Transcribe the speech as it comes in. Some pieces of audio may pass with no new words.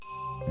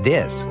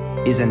This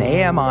is an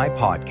AMI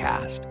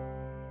podcast.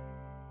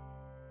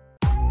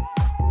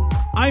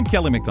 I'm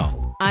Kelly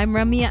McDonald. I'm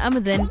Ramya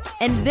Amadin,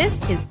 and this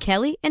is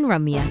Kelly and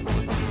Ramya.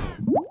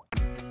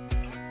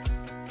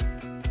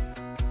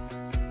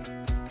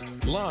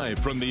 Live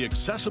from the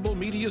Accessible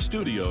Media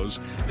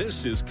Studios,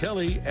 this is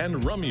Kelly and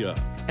Ramya.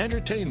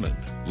 Entertainment,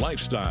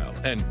 lifestyle,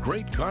 and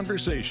great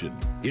conversation.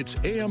 It's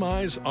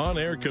AMI's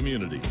on-air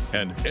community,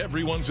 and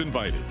everyone's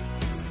invited.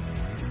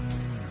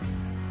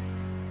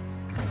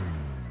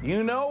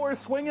 You know we're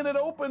swinging it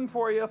open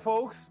for you,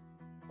 folks.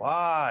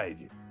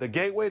 Wide. The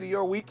gateway to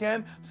your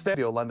weekend.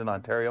 Studio, London,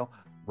 Ontario.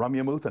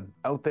 Ramya Muthan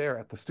out there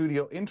at the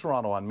studio in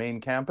Toronto on main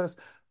campus.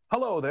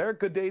 Hello there.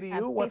 Good day to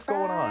you. What's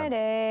going on?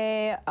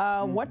 Friday.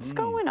 What's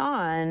going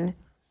on?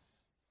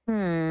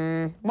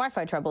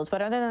 Wi-Fi troubles,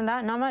 but other than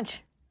that, not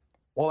much.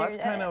 Well, that's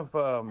kind of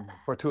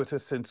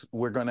fortuitous since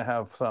we're going to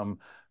have some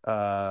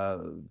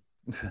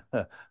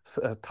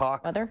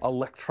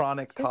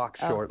electronic talk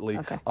shortly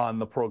on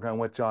the program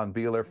with John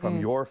Biehler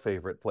from your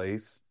favorite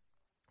place.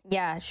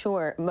 Yeah,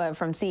 sure, but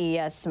from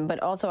CES.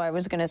 But also I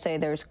was going to say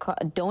there's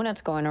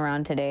donuts going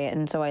around today,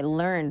 and so I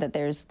learned that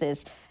there's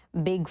this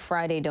big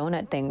Friday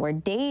donut thing where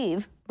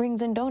Dave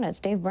brings in donuts.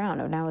 Dave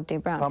Brown, now with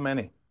Dave Brown. How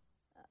many?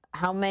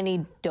 How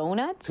many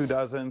donuts? 2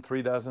 dozen,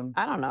 3 dozen?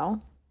 I don't know.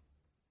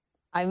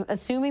 I'm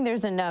assuming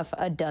there's enough,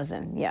 a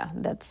dozen. Yeah,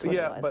 that's what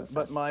it was.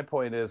 But my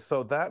point is,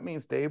 so that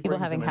means Dave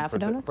brings them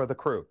in for the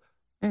crew.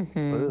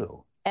 Mm-hmm.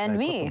 Ooh. And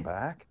me. Put them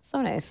back?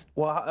 So nice.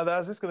 Well, I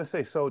was just going to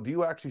say, so do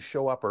you actually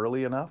show up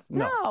early enough?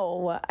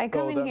 No. I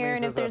come in here,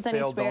 and if there's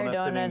any spare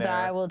donuts,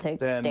 I will take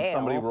stale. Then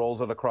somebody rolls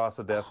it across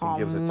the desk and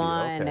gives it to you.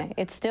 Okay.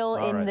 It's still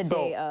in the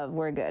day of,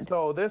 we're good.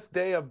 So this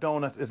day of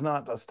donuts is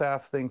not a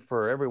staff thing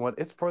for everyone.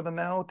 It's for the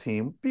Now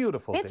team.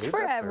 Beautiful, Dave. It's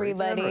for That's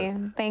everybody.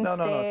 Thanks, No,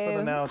 Dave. it's for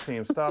the Now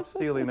team. Stop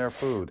stealing their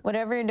food.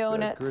 Whatever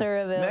donuts are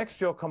available. Next,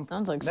 you'll complain.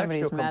 Sounds like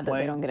somebody's mad that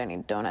they don't get any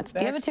donuts.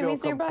 Do you have a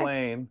Timmy's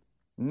nearby?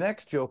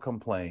 Next, you'll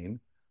complain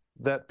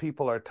that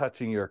people are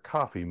touching your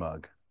coffee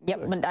mug.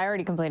 Yep, but I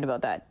already complained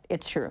about that.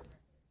 It's true.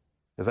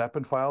 Has that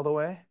been filed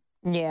away?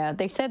 Yeah,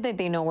 they said that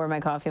they know where my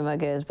coffee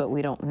mug is, but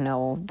we don't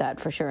know that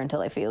for sure until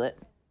I feel it.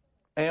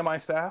 AMI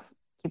staff,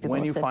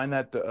 when you find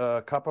that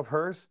cup of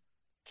hers,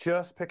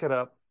 just pick it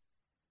up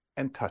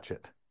and touch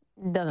it.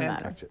 Doesn't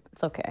matter. Touch it.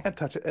 It's okay. And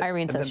touch it.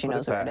 Irene says she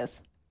knows where it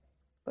is.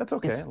 That's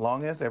okay, as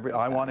long as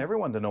I want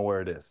everyone to know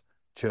where it is.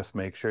 Just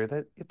make sure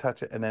that you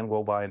touch it and then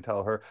go by and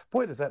tell her,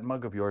 boy, does that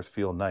mug of yours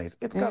feel nice.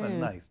 It's got a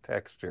nice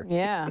texture.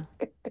 Yeah,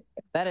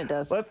 bet it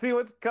does. Let's see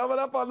what's coming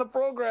up on the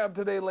program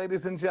today,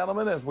 ladies and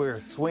gentlemen, as we're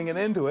swinging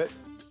into it.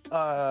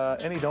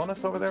 Any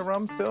donuts over there,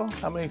 Rum, still?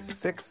 How many?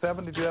 6,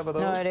 7 did you have of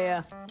those? No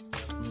idea.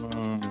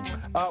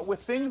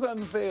 Withings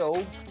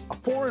unveiled, a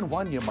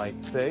 4-in-1, you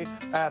might say,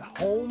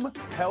 at-home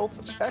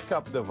health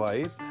checkup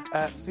device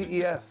at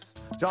CES.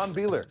 John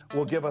Biehler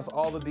will give us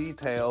all the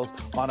details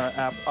on our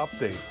app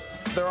update.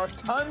 There are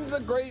tons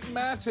of great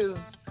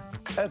matches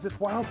as it's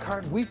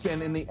wildcard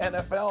weekend in the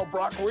NFL.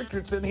 Brock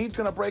Richardson, he's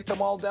going to break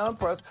them all down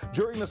for us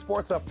during the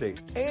sports update.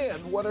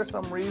 And what are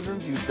some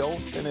reasons you don't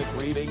finish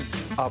reading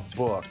a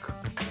book?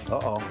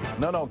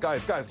 No,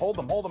 guys, hold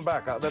them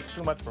back. That's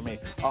too much for me.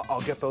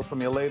 I'll get those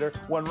from you later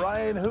when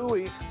Ryan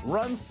Hooey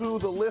runs through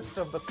the list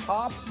of the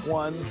top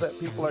ones that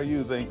people are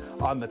using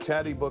on the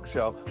Chatty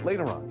Bookshelf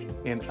later on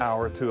in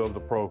hour 2 of the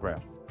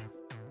program.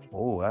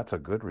 Oh, that's a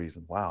good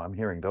reason. Wow, I'm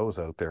hearing those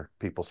out there.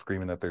 People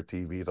screaming at their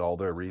TVs, all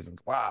their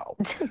reasons. Wow.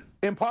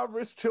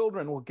 Impoverished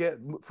children will get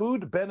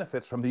food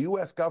benefits from the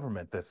U.S.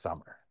 government this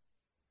summer.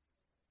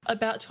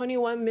 About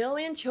 21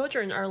 million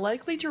children are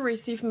likely to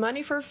receive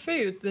money for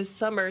food this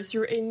summer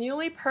through a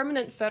newly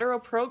permanent federal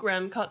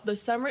program called the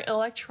Summer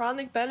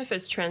Electronic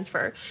Benefits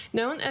Transfer,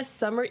 known as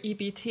Summer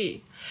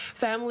EBT.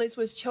 Families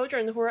with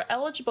children who are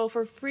eligible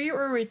for free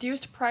or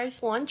reduced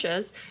price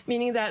lunches,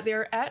 meaning that they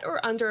are at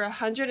or under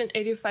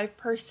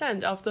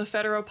 185% of the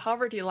federal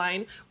poverty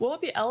line, will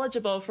be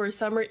eligible for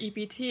Summer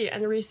EBT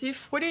and receive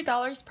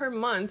 $40 per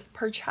month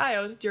per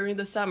child during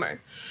the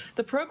summer.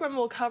 The program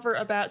will cover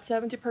about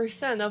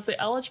 70% of the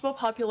eligible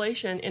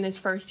population in its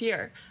first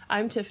year.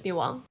 I'm Tiffany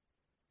Wong.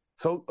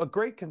 So a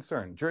great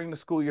concern. During the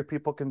school year,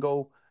 people can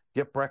go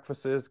get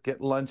breakfasts,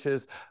 get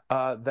lunches,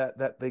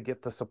 that they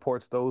get the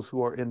supports, those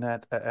who are in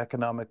that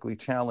economically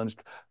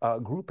challenged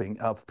grouping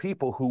of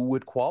people who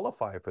would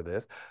qualify for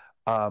this.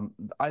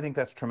 I think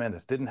that's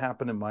tremendous. Didn't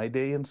happen in my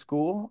day in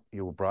school.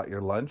 You brought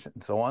your lunch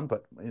and so on,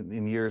 but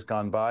in years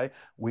gone by,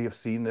 we have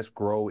seen this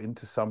grow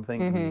into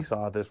something. We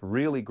saw this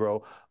really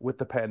grow with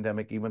the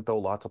pandemic, even though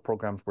lots of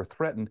programs were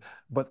threatened.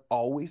 But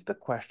always the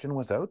question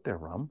was out there,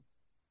 Rum,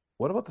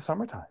 what about the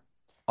summertime?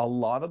 A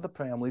lot of the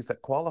families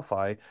that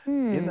qualify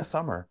in the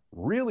summer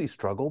really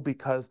struggle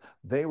because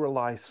they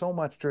rely so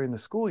much during the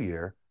school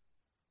year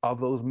of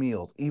those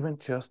meals, even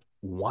just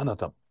one of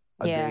them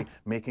a day,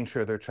 making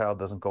sure their child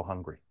doesn't go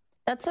hungry.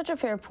 That's such a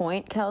fair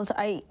point, Kels.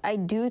 I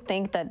do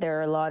think that there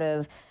are a lot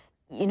of,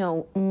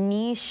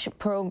 niche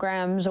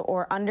programs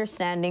or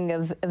understanding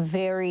of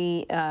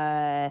very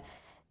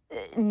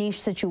niche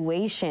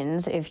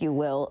situations, if you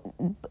will,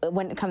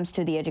 when it comes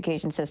to the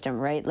education system,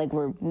 right? Like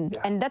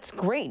and that's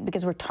great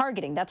because we're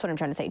targeting, that's what I'm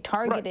trying to say,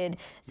 targeted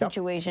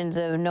situations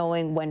of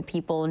knowing when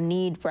people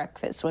need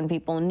breakfast, when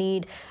people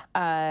need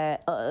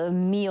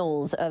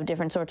meals of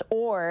different sorts,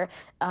 or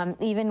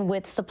even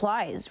with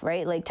supplies,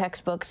 right? Like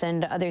textbooks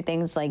and other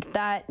things like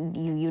that.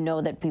 You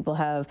know that people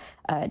have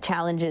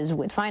challenges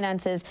with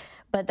finances.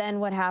 But then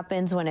what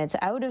happens when it's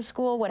out of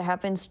school? What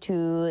happens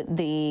to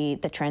the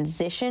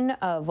transition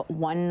of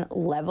one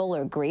level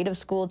or grade of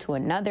school to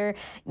another?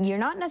 You're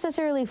not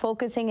necessarily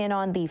focusing in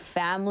on the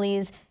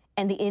families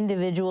and the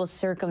individual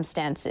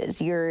circumstances.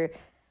 You're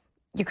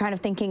kind of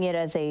thinking it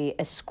as a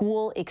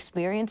school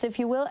experience, if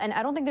you will. And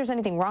I don't think there's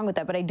anything wrong with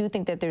that, but I do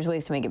think that there's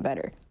ways to make it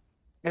better.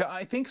 Yeah,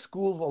 I think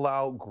schools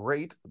allow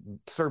great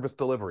service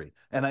delivery,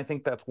 and I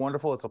think that's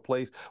wonderful. It's a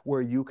place where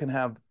you can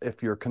have,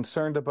 if you're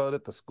concerned about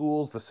it, the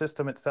schools, the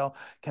system itself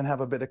can have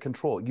a bit of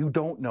control. You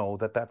don't know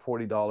that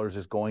 $40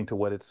 is going to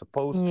what it's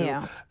supposed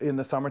to in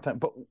the summertime.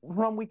 But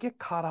Ron, we get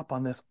caught up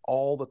on this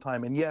all the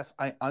time. And yes,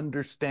 I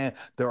understand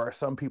there are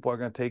some people who are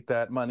going to take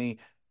that money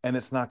and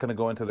it's not going to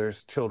go into their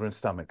children's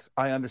stomachs.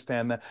 I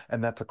understand that,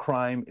 and that's a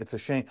crime. It's a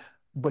shame.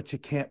 But you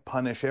can't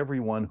punish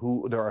everyone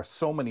there are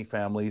so many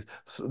families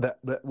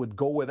that would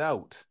go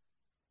without,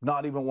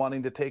 not even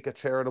wanting to take a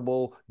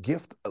charitable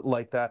gift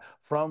like that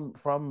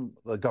from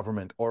the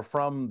government or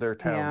from their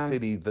town,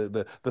 city,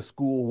 the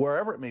school,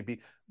 wherever it may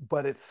be.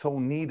 But it's so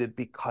needed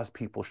because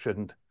people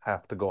shouldn't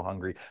have to go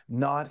hungry.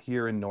 Not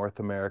here in North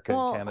America,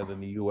 and Canada,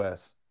 and the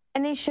U.S.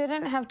 And they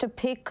shouldn't have to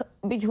pick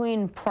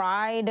between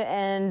pride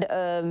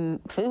and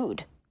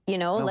food.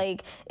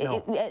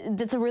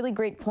 That's a really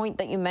great point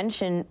that you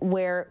mentioned,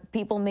 where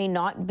people may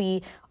not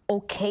be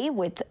okay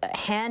with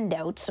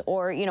handouts,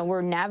 or,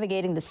 we're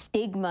navigating the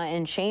stigma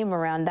and shame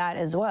around that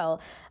as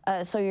well.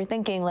 So you're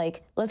thinking,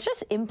 like, let's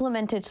just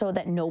implement it so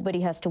that nobody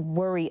has to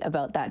worry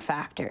about that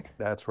factor.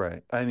 That's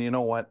right. And you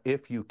know what?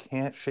 If you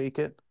can't shake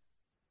it,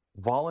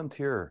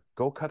 volunteer,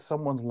 go cut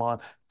someone's lawn,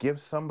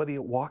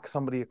 walk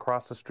somebody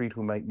across the street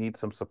who might need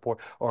some support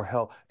or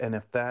help. And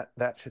if that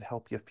should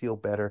help you feel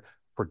better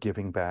for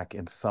giving back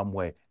in some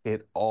way,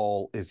 it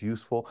all is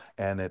useful,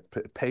 and it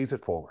pays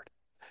it forward.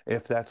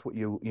 If that's what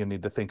you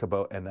need to think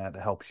about, and that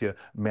helps you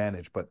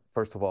manage. But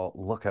first of all,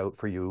 look out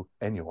for you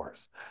and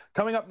yours.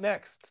 Coming up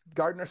next,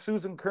 gardener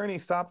Susan Kerney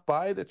stopped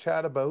by to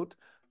chat about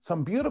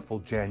some beautiful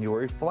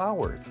January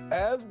flowers,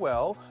 as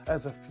well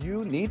as a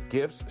few neat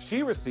gifts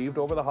she received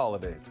over the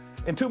holidays.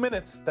 In 2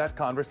 minutes, that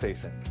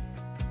conversation.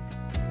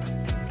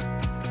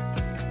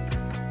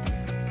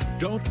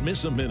 Don't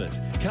miss a minute.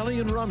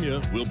 Kelly and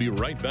Ramya will be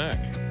right back.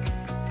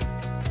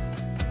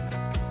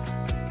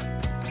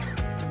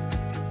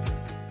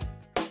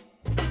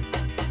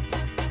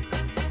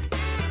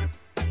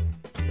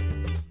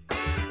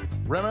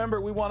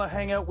 Remember, we want to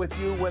hang out with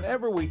you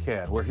whenever we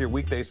can. We're here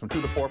weekdays from 2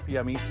 to 4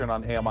 p.m. Eastern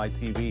on AMI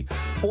TV.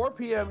 4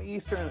 p.m.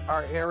 Eastern,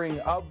 our airing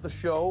of the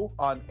show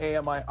on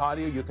AMI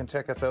Audio. You can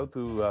check us out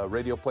through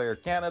Radio Player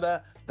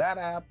Canada, that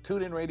app,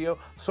 TuneIn Radio,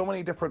 so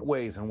many different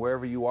ways. And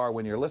wherever you are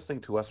when you're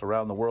listening to us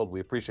around the world, we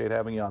appreciate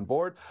having you on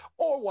board,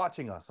 or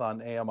watching us on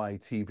AMI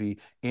TV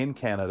in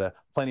Canada.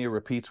 Plenty of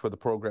repeats for the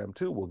program,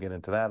 too. We'll get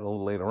into that a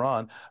little later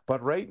on.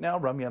 But right now,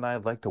 Ramya and I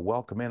would like to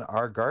welcome in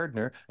our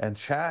gardener and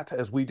chat,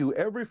 as we do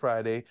every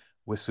Friday,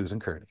 with Susan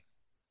Kerney.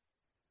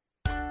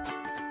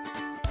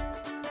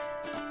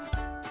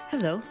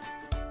 Hello,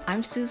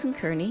 I'm Susan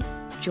Kerney.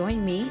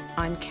 Join me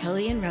on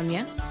Kelly and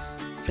Ramya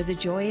for the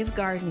joy of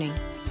gardening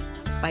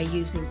by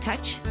using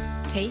touch,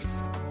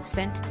 taste,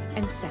 scent,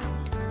 and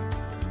sound.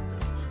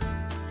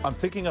 I'm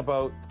thinking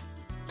about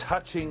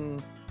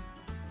touching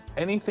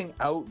anything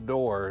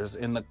outdoors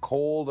in the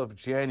cold of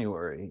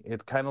January.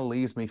 It kind of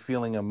leaves me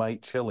feeling a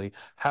mite chilly.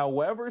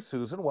 However,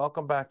 Susan,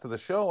 welcome back to the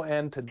show.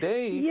 And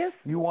today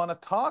you want to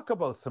talk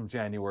about some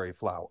January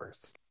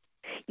flowers.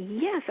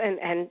 Yes,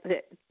 and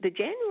the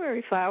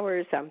January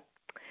flowers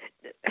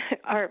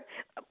are,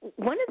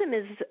 one of them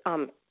is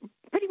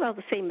pretty well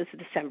the same as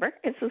December.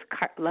 It's this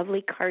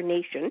lovely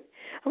carnation.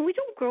 And we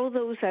don't grow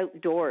those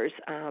outdoors.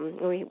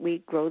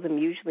 We grow them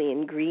usually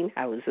in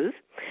greenhouses,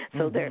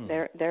 so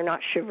they're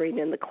not shivering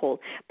in the cold.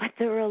 But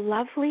they're a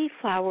lovely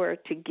flower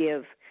to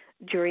give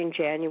during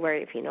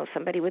January, if you know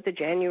somebody with a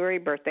January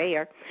birthday,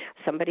 or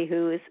somebody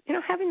who is,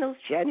 having those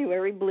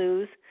January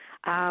blues.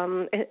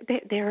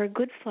 They're a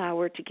good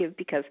flower to give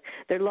because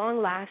they're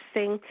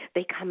long-lasting.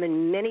 They come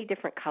in many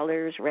different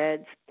colors,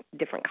 reds,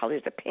 different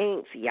colors of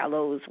pinks,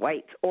 yellows,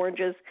 whites,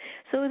 oranges.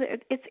 So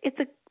it's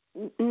a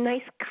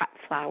nice cut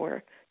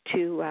flower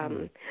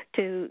to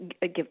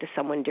give to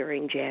someone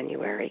during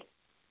January.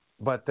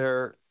 But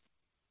their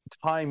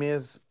time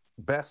is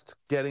best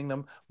getting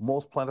them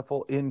most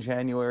plentiful in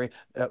January,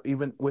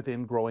 even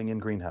within growing in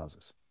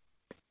greenhouses.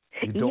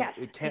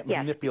 It can't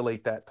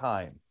manipulate that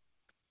time.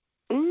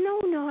 No,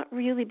 not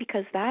really,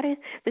 because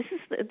this is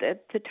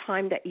the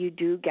time that you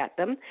do get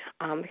them,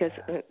 because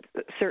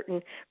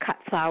certain cut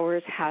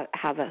flowers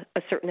have a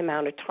certain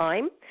amount of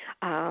time.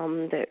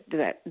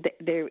 That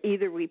they're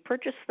either we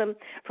purchase them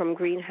from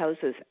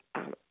greenhouses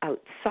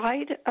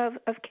outside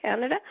of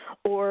Canada,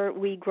 or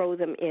we grow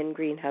them in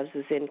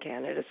greenhouses in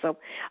Canada. So,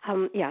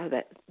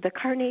 the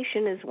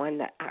carnation is one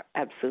that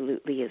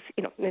absolutely is.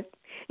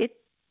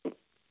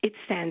 It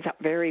stands up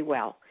very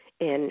well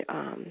in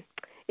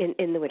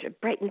the winter. It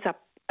brightens up.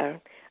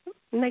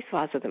 Nice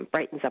vase of them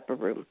brightens up a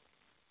room.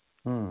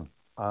 Can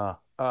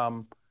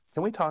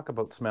we talk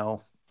about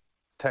smell,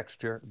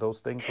 texture, those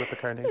things with the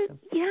carnation?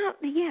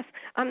 Yes.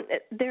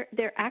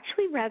 They're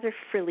actually rather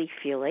frilly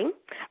feeling,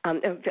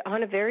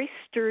 on a very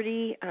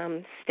sturdy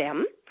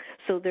stem.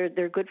 So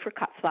they're good for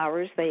cut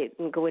flowers. They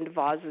can go into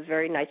vases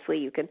very nicely.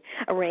 You can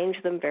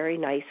arrange them very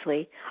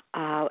nicely,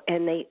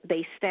 and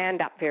they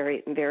stand up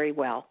very, very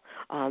well.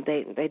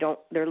 They don't.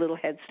 Their little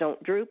heads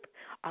don't droop.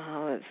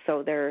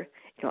 So they're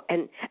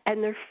and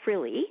they're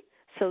frilly.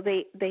 So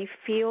they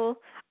feel.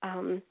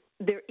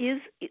 There is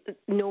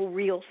no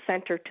real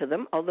center to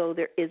them, although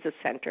there is a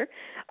center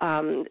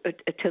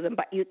to them,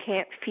 but you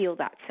can't feel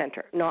that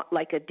center, not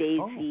like a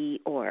daisy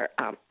or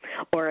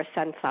a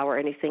sunflower or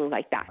anything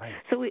like that. Right.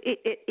 So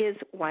it is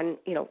one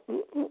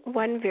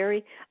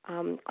very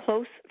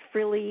close,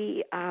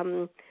 frilly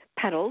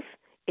petals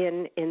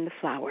in the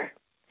flower.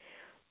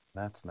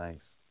 That's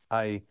nice.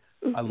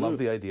 I love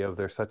the idea of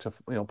there's such a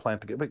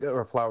plant to give, or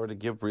a flower to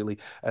give really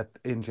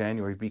in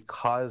January,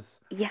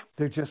 because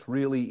there just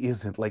really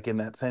isn't, like, in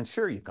that sense.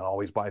 Sure, you can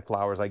always buy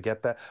flowers, I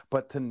get that,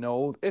 but to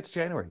know it's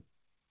January.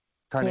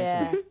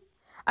 Carnation. Yeah.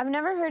 I've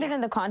never heard it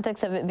in the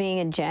context of it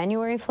being a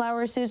January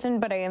flower, Susan,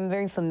 but I am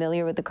very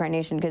familiar with the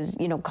carnation because,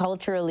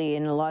 culturally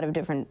in a lot of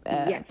different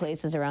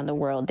places around the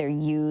world, they're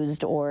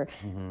used or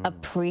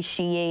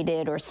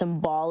appreciated or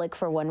symbolic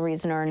for one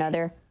reason or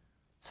another.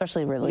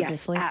 Especially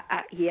religiously.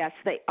 Yes,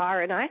 they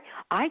are, and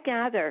I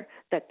gather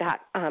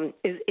that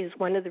is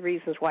one of the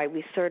reasons why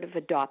we sort of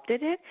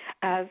adopted it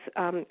as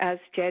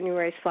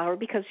January's flower,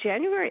 because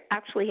January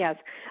actually has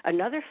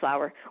another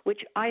flower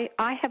which I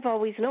have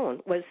always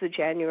known was the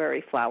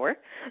January flower.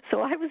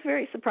 So I was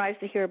very surprised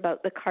to hear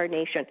about the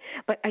carnation,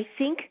 but I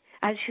think,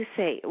 as you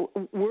say,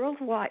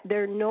 worldwide,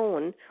 they're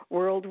known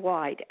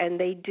worldwide, and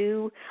they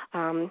do,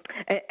 and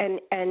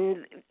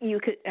you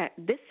could, at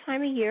this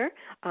time of year,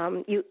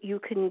 you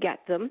can get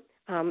them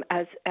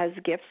as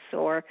gifts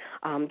or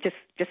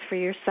just for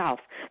yourself.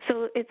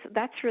 So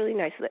that's really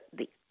nice.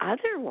 The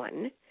other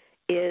one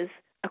is,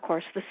 of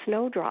course, the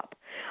snowdrop,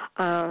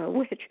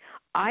 which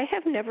I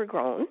have never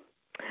grown.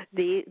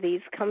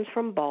 These comes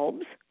from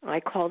bulbs. I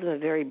call them a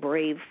very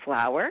brave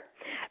flower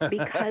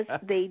because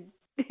they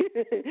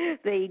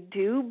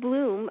do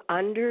bloom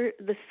under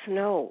the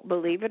snow,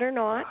 believe it or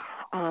not.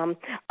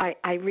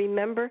 I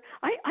remember,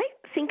 I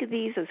think of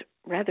these as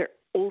rather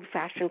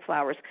old-fashioned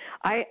flowers.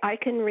 I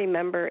can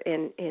remember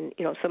in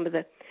some of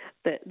the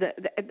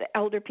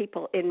elder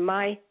people in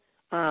my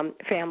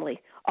family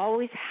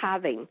always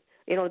having,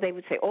 they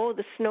would say, oh,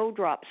 the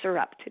snowdrops are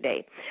up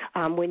today.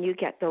 When you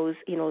get those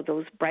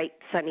bright,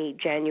 sunny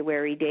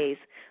January days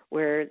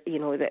where,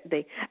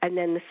 and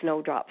then the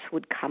snowdrops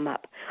would come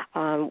up,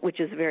 which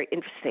is very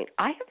interesting.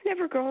 I have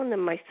never grown them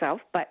myself,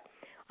 but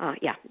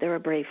they're a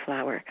brave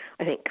flower,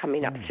 I think,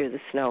 coming up through the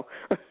snow.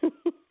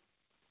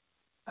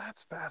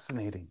 That's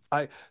fascinating.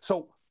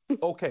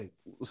 Okay,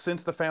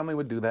 since the family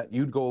would do that,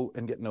 you'd go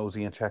and get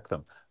nosy and check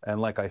them. And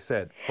like I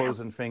said,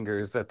 frozen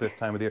fingers at this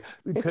time of the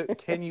year.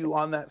 Can you,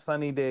 on that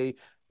sunny day,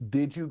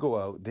 did you go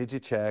out? Did you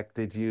check?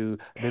 Did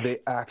they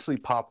actually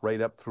pop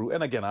right up through?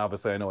 And again,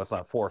 obviously, I know it's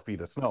not 4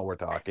 feet of snow we're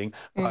talking,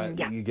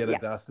 but you get a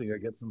dusting or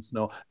get some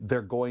snow.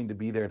 They're going to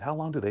be there. And how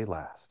long do they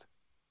last?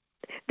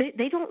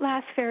 They don't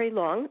last very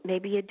long,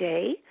 maybe a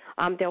day.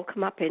 They'll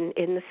come up in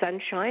the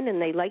sunshine,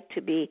 and they like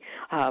to be,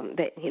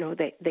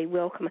 they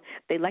will come.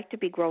 They like to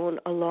be grown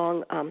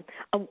along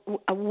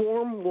a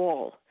warm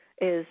wall.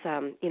 Is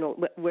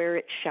where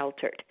it's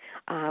sheltered,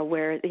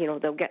 where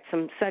they'll get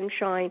some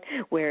sunshine,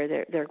 where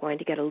they're going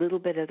to get a little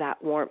bit of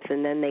that warmth,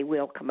 and then they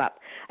will come up.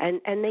 And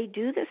they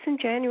do this in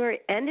January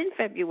and in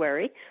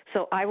February.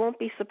 So I won't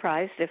be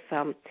surprised if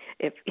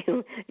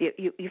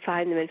you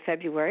find them in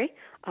February,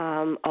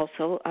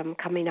 also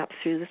coming up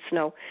through the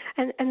snow.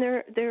 And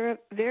they're a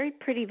very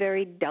pretty,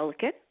 very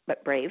delicate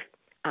but brave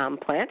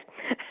plant,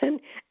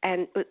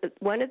 and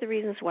one of the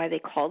reasons why they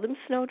call them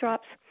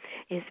snowdrops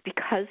is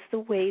because the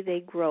way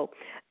they grow,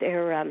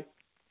 their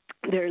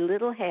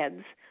little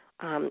heads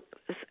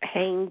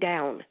hang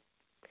down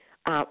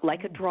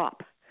like a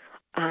drop,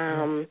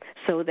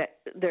 so that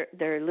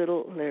their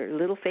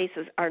little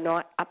faces are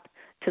not up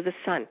to the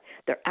sun.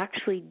 They're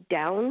actually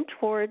down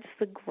towards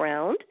the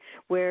ground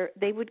where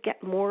they would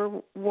get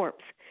more warmth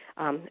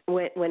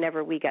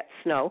whenever we get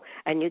snow,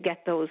 and you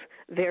get those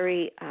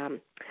very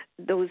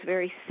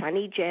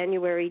sunny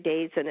January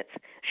days, and it's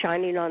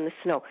shining on the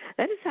snow.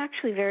 That is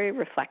actually very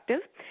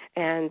reflective,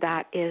 and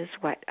that is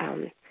what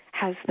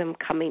has them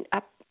coming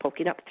up,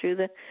 poking up through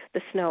the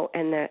snow,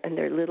 and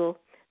their little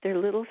their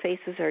little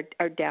faces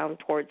are down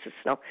towards the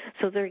snow,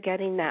 so they're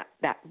getting that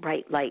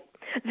bright light.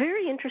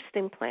 Very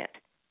interesting plant.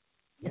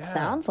 It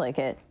sounds like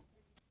it.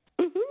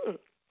 Mm-hmm.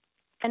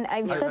 And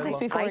I've said this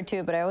before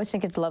too, but I always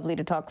think it's lovely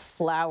to talk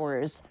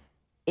flowers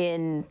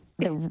in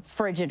the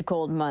frigid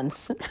cold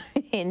months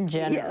in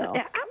general.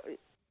 Yeah,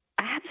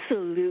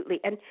 absolutely.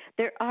 And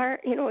there are,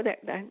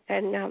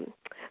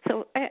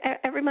 so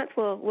every month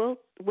we'll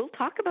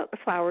talk about the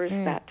flowers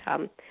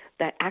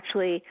that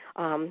actually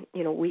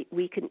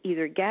we can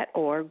either get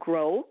or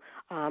grow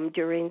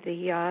during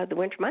the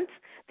winter months.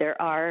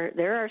 There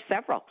are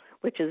several,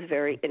 which is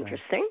very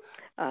interesting.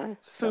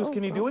 Suze,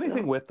 can you do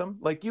anything with them?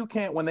 Like, you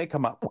can't, when they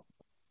come up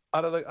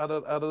out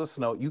of the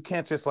snow, you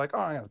can't just like,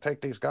 I'm going to take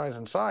these guys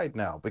inside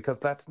now, because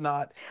that's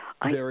not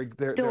their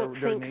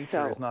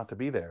nature is not to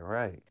be there,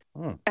 right?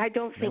 I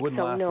don't think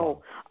so.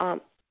 No.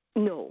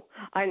 No,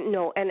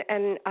 and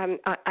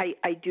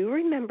I do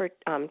remember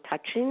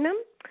touching them,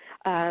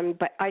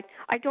 but I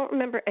don't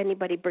remember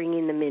anybody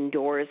bringing them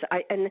indoors.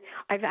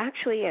 I've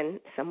actually, and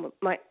some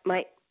might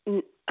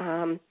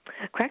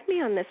correct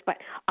me on this, but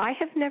I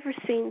have never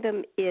seen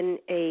them in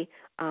a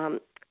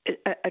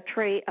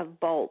tray of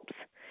bulbs.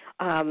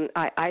 I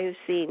have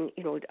seen,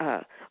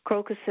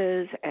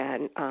 crocuses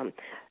and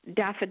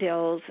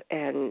daffodils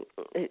and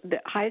the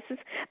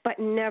hyacinths, but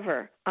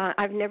never.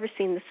 I've never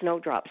seen the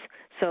snowdrops.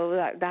 So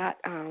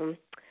I've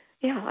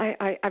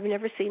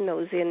never seen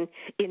those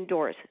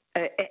indoors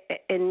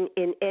in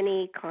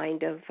any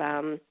kind of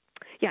in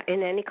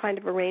any kind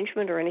of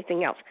arrangement or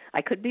anything else.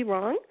 I could be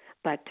wrong,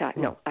 but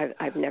no,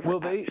 I've never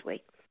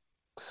actually.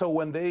 So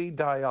when they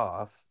die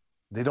off,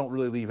 they don't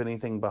really leave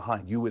anything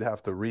behind. You would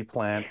have to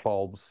replant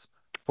bulbs.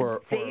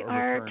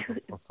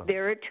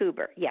 They're a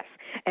tuber, yes,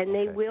 and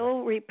they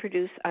will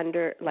reproduce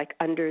under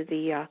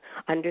the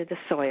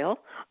soil.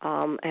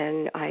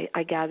 And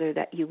I gather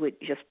that you would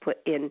just put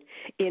in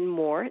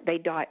more. They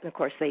die, and of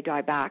course they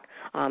die back.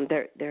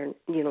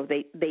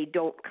 They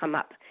don't come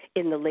up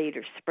in the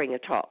later spring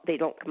at all. They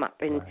don't come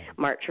up in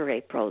March or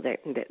April. They're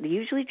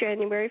usually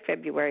January,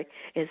 February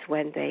is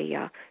when they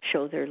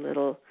show their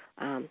little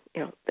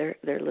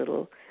their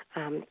little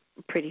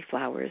pretty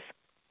flowers.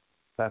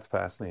 That's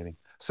fascinating.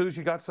 Suze,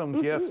 you got some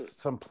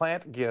gifts, some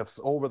plant gifts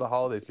over the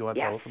holidays. You want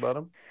to tell us about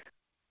them?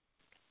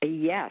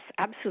 Yes,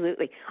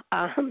 absolutely.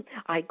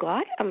 I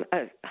got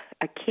a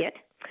kit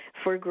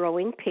for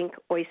growing pink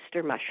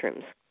oyster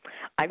mushrooms.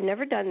 I've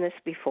never done this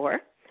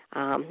before.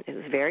 It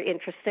was very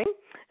interesting.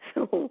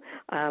 So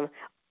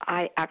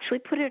I actually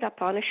put it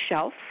up on a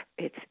shelf.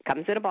 It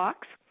comes in a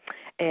box,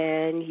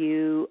 and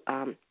you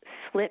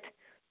slit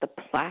the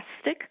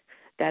plastic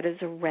that is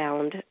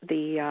around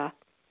the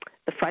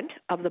front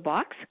of the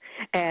box,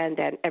 and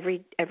then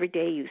every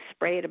day you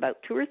spray it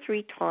about 2 or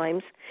 3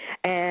 times,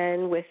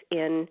 and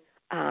within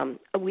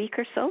a week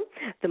or so,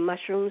 the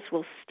mushrooms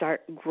will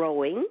start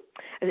growing.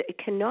 It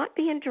cannot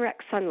be in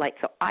direct sunlight,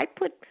 so I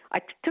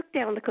took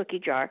down the cookie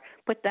jar,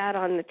 put that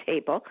on the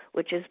table,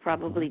 which is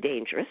probably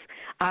dangerous,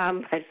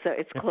 so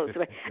it's close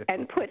away,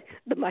 and put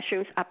the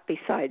mushrooms up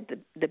beside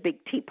the big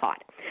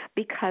teapot,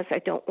 because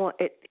it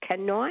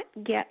cannot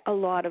get a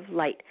lot of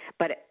light,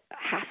 but it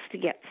has to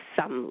get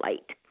some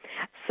light.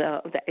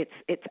 So that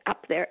it's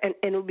up there, and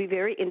it'll be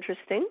very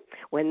interesting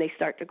when they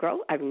start to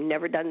grow. I've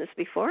never done this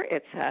before.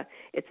 It's a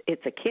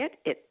kit.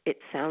 It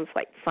sounds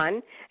like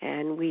fun,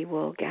 and we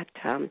will get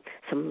some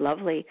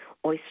lovely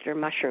oyster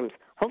mushrooms.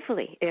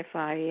 Hopefully, if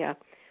I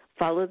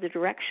follow the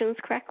directions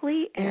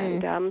correctly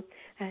and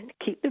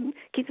keep them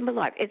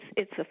alive.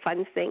 It's a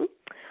fun thing.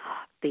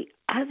 The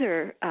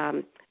other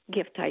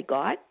gift I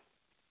got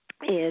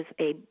is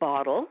a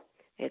bottle.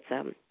 It's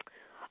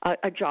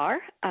a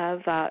jar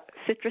of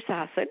citrus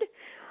acid,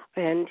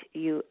 and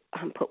you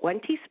put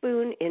 1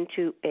 teaspoon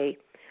into a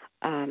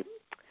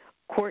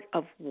quart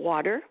of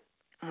water,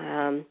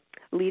 into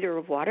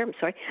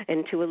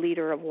a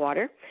liter of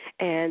water,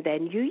 and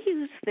then you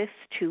use this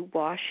to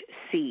wash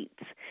seeds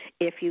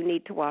if you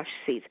need to wash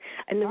seeds.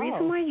 And the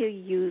reason why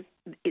you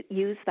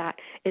use that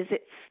is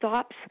it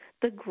stops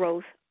the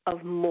growth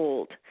of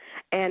mold.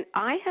 And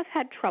I have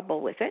had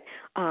trouble with it,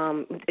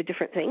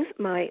 different things.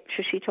 My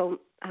shishito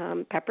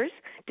peppers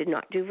did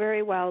not do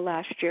very well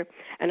last year,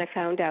 and I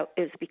found out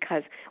is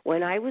because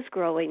when I was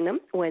growing them,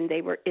 when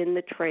they were in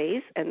the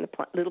trays and the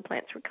little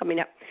plants were coming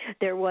up,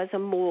 there was a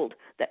mold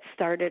that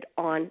started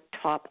on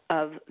top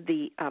of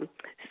the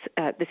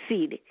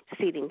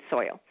seeding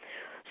soil.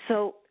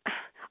 So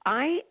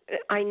I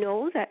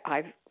know that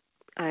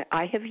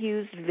I have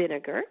used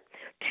vinegar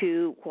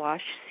to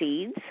wash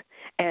seeds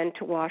and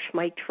to wash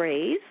my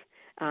trays,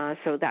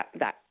 so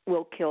that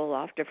will kill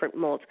off different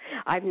molds.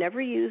 I've never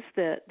used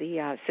the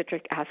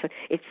citric acid.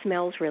 It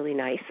smells really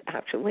nice,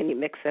 actually, when you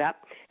mix it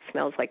up. It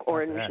smells like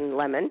orange and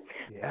lemon.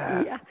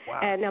 Yeah. Wow.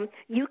 And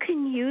you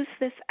can use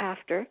this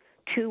after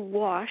to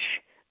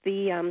wash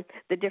the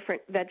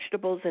different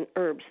vegetables and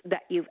herbs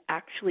that you've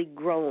actually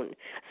grown.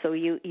 So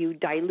you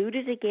dilute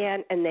it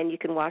again, and then you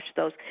can wash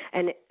those,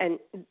 and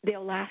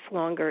they'll last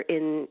longer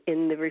in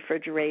the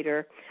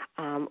refrigerator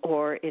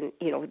or in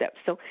that.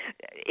 So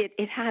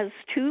it has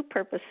 2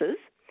 purposes.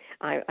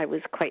 I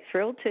was quite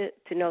thrilled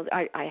to know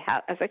that I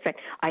have, as I said,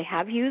 I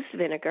have used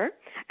vinegar,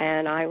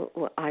 and I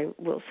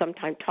will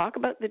sometime talk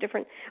about the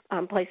different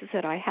places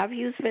that I have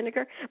used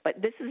vinegar.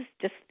 But this is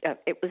just,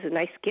 it was a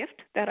nice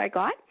gift that I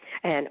got,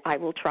 and I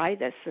will try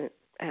this,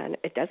 and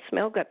it does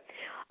smell good.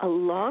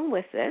 Along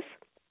with this,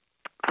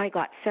 I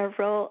got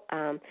several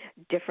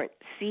different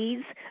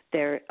seeds.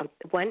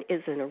 One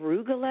is an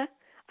arugula,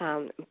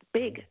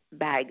 big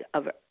bag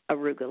of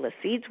arugula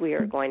seeds. We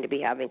are going to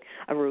be having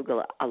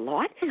arugula a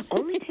lot.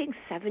 Only takes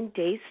 7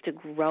 days to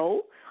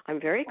grow. I'm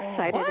very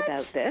excited about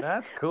this.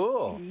 That's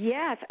cool.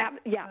 Yes,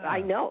 yeah,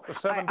 I know. A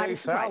 7-day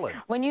salad.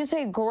 When you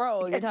say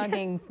grow, you're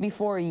talking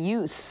before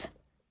use,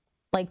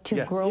 like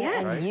to grow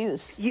and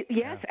use.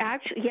 Yes,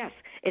 actually, yes.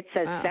 It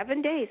says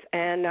 7 days,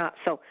 and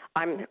so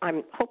I'm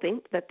hoping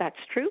that that's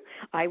true.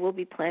 I will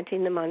be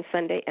planting them on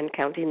Sunday and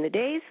counting the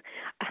days,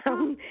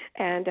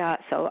 and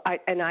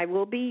I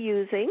will be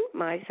using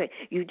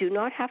you do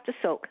not have to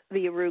soak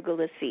the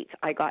arugula seeds.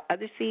 I got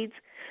other seeds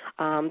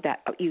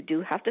that you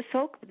do have to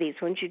soak. These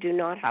ones you do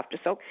not have to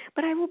soak,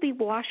 but I will be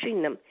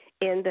washing them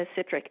in the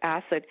citric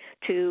acid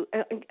to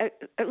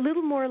a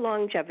little more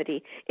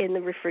longevity in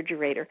the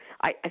refrigerator.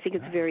 I think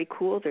it's very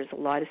cool. There's a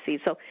lot of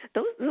seeds. So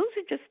those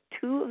are just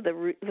two of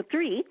the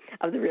three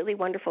of the really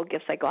wonderful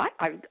gifts I got.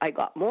 I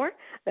got more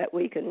that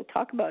we can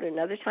talk about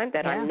another time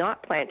that I'm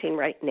not planting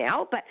right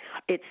now, but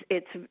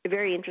it's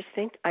very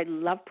interesting. I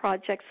love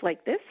projects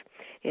like this.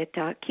 It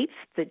keeps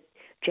the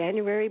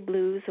January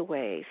blues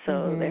away.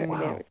 So they're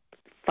fun.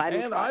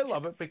 And I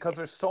love it because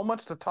there's so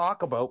much to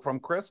talk about from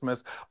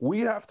Christmas.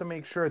 We have to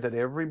make sure that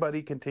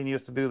everybody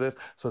continues to do this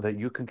so that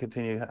you can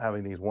continue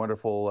having these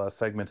wonderful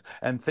segments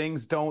and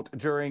things don't,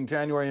 during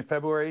January and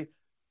February,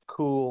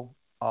 cool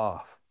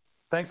off.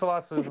 Thanks a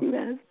lot,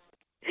 Susan.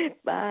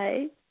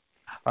 Bye.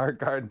 Our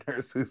gardener,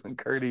 Susan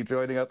Kerney,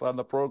 joining us on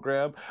the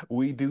program.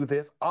 We do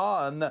this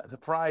on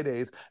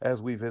Fridays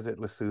as we visit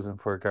with Susan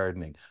for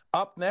gardening.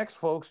 Up next,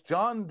 folks,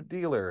 John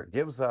Biehler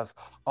gives us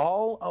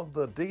all of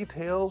the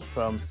details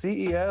from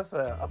CES,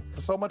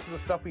 so much of the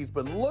stuff he's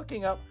been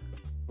looking at.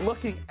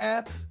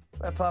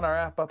 That's on our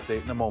app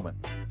update in a moment.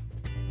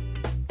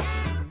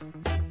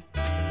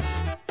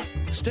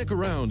 Stick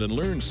around and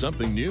learn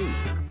something new.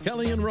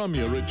 Kelly and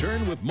Ramya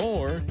return with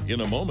more in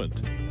a moment.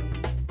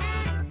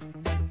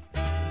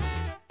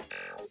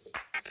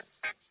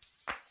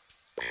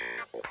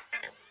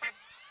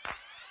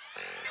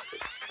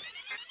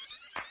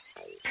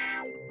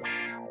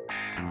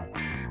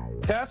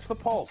 Catch the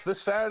Pulse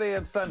this Saturday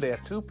and Sunday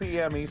at 2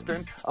 p.m.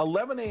 Eastern,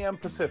 11 a.m.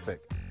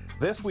 Pacific.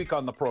 This week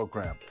on the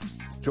program,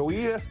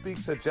 Joita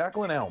speaks to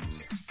Jacqueline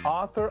Elms,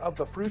 author of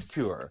The Fruit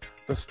Cure,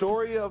 the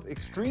story of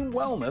extreme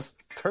wellness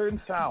turned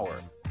sour,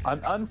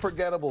 an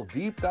unforgettable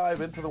deep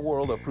dive into the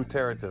world of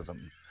fruitaritism.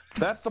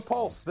 That's the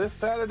Pulse this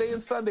Saturday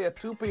and Sunday at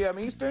 2 p.m.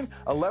 Eastern,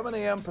 11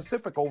 a.m.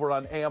 Pacific over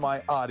on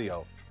AMI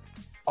Audio.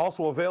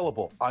 Also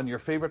available on your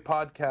favorite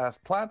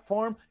podcast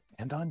platform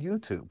and on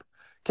YouTube.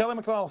 Kelly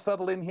McDonald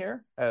settled in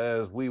here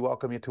as we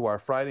welcome you to our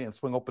Friday and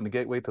swing open the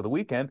gateway to the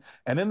weekend.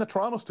 And in the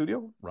Toronto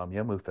studio,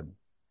 Ramya Muthan.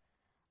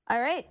 All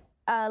right,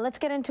 let's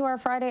get into our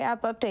Friday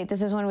app update.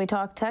 This is when we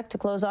talk tech to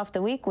close off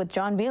the week with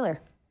John Biehler.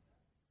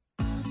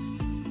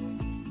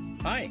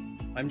 Hi,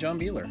 I'm John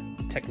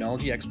Biehler,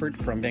 technology expert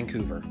from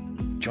Vancouver.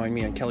 Join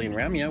me on Kelly and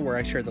Ramya, where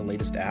I share the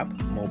latest app,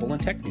 mobile,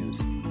 and tech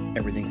news.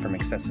 Everything from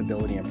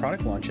accessibility and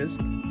product launches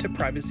to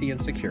privacy and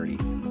security.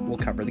 We'll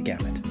cover the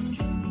gamut.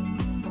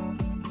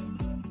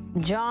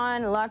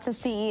 John, lots of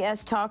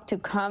CES talk to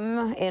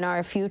come in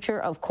our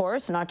future, of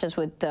course, not just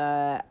with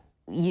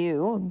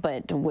you,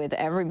 but with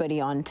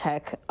everybody on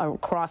tech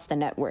across the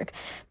network.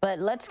 But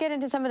let's get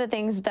into some of the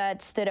things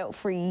that stood out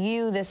for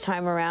you this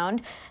time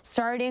around,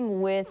 starting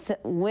with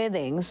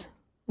Withings.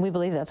 We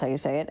believe that's how you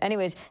say it.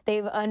 Anyways,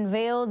 they've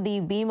unveiled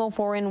the BMO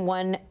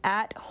 4-in-1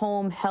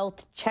 at-home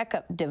health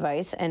checkup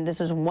device, and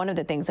this is one of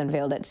the things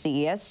unveiled at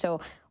CES.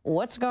 So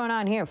what's going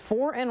on here?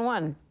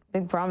 4-in-1,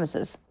 big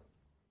promises.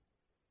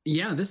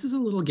 Yeah, this is a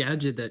little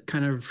gadget that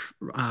kind of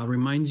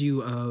reminds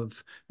you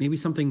of maybe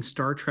something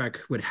Star Trek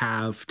would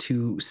have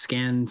to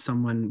scan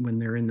someone when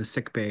they're in the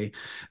sick bay.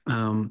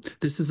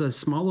 This is a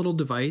small little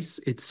device.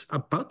 It's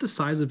about the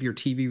size of your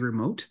TV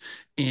remote,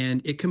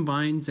 and it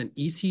combines an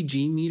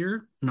ECG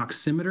meter, an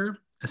oximeter,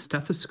 a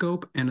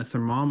stethoscope, and a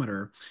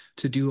thermometer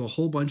to do a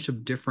whole bunch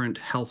of different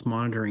health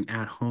monitoring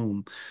at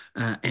home.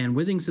 And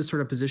Withings has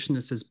sort of positioned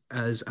this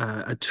as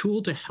a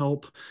tool to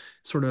help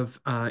sort of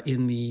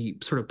in the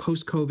sort of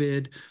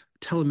post-COVID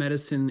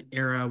telemedicine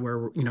era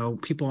where, you know,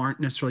 people aren't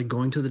necessarily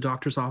going to the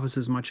doctor's office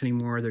as much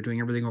anymore. They're doing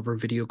everything over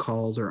video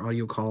calls or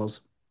audio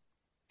calls.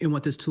 And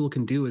what this tool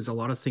can do is a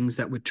lot of things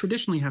that would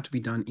traditionally have to be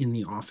done in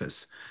the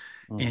office.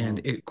 And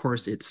of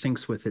course, it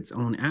syncs with its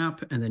own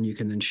app, and then you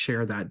can then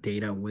share that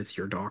data with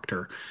your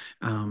doctor.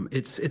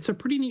 It's a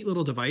pretty neat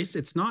little device.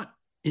 It's not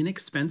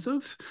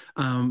inexpensive,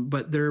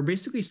 but they're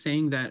basically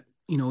saying that,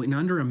 you know, in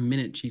under a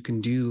minute, you can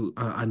do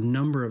a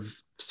number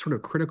of sort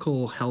of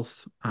critical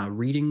health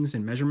readings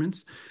and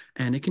measurements,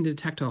 and it can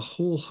detect a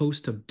whole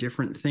host of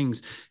different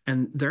things.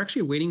 And they're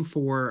actually waiting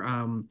for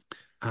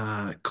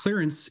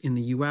clearance in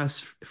the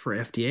U.S. for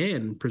FDA,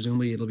 and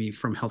presumably it'll be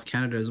from Health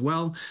Canada as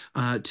well,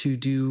 to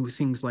do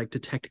things like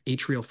detect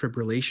atrial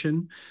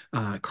fibrillation,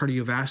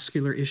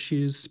 cardiovascular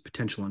issues,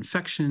 potential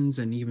infections,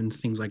 and even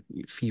things like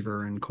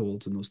fever and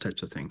colds and those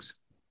types of things.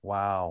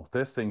 Wow,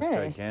 this thing's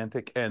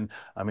gigantic. And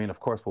I mean,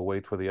 of course, we'll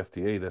wait for the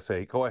FDA to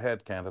say, go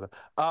ahead, Canada,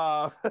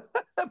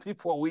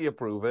 before we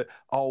approve it.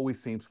 Always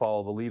seems to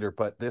follow the leader,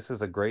 but this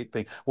is a great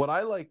thing. What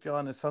I like,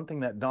 John, is something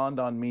that dawned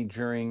on me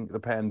during the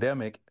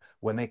pandemic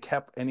when they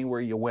kept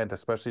anywhere you went,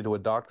 especially to a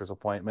doctor's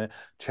appointment,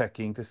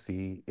 checking to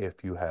see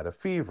if you had a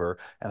fever.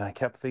 And I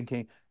kept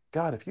thinking,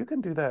 God, if you can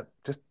do that,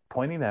 just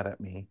pointing that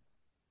at me,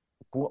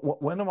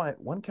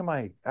 when can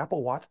my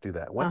Apple Watch do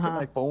that? When can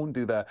my phone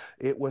do that?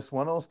 It was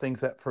one of those things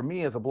that for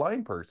me as a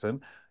blind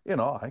person, you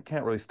know, I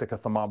can't really stick a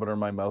thermometer in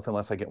my mouth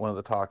unless I get one of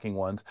the talking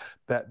ones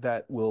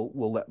that will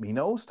let me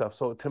know stuff.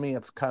 So to me,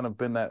 it's kind of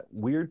been that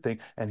weird thing.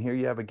 And here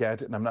you have a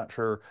gadget, and I'm not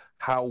sure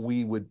how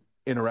we would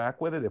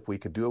interact with it, if we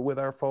could do it with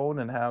our phone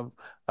and have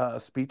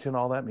speech and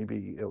all that.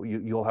 Maybe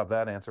you'll have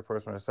that answer for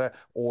us when I say,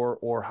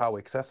 or how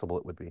accessible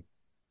it would be.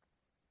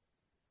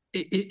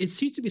 It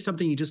seems to be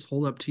something you just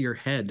hold up to your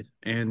head,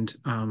 and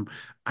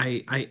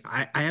I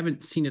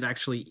haven't seen it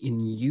actually in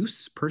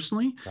use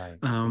personally,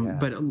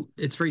 but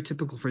it's very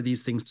typical for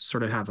these things to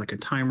sort of have like a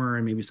timer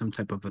and maybe some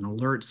type of an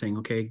alert saying,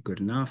 okay,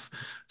 good enough.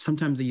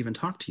 Sometimes they even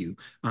talk to you,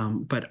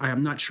 but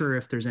I'm not sure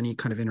if there's any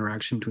kind of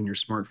interaction between your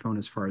smartphone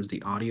as far as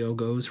the audio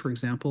goes, for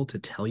example, to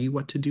tell you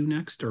what to do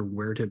next or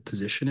where to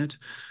position it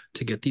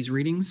to get these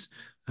readings.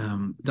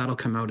 That'll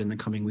come out in the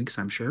coming weeks,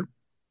 I'm sure.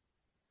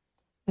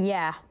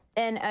 Yeah.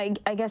 And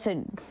I guess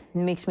it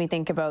makes me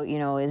think about, you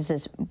know, is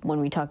this, when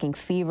we're talking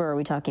fever, are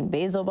we talking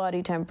basal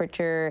body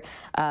temperature?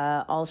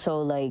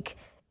 Also, like,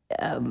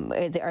 are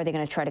they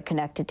going to try to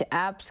connect it to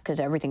apps?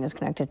 Because everything is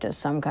connected to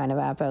some kind of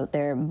app out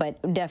there.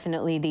 But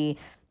definitely the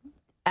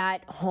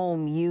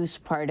at-home use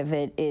part of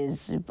it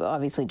is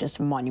obviously just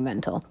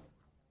monumental.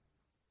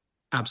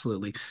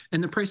 Absolutely.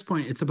 And the price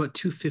point, it's about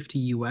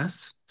 $250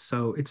 US.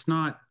 So it's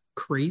not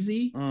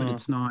crazy, but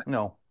it's not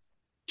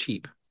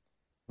cheap.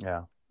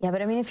 Yeah. Yeah,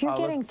 but I mean, if you're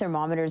getting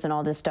thermometers and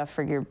all this stuff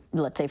for your,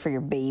 let's say for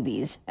your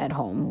babies at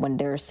home when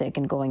they're sick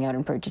and going out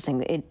and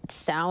purchasing, it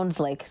sounds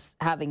like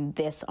having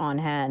this on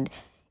hand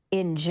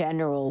in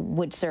general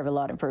would serve a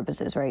lot of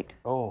purposes, right?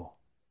 Oh,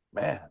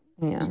 man.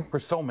 Yeah. For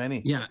so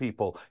many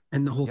people.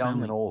 And the whole young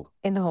family. and old.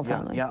 In the whole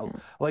family. Yeah.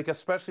 Like,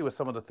 especially with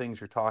some of the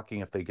things you're talking,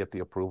 if they get the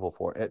approval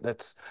for it,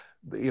 that's,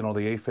 you know,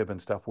 the AFib and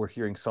stuff, we're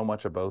hearing so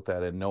much about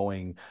that and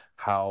knowing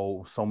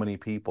how so many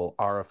people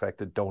are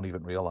affected, don't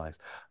even realize.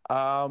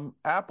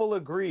 Apple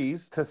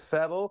agrees to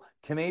settle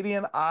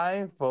Canadian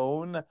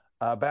iPhone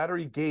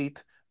battery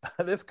gate.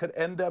 This could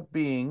end up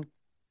being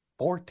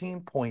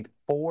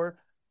 $14.4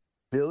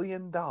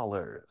 billion.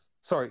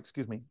 Sorry,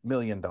 excuse me, $1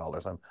 million.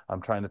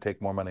 I'm trying to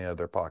take more money out of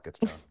their pockets,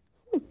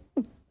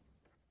 John.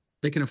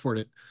 They can afford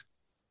it.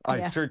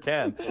 I sure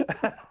can.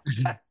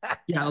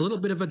 Yeah, a little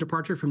bit of a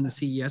departure from the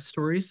CES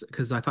stories,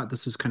 because I thought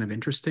this was kind of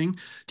interesting.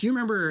 Do you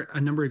remember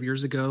a number of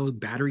years ago,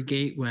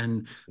 Batterygate,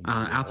 when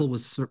Apple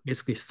was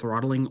basically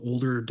throttling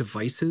older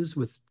devices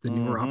with the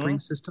newer operating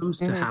systems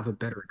to have a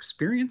better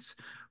experience?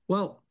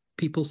 Well,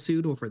 people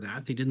sued over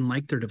that. They didn't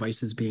like their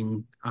devices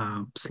being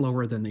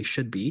slower than they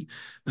should be.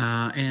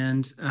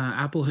 And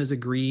Apple has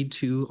agreed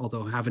to,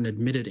 although haven't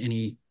admitted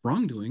any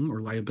wrongdoing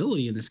or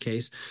liability in this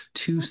case,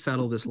 to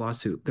settle this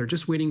lawsuit. They're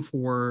just waiting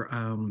for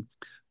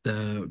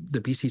the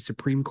BC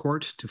Supreme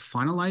Court to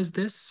finalize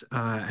this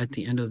at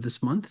the end of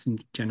this month, in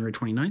January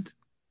 29th.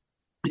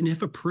 And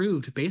if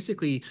approved,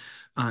 basically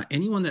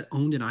anyone that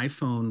owned an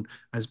iPhone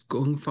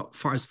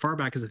as far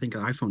back as I think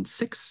an iPhone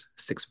 6,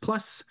 6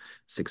 Plus,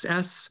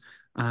 6S,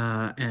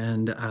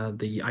 and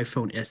the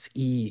iPhone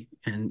SE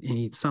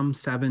and some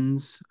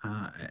 7s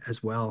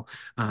as well,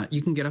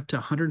 you can get up to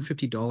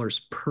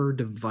 $150 per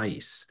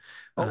device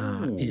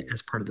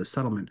as part of the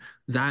settlement.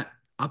 That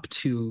up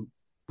to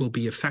will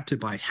be affected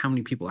by how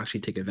many people actually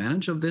take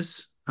advantage of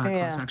this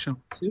class action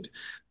lawsuit.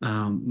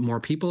 More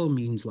people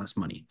means less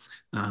money.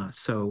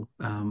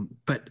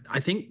 But I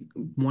think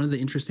one of the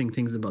interesting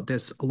things about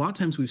this, a lot of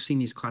times we've seen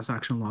these class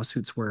action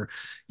lawsuits where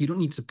you don't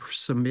need to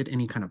submit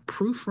any kind of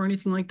proof or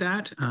anything like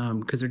that,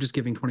 because they're just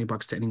giving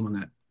 $20 to anyone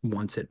that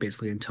wants it,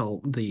 basically,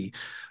 until the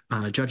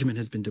judgment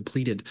has been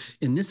depleted.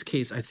 In this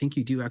case, I think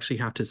you do actually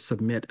have to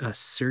submit a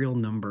serial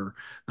number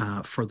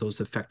for those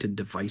affected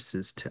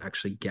devices to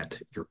actually get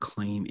your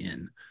claim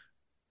in.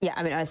 Yeah,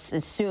 I mean, I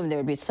assume there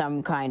would be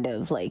some kind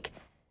of like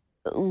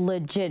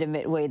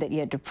legitimate way that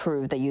you had to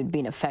prove that you'd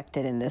been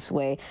affected in this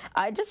way.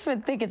 I just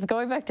think it's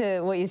going back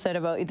to what you said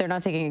about they're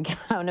not taking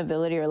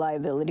accountability or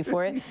liability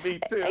for it. Me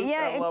too.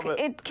 Yeah, I love it.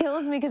 It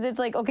kills me because it's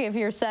like, okay, if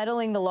you're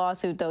settling the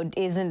lawsuit, though,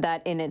 isn't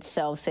that in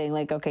itself saying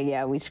like, okay,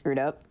 yeah, we screwed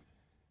up?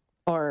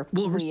 Or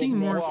we're seeing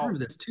more of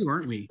this too,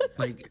 aren't we?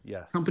 Like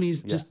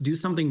companies just do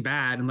something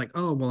bad and like,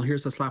 oh, well,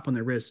 here's a slap on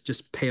their wrist,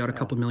 just pay out a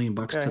couple $1 million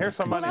to here's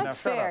some money. Well, that's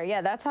fair.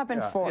 Yeah, that's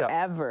happened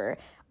forever.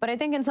 But I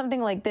think in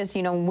something like this,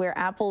 you know, where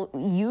Apple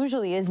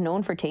usually is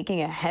known for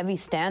taking a heavy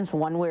stance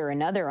one way or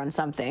another on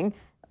something,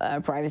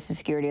 privacy,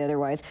 security,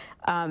 otherwise.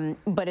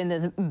 But in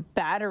this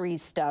battery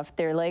stuff,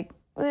 they're like,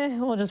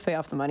 we'll just pay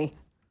off the money.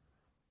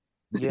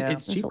 Yeah,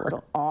 it's cheaper. A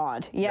little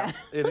odd. Yeah.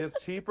 It is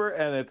cheaper,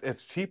 and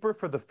it's cheaper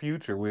for the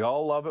future. We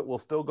all love it. We'll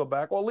still go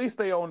back. Well, at least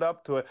they owned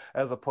up to it,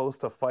 as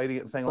opposed to fighting it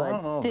and saying, well, I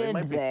don't know, they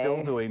might be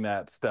still doing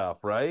that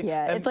stuff, right?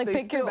 Yeah, and it's like they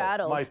pick your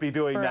battles. Might be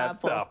doing that Apple.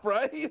 stuff,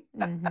 right?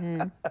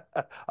 Mm-hmm.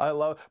 I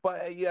love it.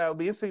 But yeah, it'll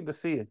be interesting to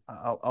see.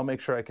 I'll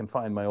make sure I can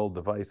find my old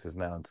devices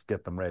now and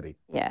get them ready.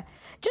 Yeah.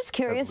 Just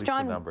curious,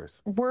 John,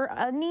 were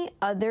any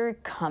other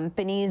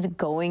companies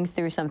going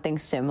through something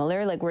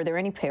similar? Like, were there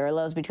any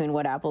parallels between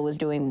what Apple was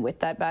doing with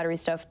that battery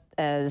stuff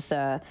as,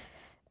 I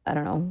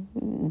don't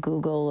know,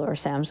 Google or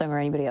Samsung or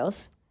anybody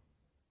else?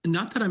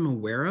 Not that I'm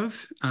aware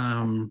of,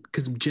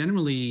 because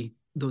generally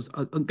those,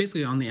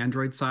 basically on the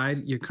Android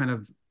side, you kind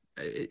of,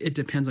 it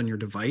depends on your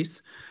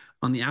device.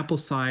 On the Apple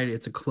side,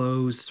 it's a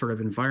closed sort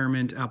of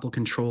environment. Apple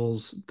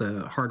controls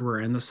the hardware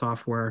and the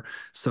software.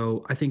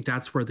 So I think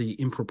that's where the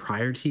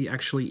impropriety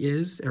actually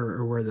is,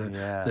 or where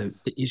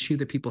the issue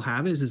that people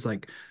have is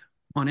like,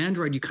 on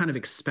Android, you kind of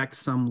expect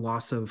some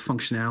loss of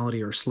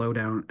functionality or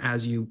slowdown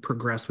as you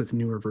progress with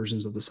newer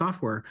versions of the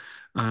software.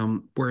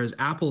 Whereas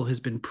Apple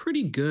has been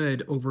pretty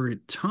good over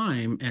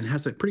time and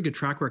has a pretty good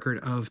track record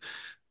of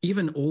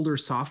even older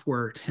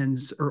software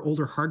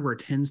older hardware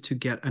tends to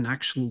get an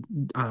actual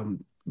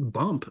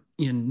bump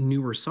in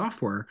newer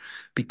software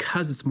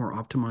because it's more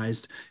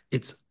optimized.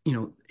 It's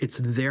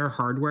their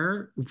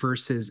hardware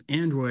versus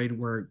Android,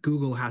 where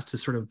Google has to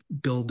sort of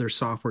build their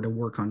software to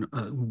work on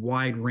a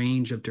wide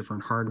range of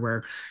different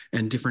hardware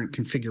and different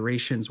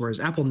configurations, whereas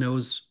Apple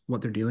knows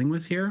what they're dealing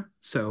with here.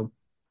 So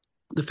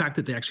the fact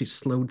that they actually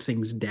slowed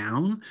things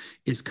down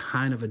is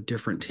kind of a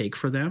different take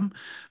for them,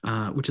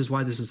 which is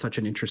why this is such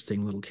an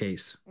interesting little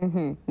case.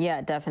 Mm-hmm.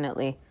 Yeah,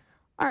 definitely.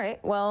 All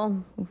right,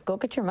 well, go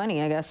get your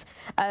money, I guess.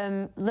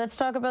 Let's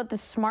talk about the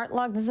smart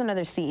lock. This is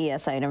another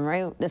CES item,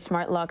 right? The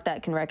smart lock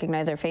that can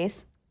recognize our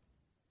face.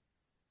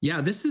 Yeah,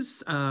 this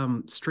is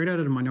straight out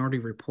of the Minority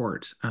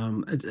Report.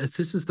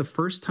 This is the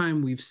first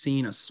time we've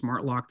seen a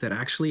smart lock that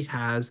actually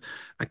has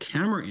a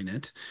camera in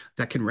it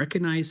that can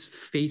recognize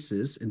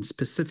faces, and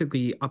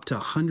specifically up to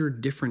 100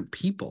 different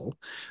people,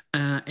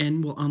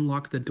 and will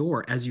unlock the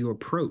door as you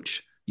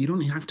approach. You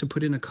don't have to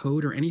put in a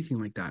code or anything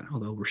like that,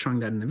 although we're showing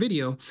that in the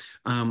video.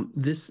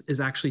 This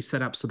is actually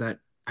set up so that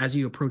as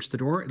you approach the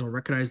door, it'll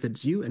recognize that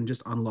it's you and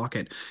just unlock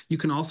it. You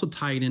can also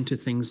tie it into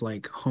things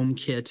like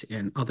HomeKit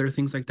and other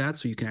things like that,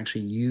 so you can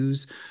actually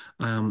use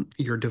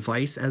your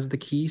device as the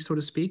key, so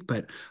to speak.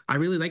 But I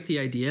really like the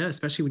idea,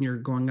 especially when you're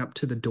going up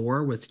to the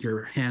door with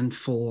your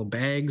handful of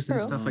bags and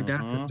stuff like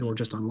that. The door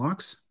just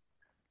unlocks.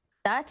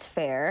 That's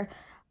fair.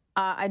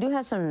 I do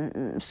have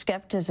some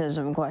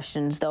skepticism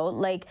questions, though.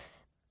 Like,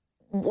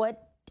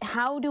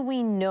 how do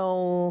we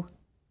know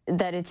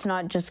that it's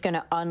not just going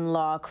to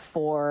unlock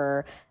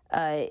for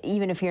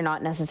even if you're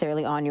not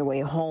necessarily on your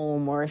way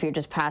home, or if you're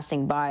just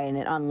passing by and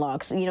it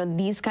unlocks,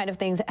 these kind of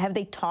things? Have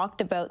they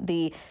talked about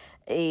the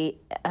ways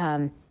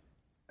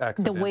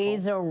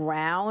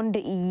around,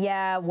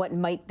 what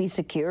might be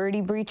security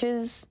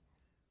breaches?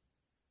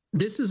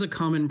 This is a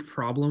common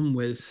problem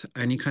with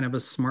any kind of a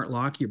smart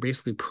lock. You're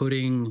basically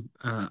putting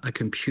a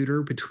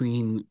computer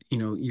between,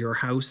 your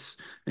house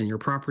and your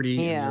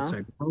property and the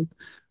outside world.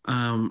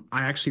 I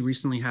actually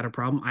recently had a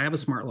problem. I have a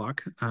smart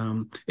lock.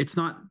 It's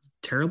not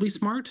terribly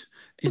smart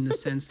in the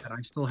sense that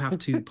I still have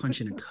to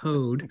punch in a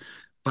code,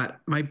 but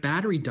my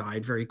battery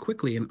died very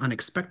quickly and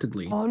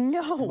unexpectedly. Oh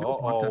no! I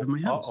was locked out of my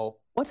house.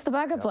 What's the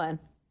backup plan?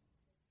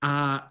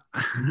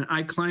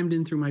 I climbed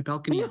in through my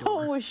balcony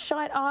door. No,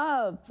 shut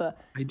up.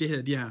 I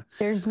did, yeah.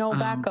 There's no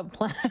backup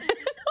plan.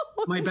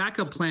 My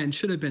backup plan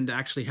should have been to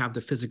actually have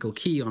the physical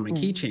key on my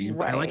keychain.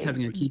 Right. I like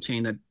having a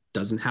keychain that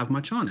doesn't have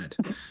much on it.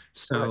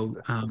 So,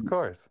 of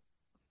course.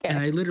 And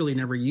I literally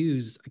never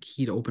use a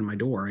key to open my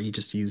door. I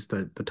just use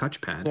the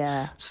touchpad.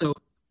 Yeah. So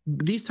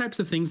these types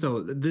of things,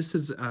 though, this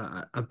is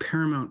a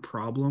paramount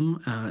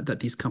problem that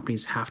these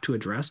companies have to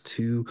address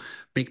to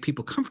make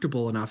people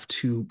comfortable enough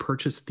to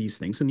purchase these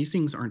things. And these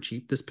things aren't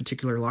cheap. This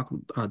particular lock,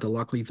 the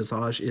Lockly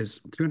Visage, is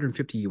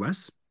 $350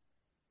 US.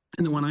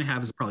 And the one I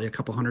have is probably a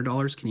couple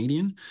 $100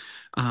 Canadian.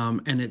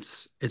 And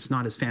it's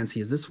not as fancy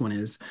as this one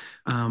is.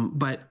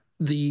 But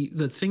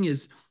the thing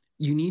is,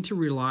 you need to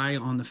rely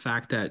on the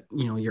fact that,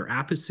 your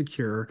app is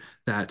secure,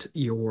 that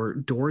your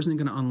door isn't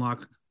going to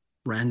unlock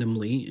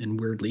randomly and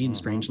weirdly and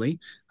strangely.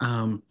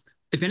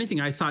 If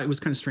anything, I thought it was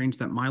kind of strange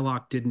that my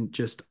lock didn't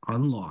just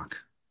unlock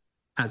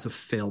as a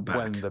failback.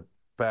 When the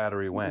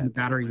battery went. The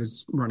battery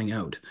was running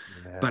out.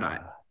 Yeah, but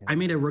I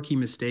made a rookie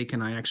mistake,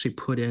 and I actually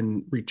put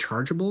in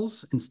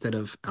rechargeables instead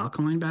of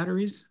alkaline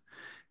batteries.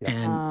 Yeah.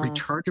 And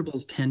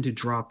rechargeables tend to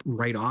drop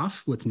right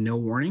off with no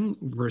warning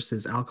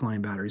versus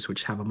alkaline batteries,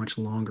 which have a much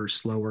longer,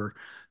 slower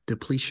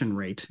depletion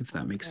rate, if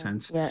that makes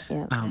sense.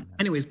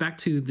 Anyways, back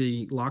to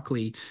the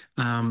Lockly.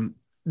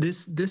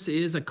 This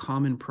is a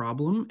common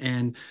problem,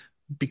 and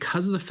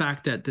because of the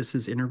fact that this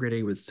is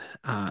integrated with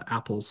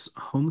Apple's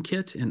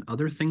HomeKit and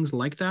other things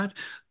like that,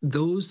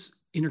 those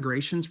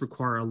integrations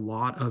require a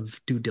lot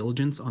of due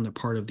diligence on the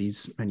part of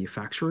these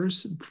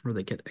manufacturers before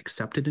they get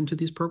accepted into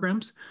these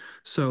programs.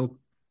 So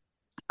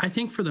I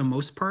think for the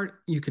most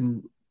part, you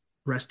can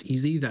rest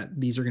easy that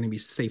these are going to be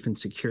safe and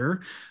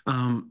secure.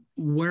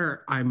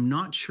 Where I'm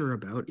not sure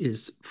about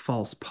is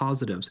false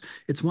positives.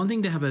 It's one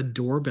thing to have a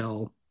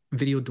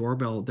video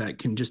doorbell that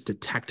can just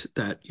detect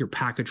that your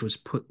package was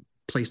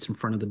placed in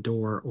front of the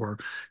door or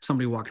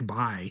somebody walked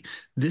by.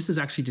 This is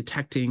actually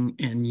detecting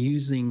and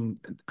using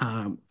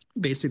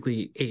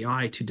basically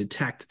AI to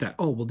detect that,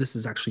 oh, well, this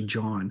is actually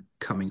John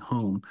coming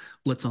home.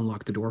 Let's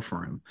unlock the door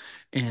for him.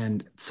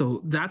 And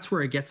so that's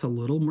where it gets a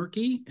little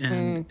murky.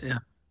 And,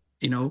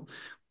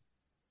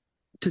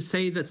 to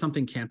say that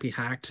something can't be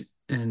hacked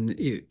and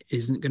it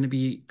isn't going to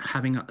be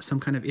having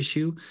some kind of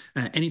issue,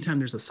 anytime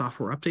there's a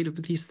software update of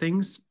these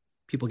things,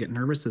 people get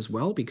nervous as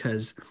well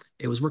because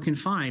it was working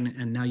fine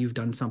and now you've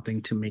done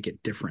something to make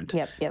it different.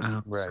 Yep.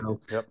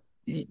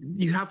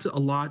 You have a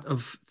lot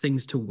of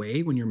things to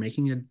weigh when you're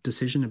making a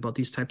decision about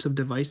these types of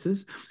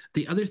devices.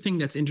 The other thing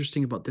that's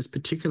interesting about this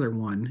particular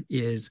one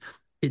is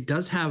it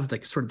does have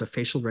like sort of the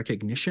facial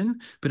recognition,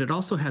 but it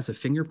also has a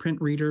fingerprint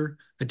reader,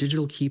 a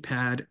digital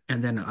keypad,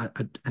 and then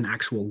an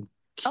actual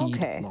key.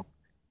 Okay.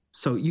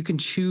 So you can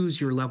choose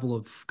your level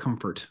of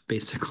comfort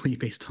basically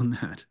based on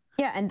that.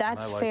 Yeah, and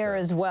that's fair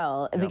as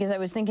well, because I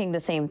was thinking the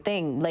same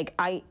thing. Like,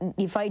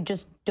 if I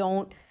just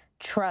don't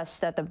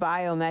trust that the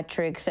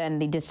biometrics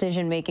and the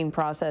decision-making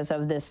process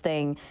of this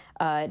thing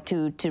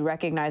to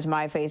recognize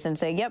my face and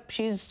say, yep,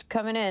 she's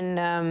coming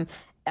in,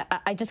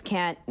 I just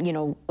can't,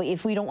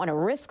 if we don't want to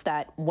risk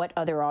that, what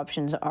other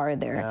options are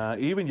there?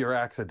 Even your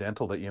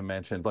accidental that you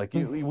mentioned, like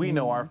we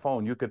know our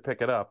phone, you could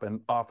pick it up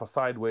and off a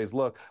sideways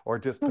look or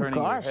just turning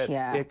your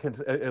head,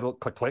 it'll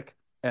click.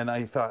 And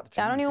I thought,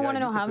 I don't even want to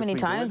know how many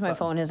times my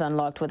phone is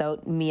unlocked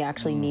without me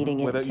actually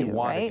needing it to,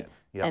 right?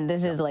 Yep. And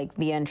this is like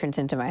the entrance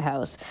into my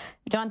house.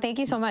 John, thank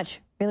you so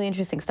much. Really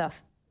interesting stuff.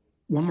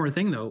 One more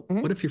thing though,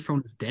 what if your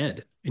phone is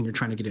dead and you're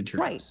trying to get into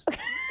your house?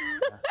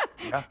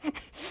 Yeah.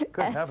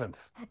 Good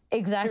heavens.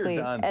 Exactly,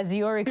 as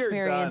your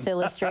experience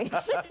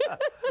illustrates.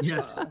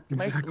 Yes,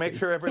 exactly. Make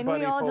sure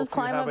everybody, can we all just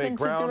climb up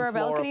into our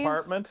balconies?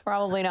 Apartment?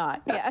 Probably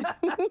not. Yeah.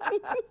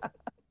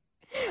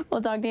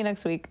 We'll talk to you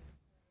next week.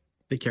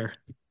 Take care.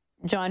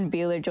 John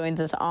Biehler joins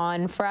us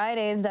on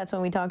Fridays. That's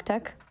when we talk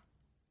tech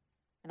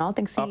and all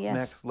things CES. Up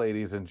next,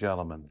 ladies and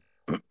gentlemen,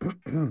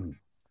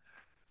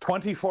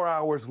 24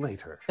 hours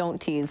later.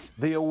 Don't tease.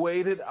 The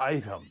awaited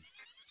item.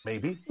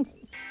 Maybe,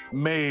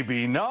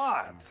 maybe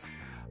not.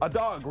 A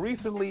dog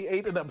recently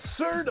ate an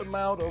absurd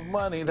amount of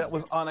money that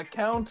was on a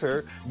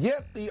counter,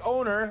 yet the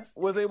owner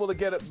was able to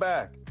get it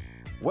back.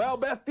 Well,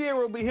 Beth Deer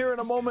will be here in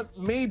a moment,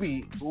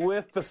 maybe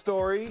with the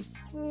story.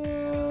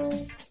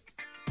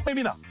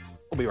 Maybe not.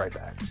 We'll be right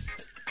back.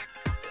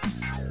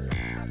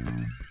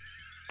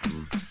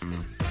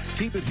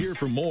 Keep it here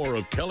for more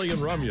of Kelly and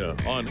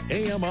Ramya on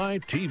AMI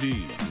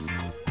TV.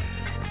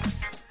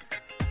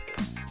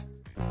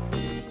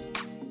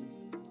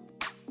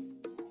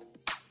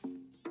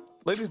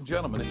 Ladies and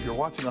gentlemen, if you're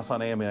watching us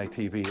on AMI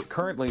TV,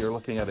 currently you're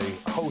looking at a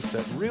host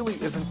that really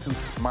isn't too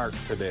smart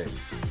today.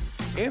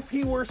 If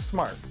he were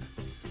smart,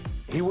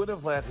 he would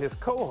have let his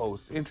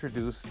co-host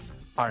introduce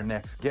our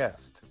next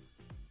guest.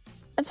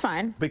 That's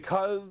fine.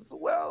 Because,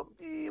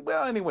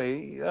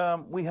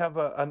 anyway, we have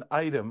an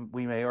item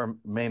we may or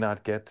may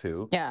not get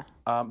to. Yeah.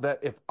 That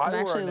if I were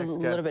our next guest... I'm actually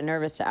a little bit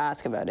nervous to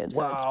ask about it,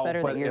 so it's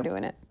better that you're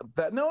doing it.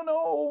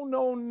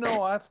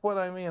 No, that's what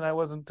I mean. I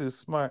wasn't too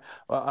smart.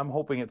 I'm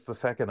hoping it's the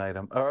second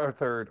item, or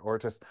third, or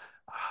just...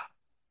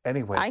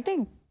 Anyway. I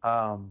think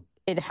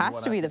it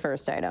has to be the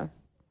first item.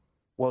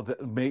 Well,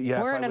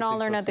 yes, we're in an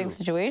all-or-nothing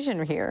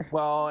situation here.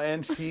 Well,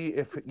 and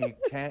if you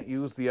can't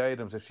use the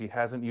items, if she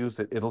hasn't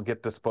used it, it'll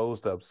get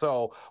disposed of.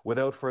 So,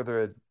 without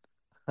further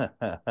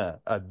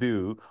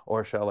ado,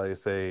 or shall I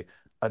say,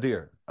 Beth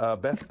Deer,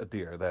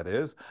 that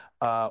is.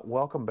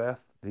 Welcome,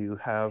 Beth. Do you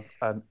have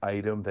an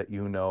item that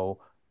you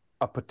know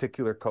a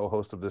particular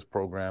co-host of this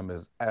program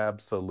is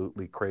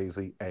absolutely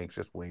crazy,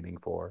 anxious, waiting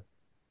for?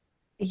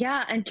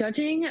 Yeah, and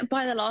judging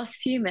by the last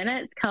few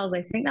minutes, Kels,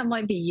 I think that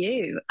might be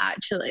you,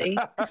 actually.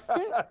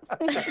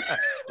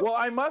 Well,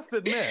 I must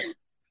admit,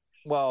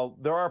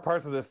 there are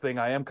parts of this thing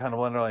I am kind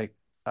of wondering, like,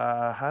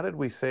 how did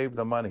we save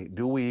the money?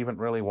 Do we even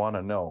really want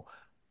to know?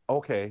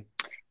 Okay.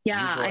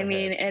 Yeah, I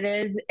mean, it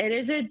is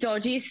a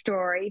dodgy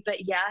story,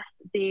 but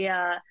yes,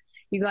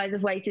 you guys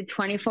have waited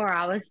 24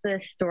 hours for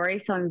this story,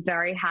 so I'm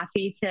very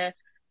happy to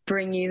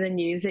bring you the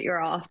news that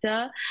you're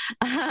after.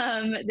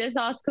 This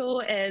article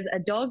is a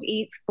dog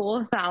eats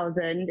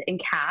 $4,000 in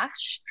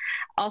cash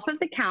off of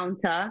the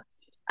counter.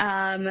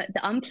 The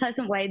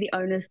unpleasant way the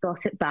owners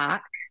got it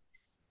back.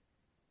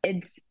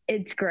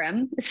 It's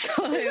grim. So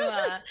it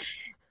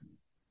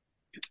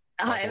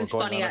was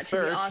funny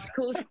actually.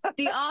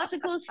 The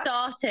article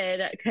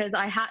started because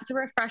I had to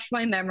refresh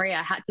my memory.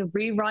 I had to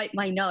rewrite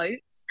my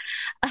notes.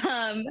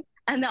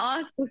 And the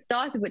article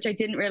started, which I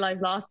didn't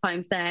realize last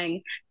time,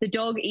 saying the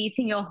dog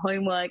eating your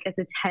homework is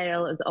a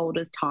tale as old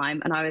as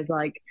time. And I was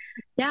like,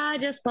 yeah,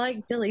 just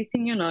like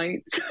deleting your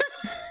notes.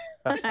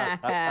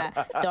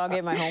 Dog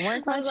ate my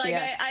homework I was much? like,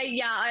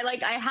 Yeah.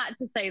 I had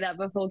to say that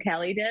before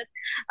Kelly did.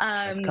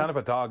 It's kind of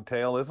a dog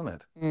tale, isn't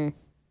it?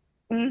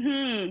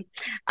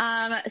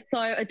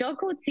 So a dog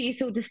called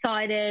Cecil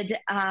decided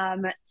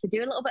to do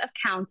a little bit of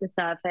counter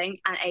surfing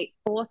and ate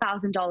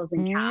 $4,000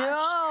 in cash.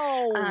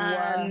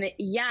 No.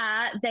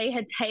 Yeah, they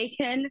had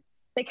taken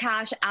the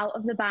cash out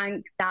of the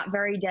bank that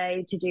very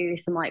day to do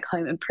some like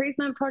home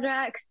improvement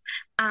projects,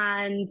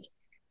 and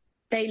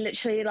they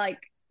literally like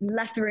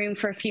left the room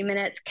for a few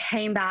minutes,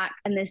 came back,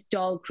 and this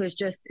dog was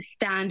just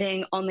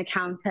standing on the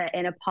counter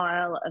in a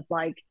pile of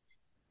like,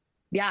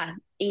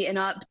 eaten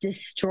up,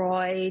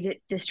 destroyed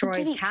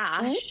Did he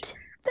cash. Eat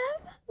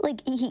them?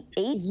 Like he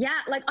ate? Yeah,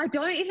 like I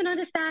don't even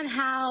understand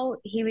how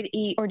he would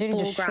eat. Or did he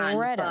just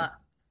shred them?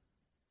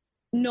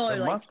 No, It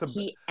like must have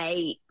he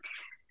ate.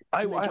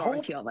 I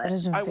majority hope, of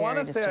it. I want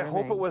to say I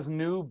hope it was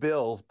new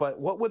bills, but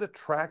what would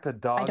attract a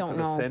dog to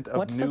the scent of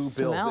What's new the bills?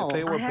 smell? If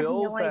they were I have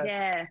bills no that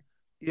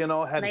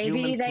idea. had Maybe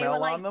human they smell were,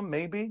 like- on them,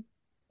 maybe?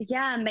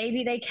 Yeah,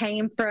 maybe they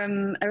came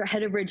from or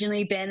had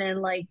originally been in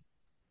like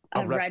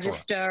a restaurant.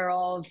 register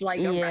of like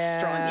a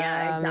restaurant.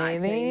 Yeah, exactly.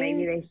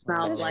 Maybe they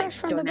smelled It's like fresh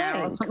from the donair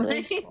or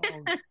bank.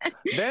 something.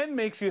 Then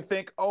makes you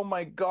think, oh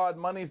my God,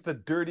 money's the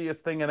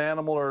dirtiest thing an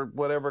animal or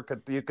whatever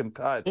you can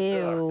touch. Ugh.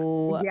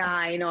 Ew. Yeah,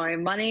 I know.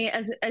 Money,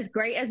 as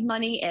great as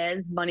money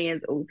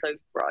is also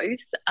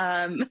gross.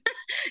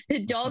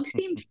 The dog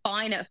seemed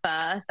fine at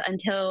first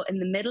until in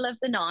the middle of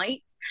the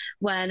night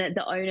when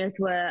the owners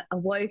were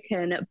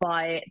awoken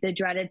by the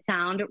dreaded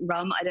sound.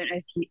 Rum, I don't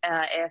know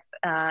if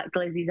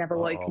Glizzy's ever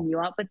woken you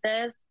up with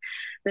this.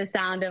 The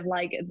sound of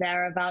like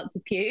they're about to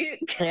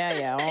puke.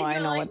 Yeah. Oh, I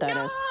know like, what that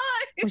is.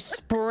 We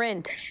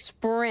sprint.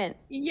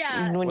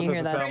 Yeah. When What you does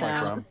hear it that sound like,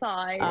 sound. Rum?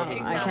 Outside. What does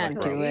it I sound can't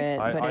like, do Rum? it.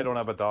 but I don't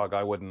have a dog.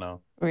 I wouldn't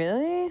know.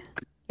 Really?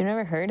 You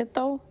never heard it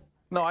though?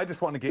 No, I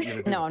just want to get you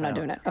to do No, the I'm not sound.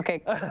 doing it. Okay,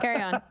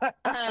 carry on.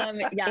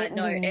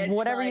 It's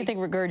whatever you like- think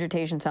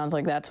regurgitation sounds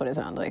like, that's what it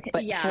sounds like.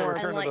 But yeah, for,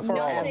 and like for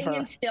all of nothing them.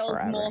 instills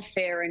Forever. more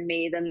fear in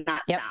me than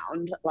that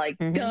sound. Like,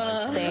 duh.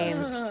 Same.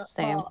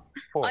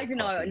 Poor I don't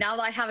know. puppy. Now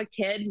that I have a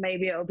kid,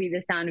 maybe it'll be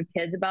the sound of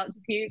kids about to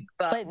puke.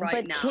 But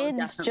right now,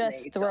 kids definitely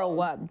just throw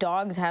dogs. up.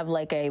 Dogs have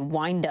like a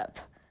wind up.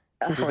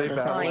 Do before they the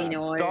battle sound. it? I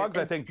know. Dogs,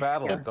 I think,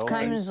 battle it, It don't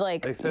comes they?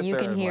 like They sit you there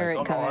can and hear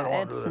like, it "Oh, no, I don't coming.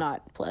 wanna do It's this."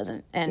 not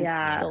pleasant, and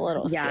Yeah, it's a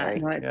little scary.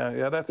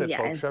 Yeah, that's it,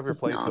 folks. it's Shove your just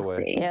plates away.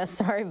 nasty. Yeah,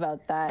 sorry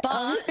about that.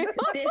 But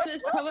this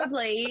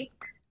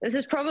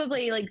is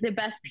probably like the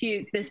best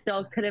puke this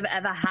dog could have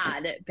ever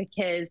had,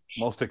 because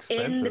Most in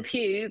expensive.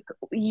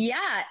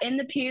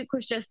 the puke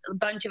was just a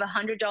bunch of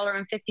 $100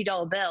 and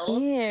 $50 bills.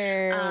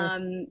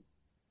 Ew.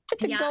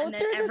 To Yeah, go and then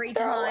through every the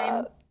throw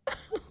time. up.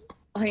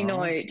 I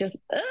know, just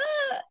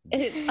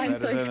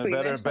I'm so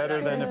squeamish. better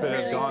than if it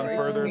had gone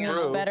further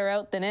through. Better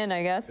out than in,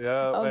 I guess.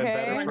 Yeah, and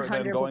Okay. better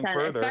than going 100%,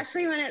 further.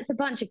 especially when it's a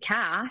bunch of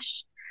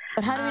cash.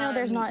 But how do we know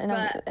there's not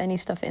enough, but- any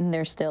stuff in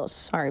there still?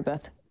 Sorry,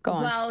 Beth. Go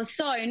on. Well,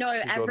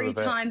 every the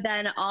vet. time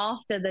then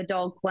after the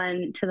dog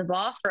went to the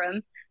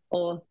bathroom,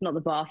 or not the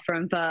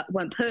bathroom, but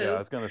went poo. Yeah, I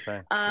was gonna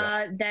say.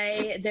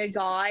 The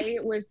guy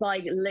was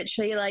like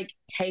literally like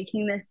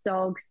taking this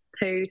dog's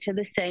poo to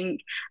the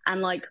sink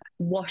and like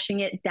washing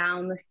it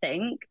down the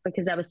sink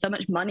because there was so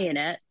much money in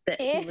it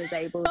that he was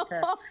able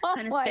to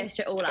kind of fish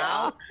it all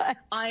out.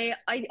 I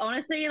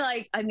honestly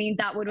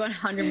that would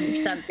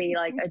 100% be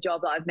like a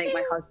job that I'd make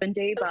my husband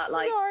do, but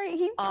like Sorry,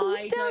 he I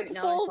pooped don't out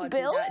know full if I'd be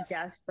bills? that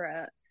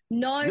desperate.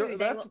 No, You're- they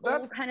that's- were all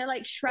that's- kind of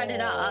like shredded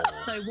up.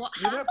 So what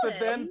You'd happened? have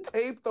to then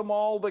tape them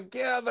all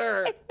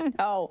together.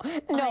 No, I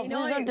please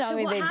know. don't tell So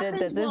me what they did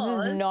this. happened This is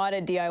was- not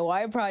a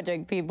DIY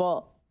project,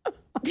 people.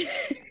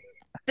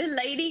 The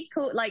lady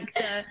called, like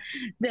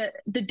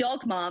the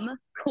dog mom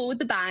called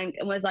the bank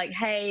and was like,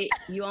 "Hey,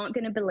 you aren't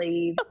going to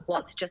believe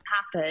what's just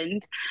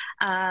happened.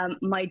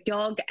 My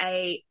dog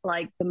ate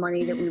like the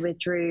money that we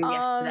withdrew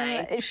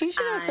yesterday." She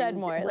should have said and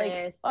more. Like,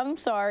 with- I'm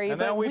sorry, And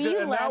but now we we ju-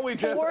 and now left we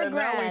just- $4 and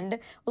now we- grand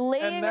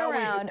laying now we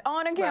ju- around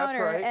on a That's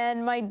counter, right.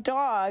 and my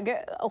dog,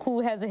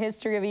 who has a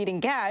history of eating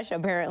cash,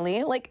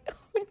 apparently, like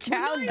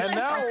chowed And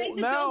Right,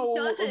 the now dog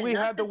doesn't. we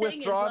That's had to the thing,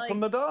 withdraw is, it from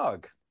like- the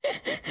dog. This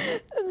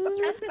is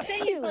That's the thing,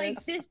 is like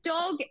ridiculous. this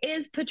dog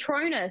is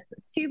Patronus,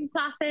 super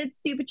placid,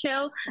 super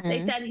chill.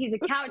 They said he's a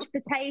couch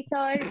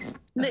potato,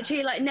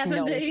 literally like never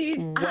No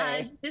moves, way.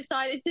 and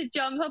decided to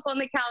jump up on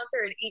the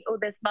counter and eat all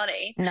this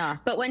money. Nah.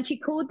 But when she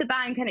called the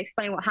bank and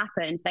explained what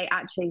happened, they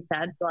actually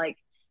said like,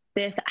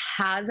 this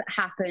has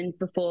happened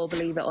before,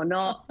 believe it or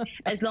not.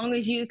 As long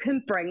as you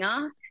can bring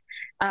us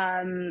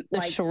The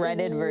like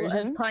shredded all of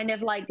version? kind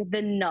of like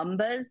the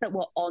numbers that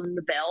were on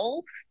the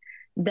bills,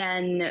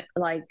 then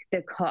like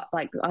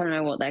I don't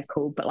know what they're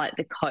called, but like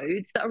the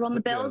codes that are on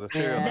the Yeah, bills, the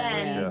serial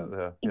then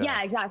numbers,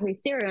 yeah. exactly,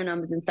 serial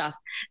numbers and stuff.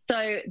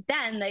 So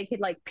then they could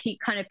like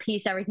kind of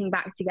piece everything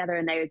back together,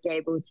 and they would be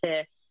able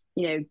to,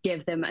 you know,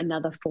 give them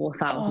another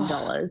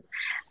 $4,000.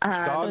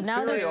 Dog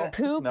Now there's cereal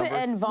poop numbers.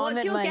 and vomit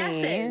What's your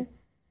money.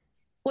 guesses?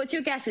 What's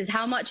your guesses?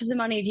 How much of the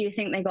money do you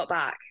think they got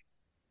back?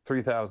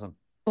 3,000.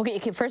 Okay,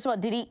 first of all,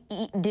 did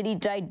he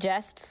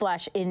digest /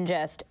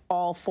 ingest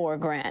all $4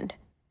 grand?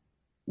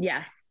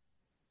 Yes.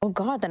 Oh,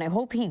 God, then I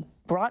hope he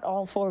brought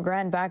all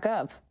 $4,000 back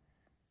up.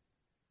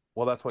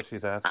 Well, that's what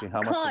she's asking.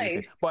 How much did he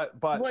take?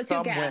 But What's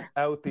some your went guess?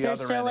 out the Is there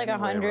other still end like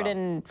anyway,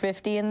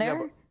 150 in there?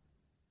 Yeah,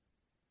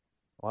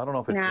 well, I don't know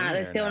if it's in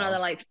there's there still now. another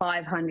like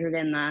 500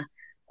 in there,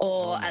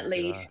 or my at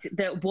least gosh.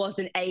 that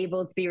wasn't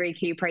able to be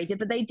recuperated.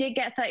 But they did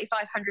get $3,500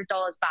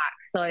 back.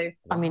 So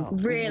I mean,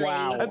 really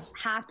That's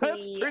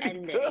happy pretty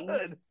ending.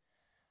 good.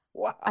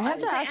 Wow. I have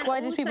to And ask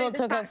why these also people the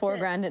took out fact that-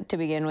 $4,000 to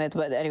begin with,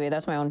 but anyway,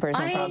 that's my own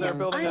personal They're problem.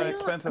 building I an know,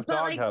 expensive but,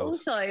 like,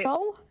 doghouse. also,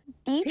 Oh,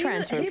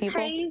 e-transfer who people.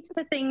 pays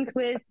for things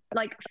with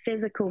like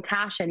physical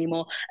cash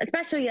anymore,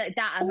 especially like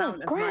that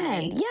amount of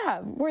money? $4,000, yeah,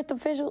 worth the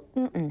visual.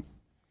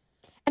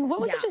 And what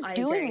was it Yeah, just I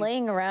doing agree.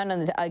 laying around?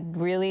 And I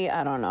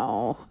don't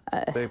know.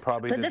 They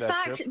probably But did the that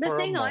fact, just the for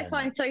thing a I moment.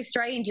 find so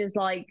strange is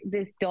like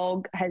this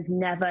dog has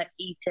never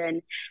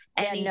eaten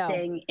Yeah, no.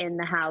 anything in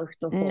the house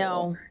before.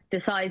 No.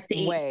 Decides to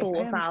eat Way.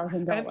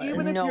 $4,000. And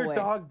even if No your way.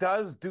 dog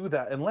does do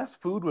that, unless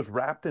food was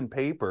wrapped in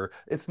paper,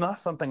 it's not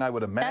something I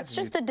would imagine. That's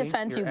just the you'd think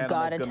defense your you animal's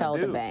gotta gonna tell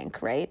the do.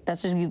 bank, right?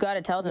 That's just you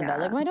gotta tell them that.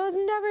 Yeah. Like, my dog's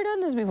never done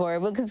this before.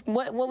 Because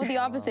what would the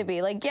opposite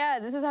be? Like, yeah,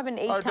 this has happened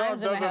 8 Our dog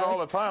times in does my it all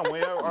house. the time.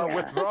 Our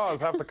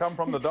withdrawals have to come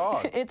from the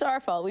dog. It's our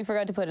fault. We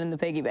forgot to put it in the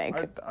piggy bank.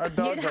 Our You'd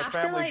dogs are have to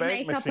family like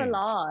bank make up a machine.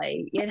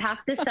 lie. You'd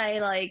have to say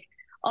like,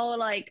 oh,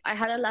 like I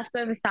had a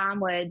leftover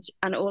sandwich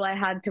and all I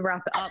had to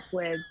wrap it up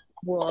with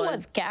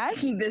was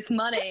cash. This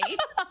money.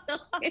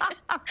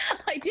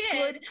 I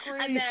did,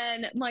 and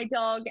then my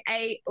dog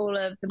ate all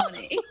of the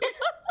money.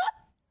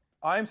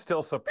 I'm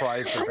still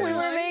surprised that We they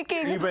were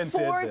making even did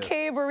 4K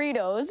this.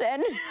 burritos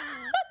and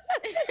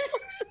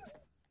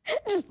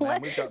just Man,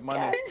 let we've got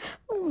money. cash.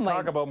 Oh my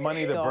Talk about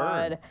money to burn.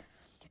 God.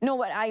 No,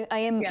 but I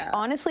am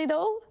honestly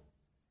though,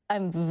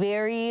 I'm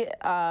very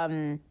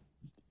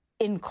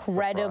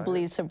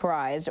incredibly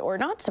surprised, or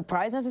not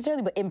surprised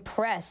necessarily, but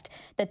impressed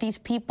that these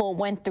people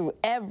went through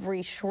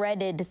every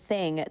shredded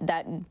thing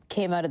that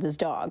came out of this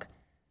dog.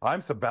 I'm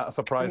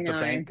surprised the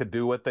bank could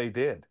do what they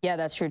did. Yeah,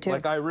 that's true too.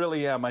 Like, I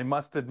really am. I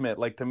must admit,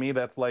 like, to me,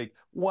 that's like,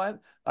 what?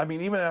 I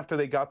mean, even after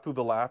they got through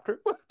the laughter,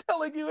 I'm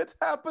telling you it's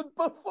happened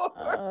before.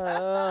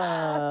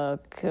 Oh,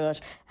 gosh.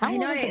 How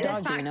old is the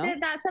dog, do you know? That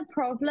that's a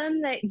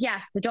problem. That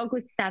yes, the dog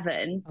was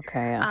 7.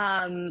 Okay,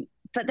 yeah.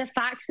 But the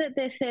fact that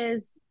this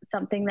is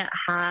something that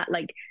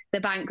like, the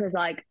bank was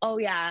like, oh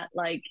yeah,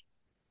 like,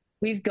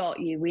 we've got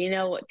you. We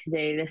know what to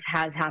do. This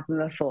has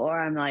happened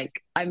before.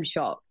 I'm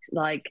shocked.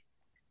 Like,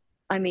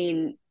 I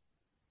mean,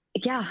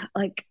 yeah,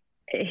 like,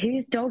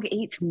 whose dog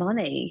eats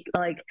money?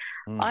 Like,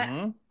 I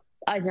don't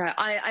know.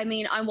 I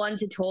mean, I'm one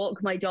to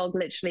talk. My dog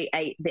literally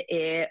ate the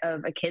ear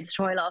of a kid's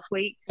toy last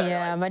week. So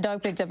yeah, my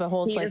dog picked up a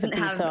whole he slice of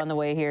doesn't pizza have- on the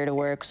way here to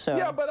work. So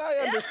Yeah, but I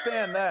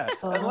understand that.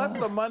 Unless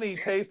the money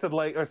tasted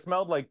like or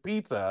smelled like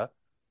pizza.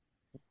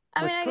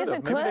 I mean, I guess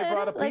it could. Maybe they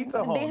brought a Like,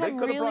 pizza home. they have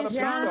could have brought really a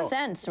strong pizza.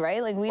 sense,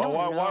 right? Like, we don't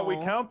know. While we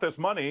count this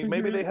money,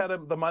 maybe they had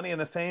the money in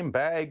the same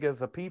bag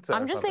as a pizza.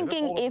 I'm or just something. Just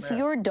thinking, hold it if there.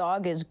 your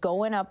dog is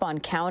going up on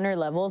counter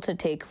level to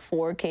take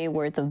 4K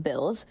worth of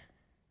bills,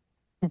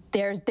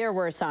 there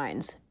were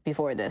signs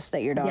before this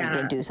that your dog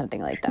would do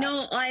something like that.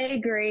 No, I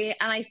agree.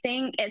 And I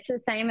think it's the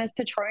same as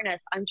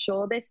Patronus. I'm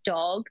sure this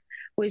dog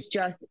was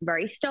just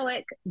very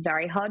stoic,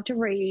 very hard to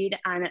read,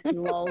 and it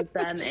lulled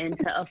them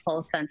into a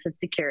false sense of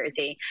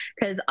security.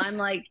 Because I'm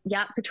like,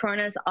 yeah,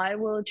 Patronus, I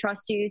will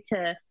trust you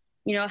to,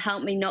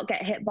 help me not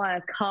get hit by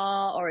a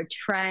car or a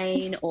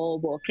train or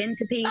walk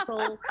into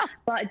people.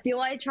 But do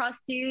I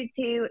trust you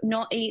to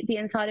not eat the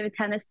inside of a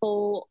tennis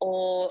ball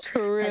or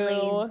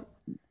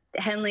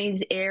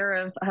Henley's ear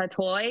of her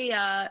toy?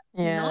 Yeah,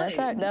 no, that's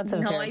a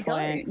no, fair I point.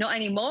 don't. Not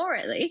anymore,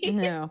 at least.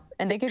 No,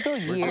 and they could go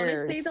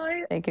years.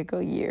 Honestly, though, They could go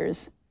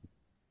years.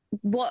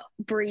 what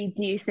breed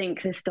do you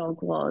think this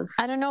dog was?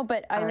 I don't know,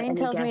 but Irene any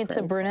tells me it's a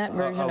guesses? brunette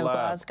version of lab.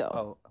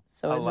 Glasgow.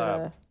 So is it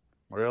lab.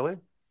 Really?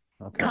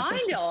 Okay.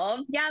 Kind of.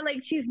 Yeah,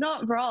 like, she's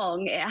not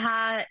wrong.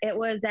 It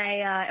was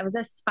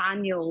a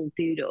spaniel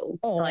doodle.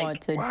 Oh, like,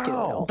 it's a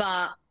doodle.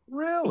 But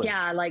really?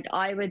 yeah, like,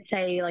 I would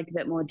say like a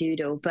bit more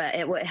doodle, but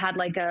it had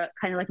like a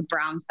kind of like a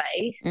brown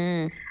face.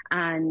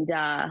 And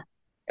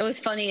it was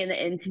funny in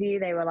the interview.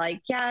 They were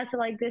like, yeah, so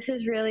like, this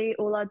is really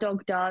all our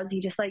dog does.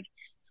 He just like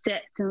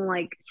sits and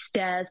like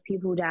stares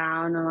people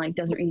down and like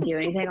doesn't really do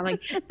anything. I'm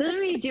like, doesn't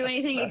really do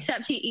anything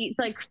except he eats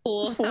like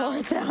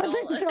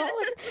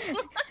 $4,000.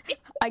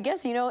 I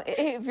guess,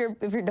 if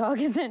your dog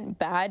isn't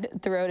bad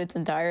throughout its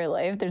entire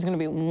life, there's going to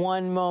be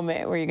one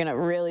moment where you're going to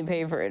really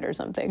pay for it or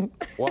something.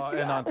 Well,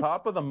 and on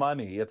top of the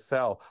money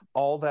itself,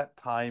 all that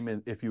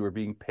time, if you were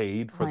being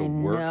paid for the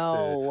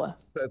work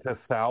to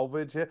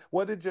salvage it,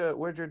 where'd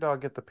your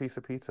dog get the piece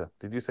of pizza?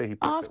 Did you say he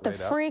picked Off it the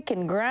right up?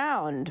 freaking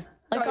ground,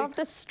 like off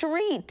the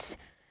street.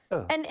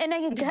 And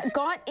I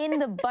got in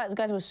the bus.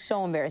 Guys, it was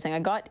so embarrassing. I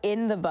got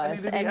in the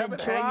bus, did he and have the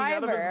it hanging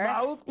out of his driver.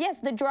 mouth? Yes,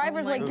 the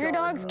driver's like, "Your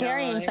dog's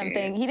carrying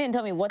something." He didn't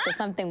tell me what the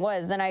something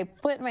was. Then I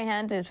put my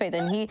hand to his face,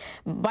 and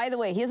by the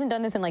way, he hasn't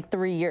done this in like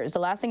 3 years. The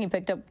last thing he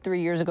picked up 3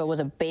 years ago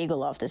was a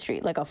bagel off the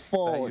street, like a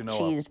full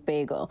cheesed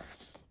bagel.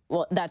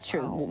 Well, that's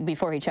true.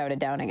 Before he chowed it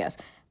down, I guess.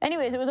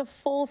 Anyways, it was a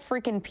full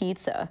freaking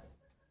pizza.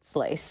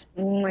 slice.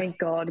 Oh my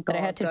God. That I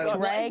had to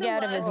drag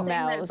out of his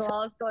mouth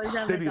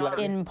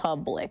in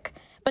public.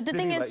 But the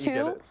thing is,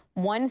 too,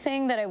 one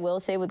thing that I will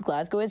say with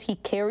Glasgow is he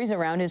carries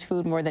around his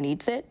food more than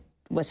eats it,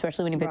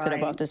 especially when he picks it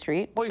up off the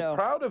street. Well, he's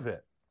proud of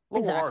it.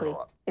 Exactly.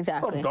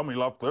 Some dummy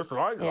left this, and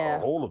I got a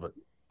hold of it.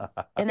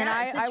 And then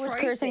I was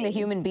cursing the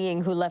human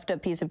being who left a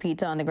piece of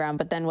pizza on the ground,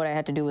 but then what I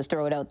had to do was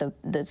throw it out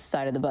the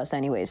side of the bus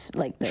anyways,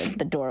 like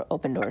the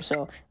open door.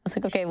 So I was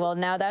like, okay, well,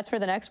 now that's for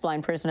the next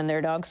blind person and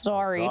their dog.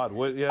 Sorry. Oh God,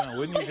 wouldn't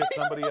you get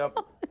somebody up?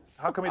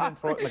 How come you didn't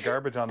throw it in the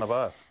garbage on the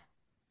bus?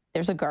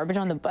 There's a garbage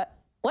on the bus.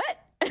 What?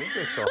 I think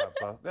they still have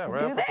bus. Yeah,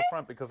 right up at the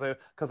front because they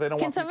don't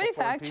want. Can somebody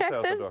fact check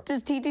this?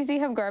 Does TTC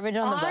have garbage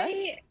on the bus?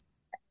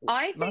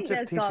 I think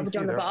there's garbage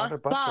on the bus,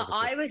 but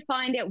I would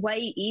find it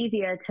way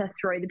easier to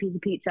throw the piece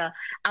of pizza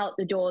out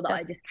the door that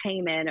I just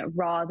came in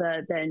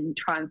rather than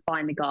try and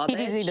find the garbage.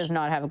 TTC does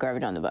not have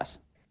garbage on the bus.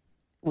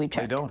 We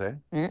checked. They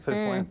don't, Since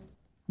when?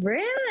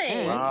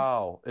 Really?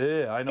 Wow.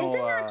 Yeah, I know.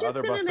 Isn't that just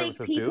other bus make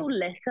services people do.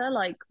 litter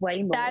like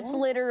way more? That's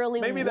literally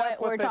what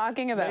we're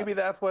talking about. Maybe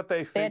that's what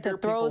they figure. They had to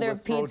throw their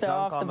pizza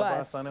off the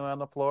bus anyway on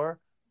the floor.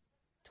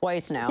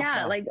 Twice now.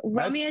 Yeah, like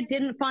Ramya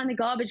didn't find the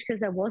garbage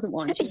because there wasn't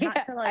one. She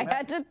had to I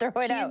had to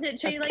throw it out.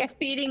 She's literally like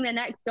feeding the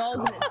next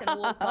dog that's going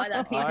to walk by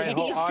that piece of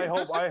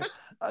pizza.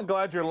 I'm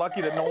glad you're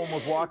lucky that no one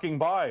was walking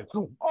by.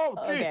 Oh,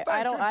 geez, okay.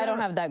 I don't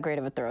have that great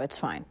of a throw. It's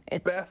fine.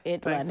 Beth,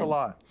 thanks a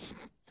lot.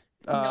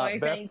 No,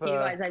 thank you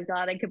guys. I'm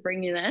glad I could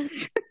bring you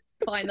this.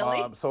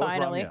 Finally.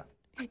 Finally.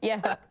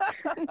 Yeah.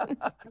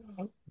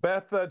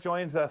 Beth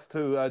joins us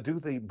to do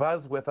the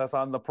buzz with us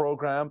on the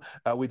program.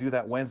 We do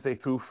that Wednesday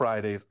through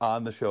Fridays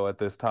on the show at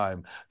this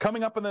time.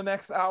 Coming up in the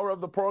next hour of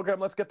the program,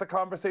 let's get the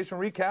conversation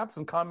recaps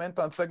and comment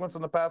on segments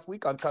in the past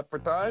week on Cut for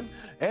Time.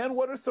 And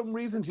what are some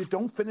reasons you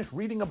don't finish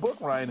reading a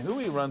book? Ryan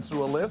Hooey runs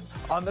through a list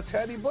on the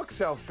Chatty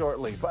Bookshelf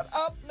shortly. But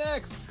up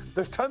next,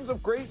 there's tons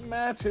of great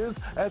matches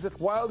as it's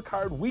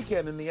wildcard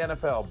weekend in the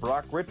NFL.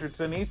 Brock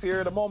Richardson, he's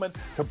here in a moment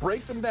to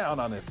break them down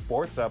on his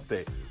sports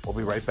update. We'll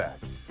be right back.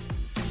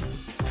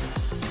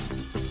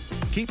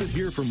 Keep it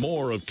here for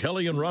more of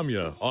Kelly and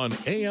Ramya on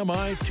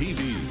AMI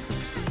TV.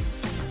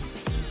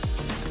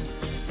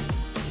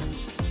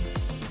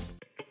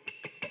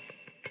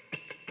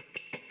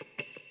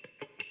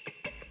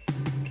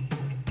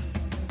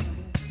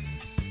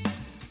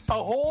 A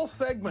whole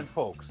segment,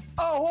 folks.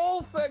 A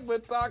whole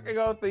segment talking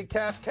about the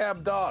cash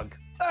cab dog.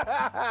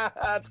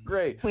 That's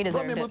great. We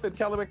deserved Ramya Booth and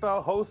Kelly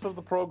McDonald, hosts of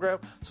the program.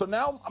 So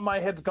now my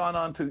head's gone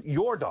on to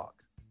your dog.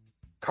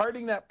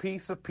 Carting that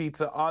piece of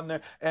pizza on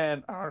there,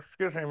 and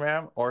excuse me,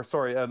 ma'am, or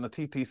sorry, on the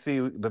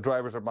TTC, the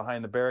drivers are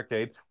behind the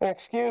barricade.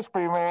 Excuse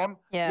me, ma'am,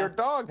 your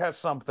dog has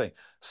something.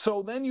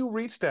 So then you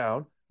reach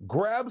down,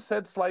 grab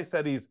said slice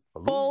that he's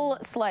full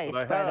slice,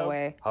 by the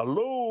way.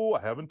 Hello,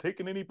 I haven't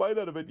taken any bite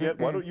out of it yet.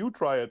 Why don't you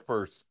try it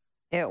first?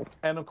 Ew.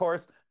 And of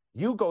course,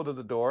 you go to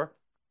the door.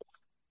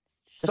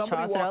 Just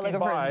somebody toss it out like a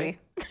frisbee.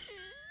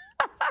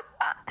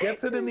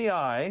 Gets it in the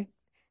eye.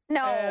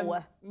 No.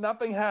 And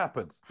nothing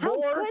happens. How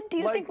good do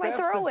you think my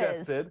throw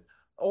is?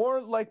 Or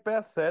like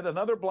Beth said,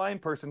 another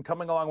blind person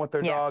coming along with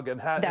their dog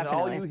and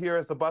all you hear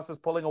as the bus is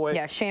pulling away.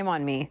 Yeah, shame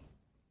on me.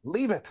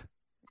 Leave it.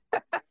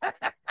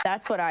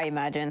 That's what I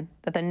imagine,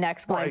 that the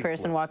next blind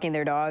person walking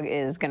their dog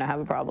is going to have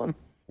a problem.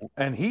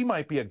 And he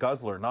might be a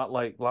guzzler, not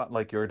like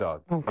your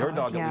dog. Oh, your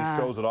dog at least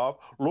shows it off.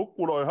 Look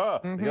what I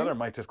have. The other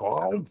might just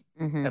go,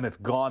 and it's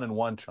gone in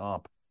one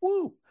chomp.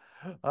 Woo!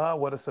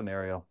 What a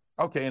scenario.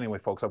 Okay, anyway,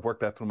 folks, I've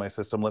worked that through my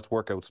system. Let's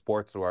work out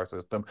sports through our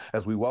system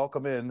as we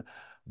welcome in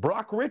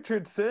Brock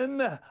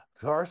Richardson,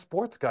 our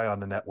sports guy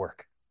on the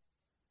network.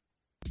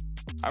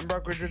 I'm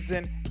Brock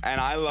Richardson, and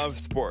I love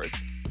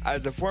sports.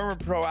 As a former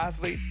pro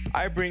athlete,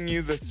 I bring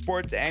you the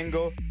sports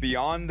angle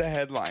beyond the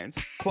headlines,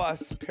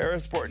 plus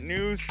parasport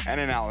news and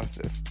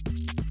analysis.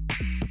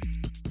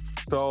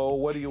 So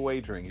what are you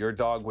wagering? Your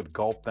dog would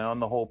gulp down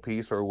the whole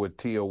piece, or would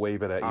Tia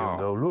wave it at you and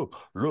go,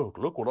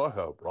 look what I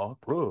have, Brock,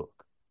 look.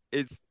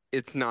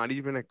 It's not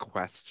even a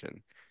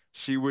question.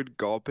 She would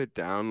gulp it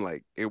down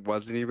like it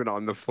wasn't even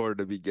on the floor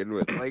to begin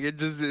with. Like you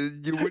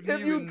wouldn't even know.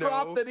 If you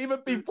dropped it even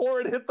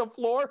before it hit the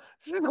floor,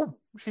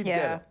 she'd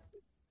get it.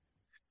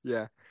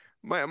 Yeah.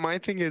 My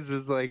thing is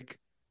like,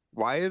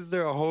 why is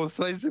there a whole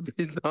slice of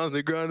pizza on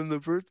the ground in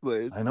the first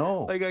place? I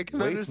know. Like I can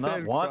waste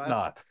understand not, want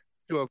not.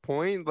 To a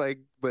point, like,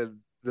 but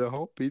the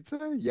whole pizza,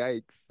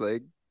 yikes!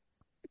 Like,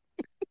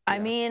 I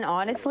mean,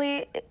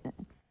 honestly,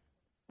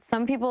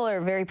 some people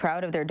are very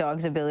proud of their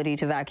dog's ability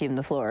to vacuum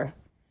the floor,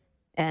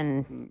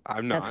 and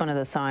that's one of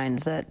the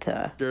signs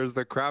that scares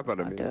the crap out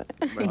of me.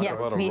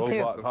 Me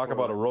too. Talk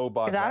about a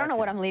robot. Because I don't know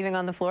what I'm leaving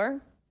on the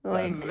floor.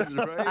 Like,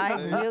 right. I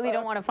really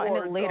don't want to find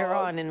it later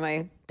on in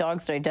my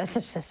dog's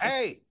digestive system.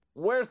 Hey,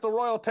 where's the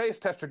royal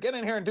taste tester? Get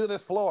in here and do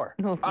this floor.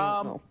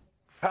 No.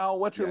 Pal,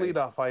 what's your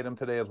leadoff item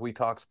today as we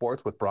talk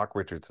sports with Brock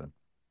Richardson?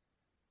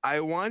 I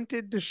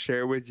wanted to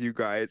share with you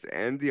guys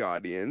and the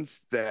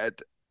audience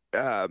that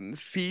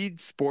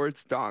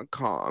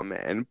feedsports.com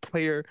and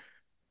Player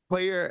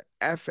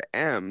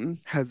FM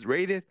has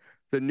rated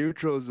the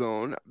Neutral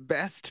Zone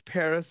Best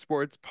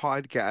Parasports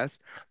Podcast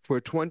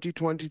for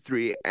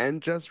 2023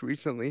 and just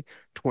recently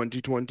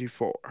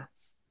 2024.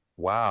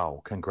 Wow,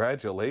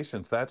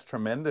 congratulations. That's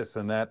tremendous.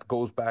 And that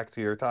goes back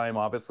to your time,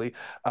 obviously,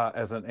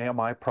 as an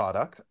AMI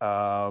product.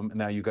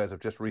 Now, you guys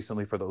have just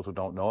recently, for those who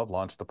don't know, have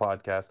launched the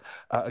podcast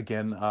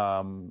again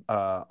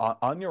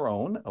on your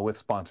own with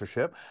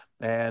sponsorship.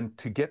 And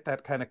to get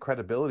that kind of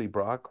credibility,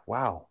 Brock,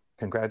 wow,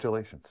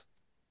 congratulations.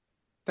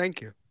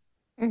 Thank you.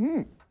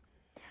 Mm-hmm.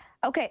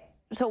 Okay,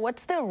 so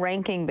what's the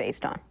ranking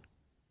based on?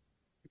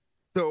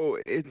 So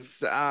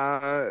it's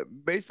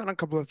based on a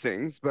couple of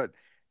things, but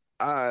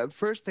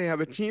first, they have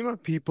a team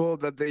of people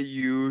that they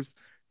use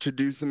to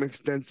do some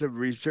extensive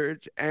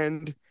research,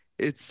 and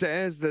it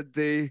says that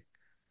they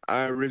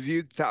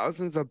reviewed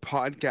thousands of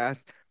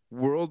podcasts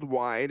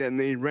worldwide, and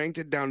they ranked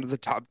it down to the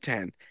top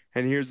 10.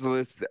 And here's the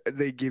list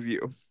they give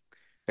you: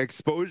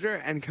 exposure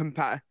and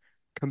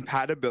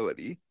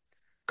compatibility,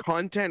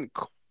 content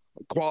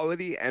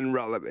quality and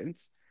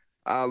relevance,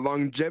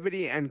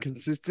 longevity and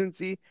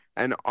consistency,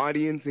 and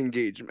audience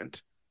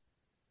engagement.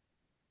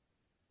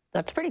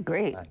 That's pretty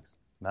great.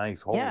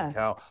 Nice. Holy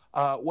cow.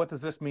 What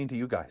does this mean to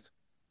you guys?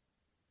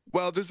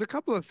 Well, there's a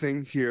couple of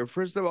things here.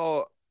 First of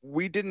all,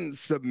 we didn't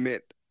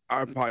submit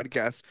our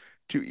podcast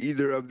to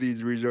either of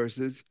these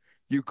resources.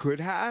 You could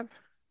have,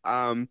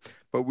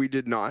 but we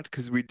did not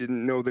because we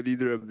didn't know that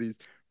either of these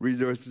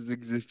resources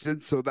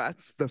existed. So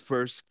that's the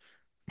first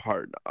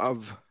part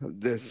of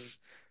this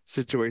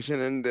situation.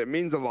 And it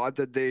means a lot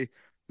that they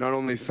not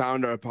only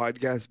found our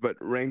podcast, but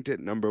ranked it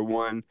number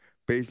one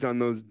based on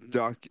those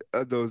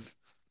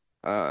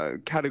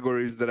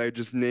categories that I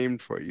just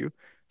named for you.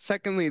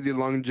 Secondly, the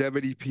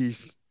longevity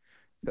piece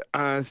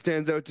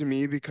stands out to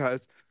me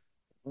because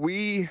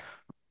we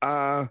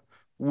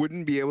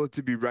wouldn't be able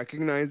to be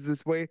recognized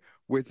this way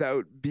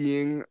without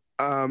being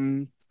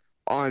on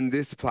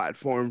this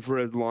platform for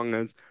as long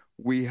as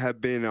we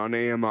have been on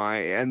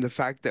AMI, and the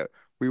fact that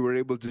we were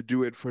able to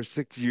do it for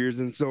 6 years.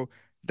 And so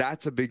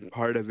that's a big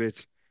part of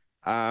it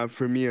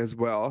for me as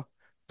well.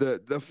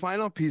 The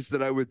final piece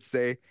that I would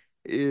say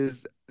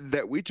is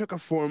that we took a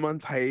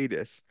 4-month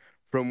hiatus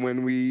from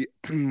when we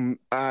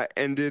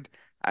ended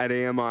at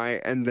AMI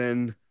and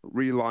then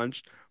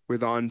relaunched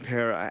with On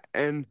Para.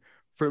 And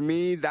for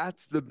me,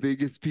 that's the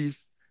biggest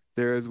piece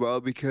there as well,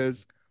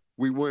 because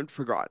we weren't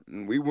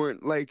forgotten. We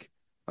weren't like,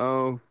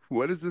 oh,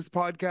 what is this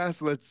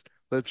podcast?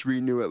 Let's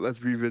renew it.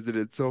 Let's revisit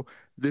it. So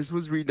this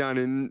was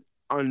redone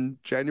on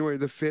January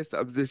the 5th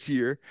of this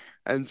year.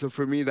 And so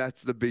for me,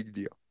 that's the big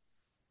deal.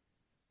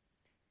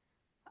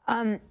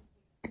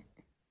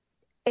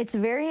 It's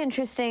very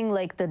interesting,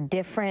 like the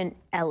different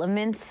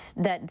elements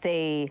that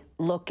they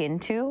look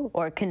into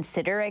or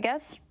consider, I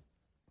guess,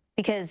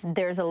 because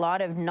there's a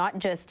lot of not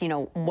just,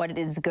 what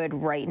is good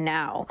right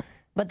now,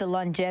 but the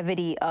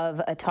longevity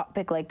of a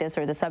topic like this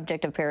or the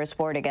subject of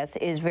parasport, I guess,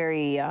 is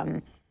very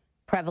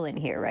prevalent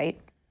here, right?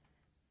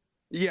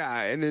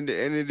 Yeah, and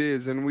it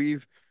is. And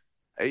we've,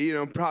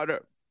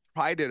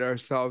 prided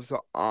ourselves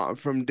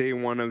from day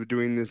one of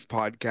doing this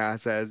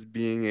podcast as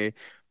being a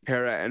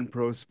para and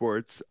pro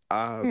sports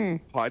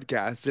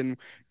podcast,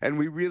 and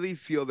we really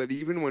feel that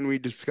even when we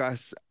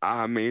discuss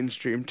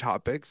mainstream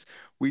topics,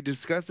 we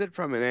discuss it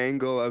from an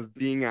angle of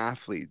being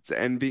athletes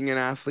and being an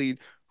athlete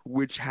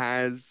which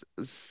has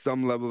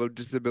some level of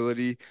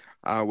disability,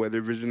 whether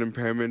vision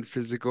impairment,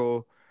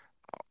 physical,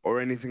 or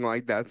anything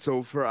like that.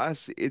 So for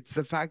us, it's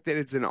the fact that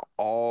it's an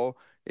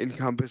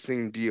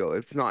all-encompassing deal.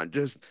 It's not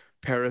just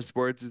para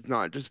sports, it's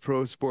not just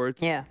pro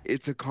sports. Yeah,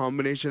 it's a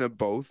combination of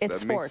both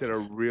that makes it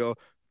a real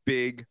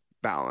big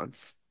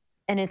balance.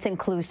 And it's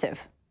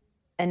inclusive.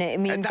 And it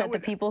means that the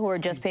people who are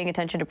just paying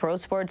attention to pro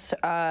sports,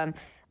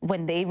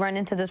 when they run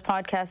into this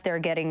podcast, they're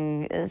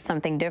getting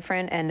something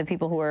different. And the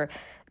people who are,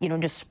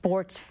 just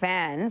sports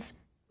fans,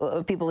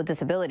 people with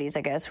disabilities,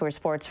 I guess, who are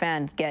sports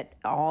fans, get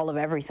all of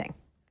everything.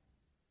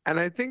 And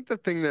I think the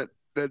thing that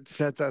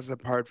sets us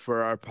apart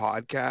for our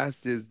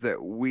podcast is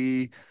that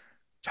we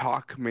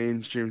talk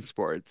mainstream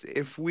sports.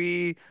 If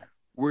we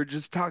were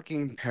just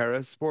talking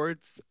para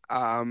sports,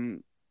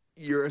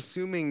 you're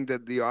assuming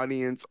that the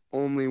audience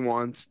only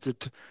wants to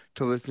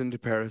listen to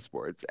para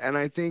sports. And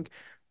I think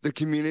the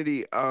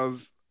community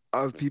of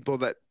people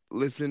that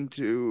listen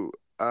to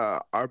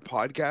our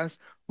podcast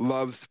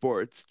love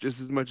sports just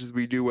as much as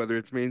we do, whether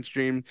it's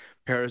mainstream,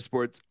 para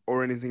sports,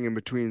 or anything in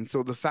between.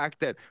 So the fact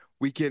that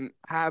we can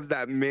have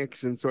that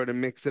mix and sort of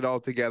mix it all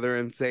together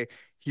and say,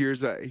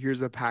 here's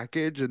a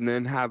package, and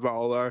then have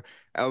all our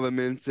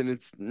elements, and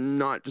it's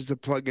not just a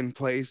plug and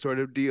play sort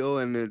of deal,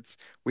 and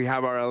we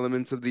have our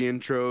elements of the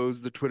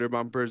intros, the Twitter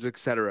bumpers,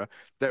 etc.,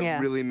 that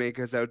really make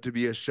us out to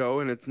be a show,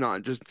 and it's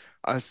not just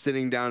us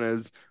sitting down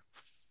as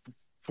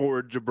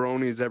four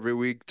jabronis every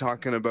week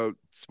talking about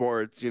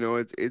sports.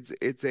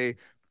 It's a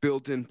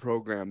built-in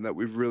program that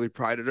we've really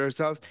prided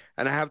ourselves.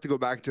 And I have to go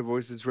back to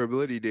Voices for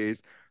Ability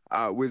days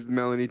with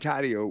Melanie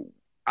Taddeo.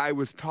 I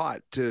was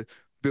taught to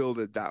build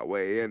it that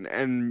way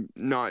and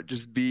not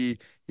just be,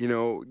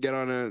 get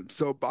on a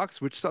soapbox,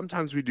 which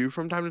sometimes we do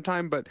from time to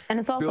time, but and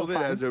it's also build it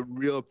as a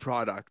real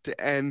product.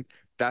 And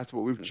that's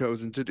what we've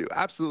chosen to do.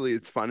 Absolutely,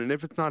 it's fun. And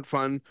if it's not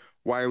fun,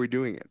 why are we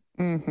doing it?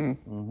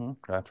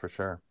 That's for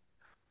sure.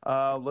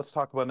 Let's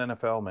talk about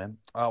NFL, man.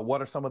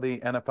 What are some of the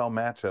NFL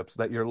matchups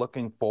that you're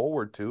looking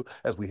forward to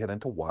as we head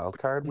into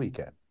wildcard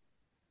weekend?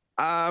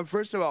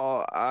 First of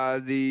all,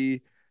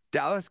 the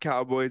Dallas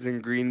Cowboys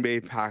and Green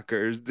Bay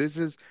Packers. This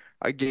is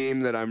a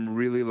game that I'm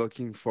really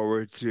looking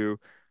forward to.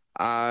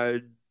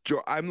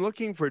 I'm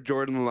looking for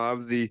Jordan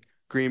Love, the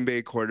Green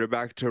Bay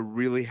quarterback, to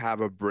really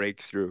have a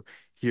breakthrough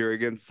here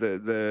against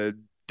the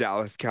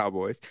Dallas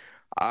Cowboys.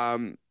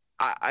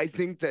 I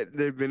think that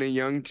they've been a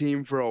young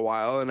team for a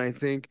while, and I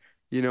think,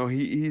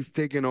 he's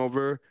taken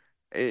over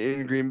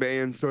in Green Bay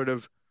and sort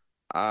of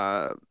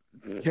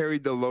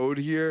carried the load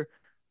here.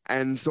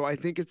 And so I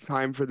think it's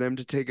time for them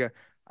to take a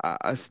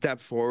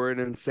step forward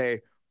and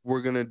say,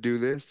 we're going to do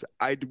this.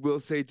 I will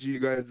say to you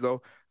guys,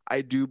 though,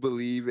 I do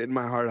believe in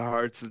my heart of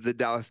hearts that the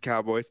Dallas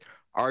Cowboys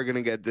are going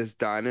to get this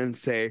done and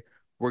say,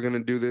 we're going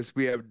to do this.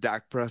 We have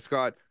Dak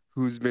Prescott,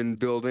 who's been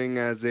building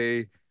as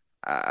a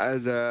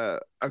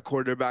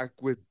quarterback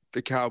with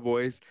the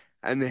Cowboys,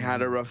 and they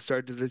had a rough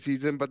start to the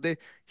season, but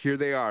here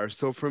they are.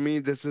 So for me,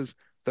 this is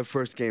the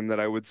first game that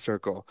I would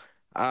circle.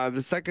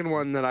 The second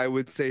one that I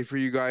would say for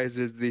you guys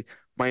is the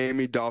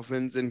Miami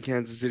Dolphins and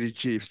Kansas City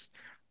Chiefs.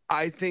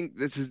 I think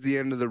this is the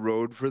end of the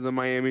road for the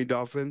Miami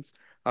Dolphins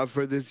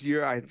for this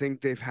year. I think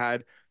they've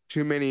had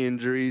too many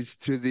injuries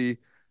to the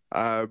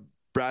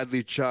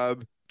Bradley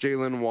Chubb,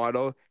 Jalen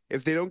Waddle.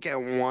 If they don't get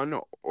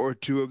one or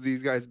two of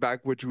these guys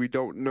back, which we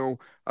don't know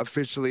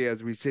officially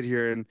as we sit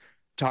here and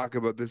talk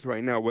about this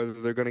right now, whether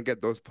they're going to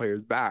get those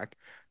players back,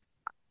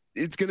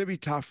 it's going to be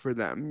tough for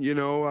them.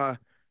 Tua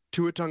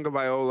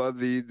Tagovailoa,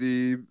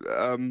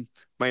 the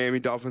Miami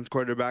Dolphins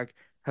quarterback,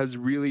 has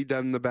really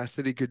done the best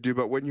that he could do.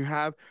 But when you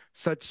have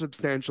such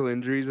substantial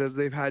injuries as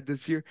they've had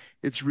this year,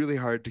 it's really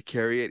hard to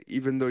carry it,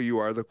 even though you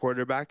are the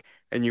quarterback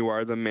and you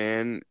are the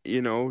man,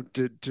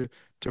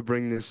 to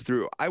bring this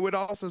through. I would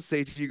also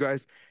say to you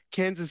guys,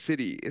 Kansas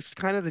City is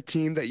kind of the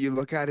team that you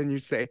look at and you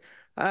say,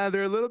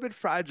 they're a little bit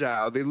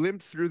fragile. They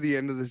limped through the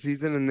end of the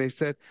season, and they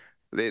said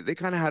they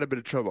kind of had a bit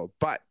of trouble.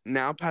 But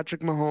now Patrick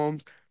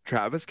Mahomes,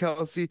 Travis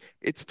Kelce,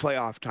 it's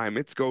playoff time.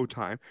 It's go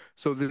time.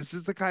 So this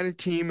is the kind of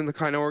team and the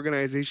kind of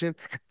organization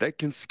that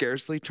can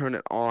scarcely turn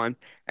it on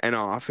and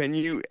off. And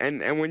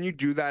when you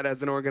do that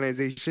as an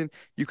organization,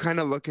 you kind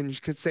of look and you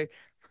could say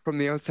from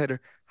the outsider,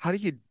 how do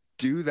you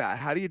do that?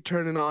 How do you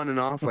turn it on and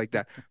off like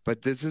that?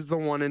 But this is the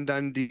one and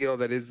done deal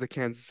that is the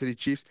Kansas City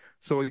Chiefs.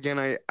 So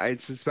again, I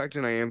suspect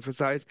and I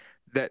emphasize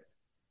that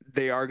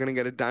they are going to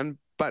get it done.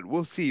 But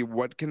we'll see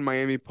what can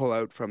Miami pull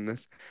out from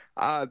this.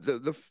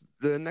 The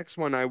next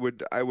one I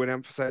would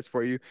emphasize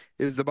for you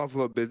is the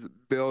Buffalo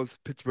Bills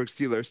Pittsburgh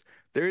Steelers.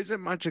 There isn't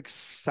much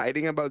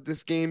exciting about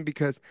this game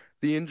because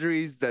the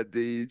injuries that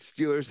the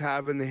Steelers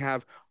have, and they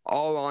have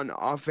all on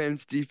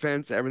offense,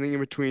 defense, everything in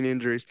between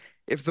injuries.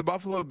 If the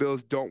Buffalo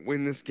Bills don't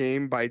win this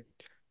game by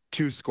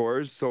 2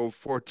 scores, so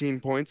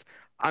 14 points,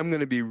 I'm going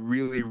to be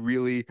really,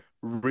 really,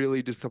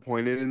 really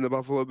disappointed in the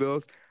Buffalo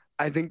Bills.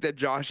 I think that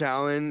Josh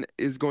Allen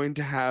is going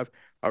to have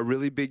a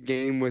really big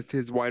game with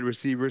his wide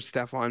receiver,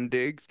 Stephon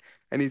Diggs,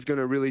 and he's going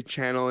to really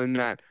channel in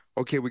that,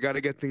 okay, we got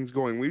to get things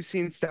going. We've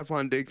seen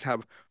Stephon Diggs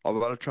have a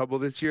lot of trouble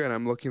this year, and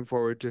I'm looking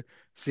forward to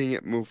seeing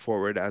it move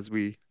forward as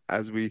we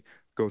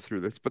go through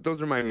this. But those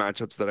are my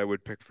matchups that I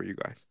would pick for you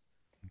guys.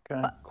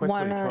 Okay,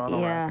 quickly, Toronto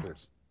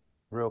Raptors.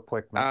 Real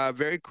quick, man.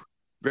 Very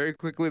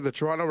quickly, the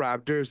Toronto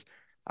Raptors,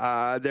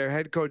 their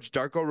head coach,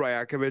 Darko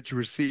Rajakovic,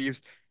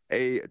 receives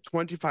a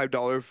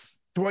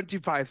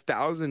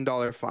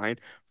 $25,000 fine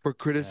for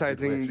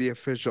criticizing the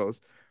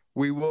officials.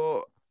 We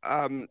will,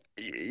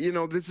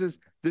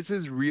 this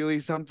is really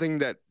something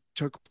that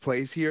took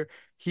place here.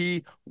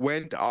 He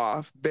went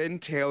off. Ben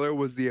Taylor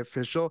was the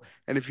official.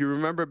 And if you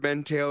remember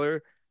Ben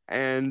Taylor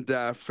and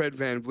Fred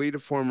VanVleet, a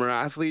former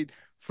athlete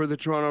for the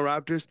Toronto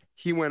Raptors,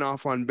 he went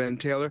off on Ben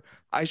Taylor.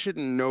 I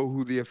shouldn't know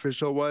who the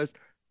official was.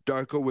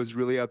 Darko was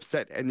really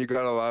upset. And you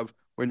got to love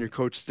when your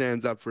coach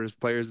stands up for his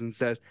players and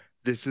says,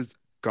 this is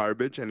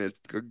garbage and it's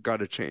got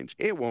to change.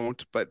 It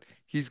won't, but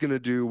he's going to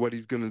do what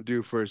he's going to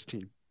do for his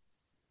team.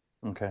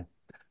 Okay.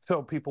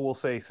 So people will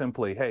say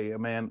simply, hey,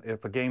 man,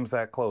 if a game's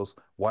that close,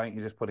 why aren't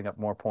you just putting up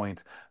more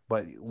points?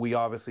 But we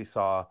obviously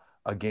saw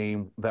a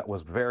game that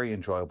was very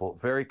enjoyable,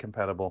 very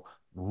competitive,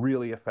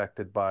 really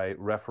affected by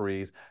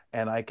referees.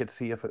 And I could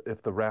see if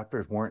the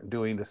Raptors weren't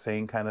doing the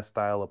same kind of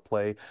style of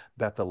play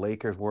that the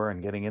Lakers were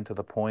and getting into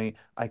the point,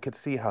 I could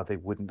see how they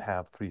wouldn't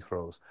have free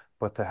throws.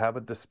 But to have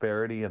a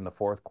disparity in the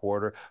fourth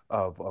quarter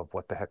of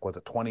what the heck was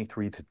it,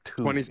 23-2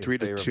 in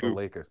favor of the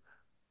Lakers,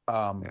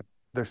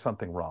 there's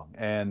something wrong.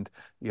 And,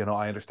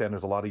 I understand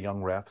there's a lot of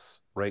young refs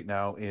right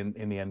now in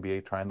the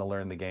NBA trying to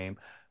learn the game.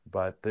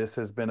 But this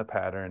has been a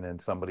pattern, and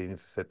somebody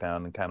needs to sit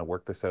down and kind of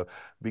work this out,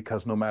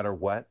 because no matter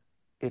what,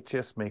 it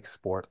just makes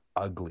sport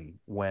ugly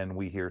when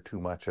we hear too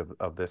much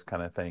of this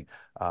kind of thing.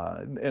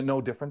 And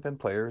no different than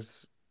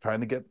players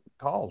trying to get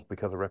calls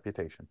because of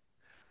reputation.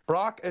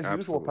 Brock, as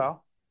usual,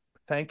 pal,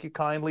 thank you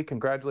kindly.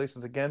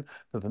 Congratulations again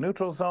to the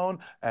Neutral Zone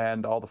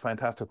and all the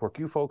fantastic work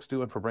you folks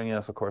do and for bringing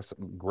us, of course,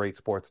 great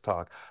sports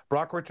talk.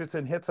 Brock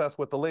Richardson hits us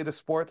with the latest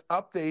sports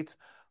updates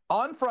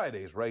on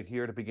Fridays right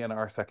here to begin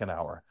our second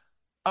hour.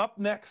 Up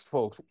next,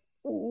 folks,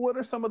 what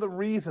are some of the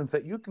reasons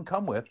that you can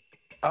come with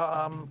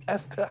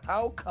as to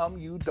how come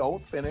you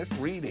don't finish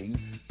reading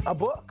a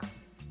book?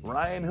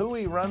 Ryan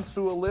Hooey runs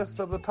through a list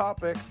of the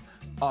topics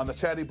on the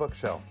Chatty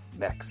Bookshelf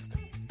next.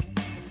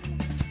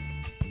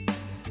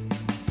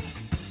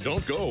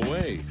 Don't go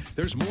away.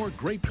 There's more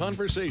great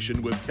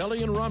conversation with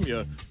Kelly and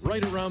Ramya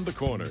right around the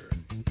corner.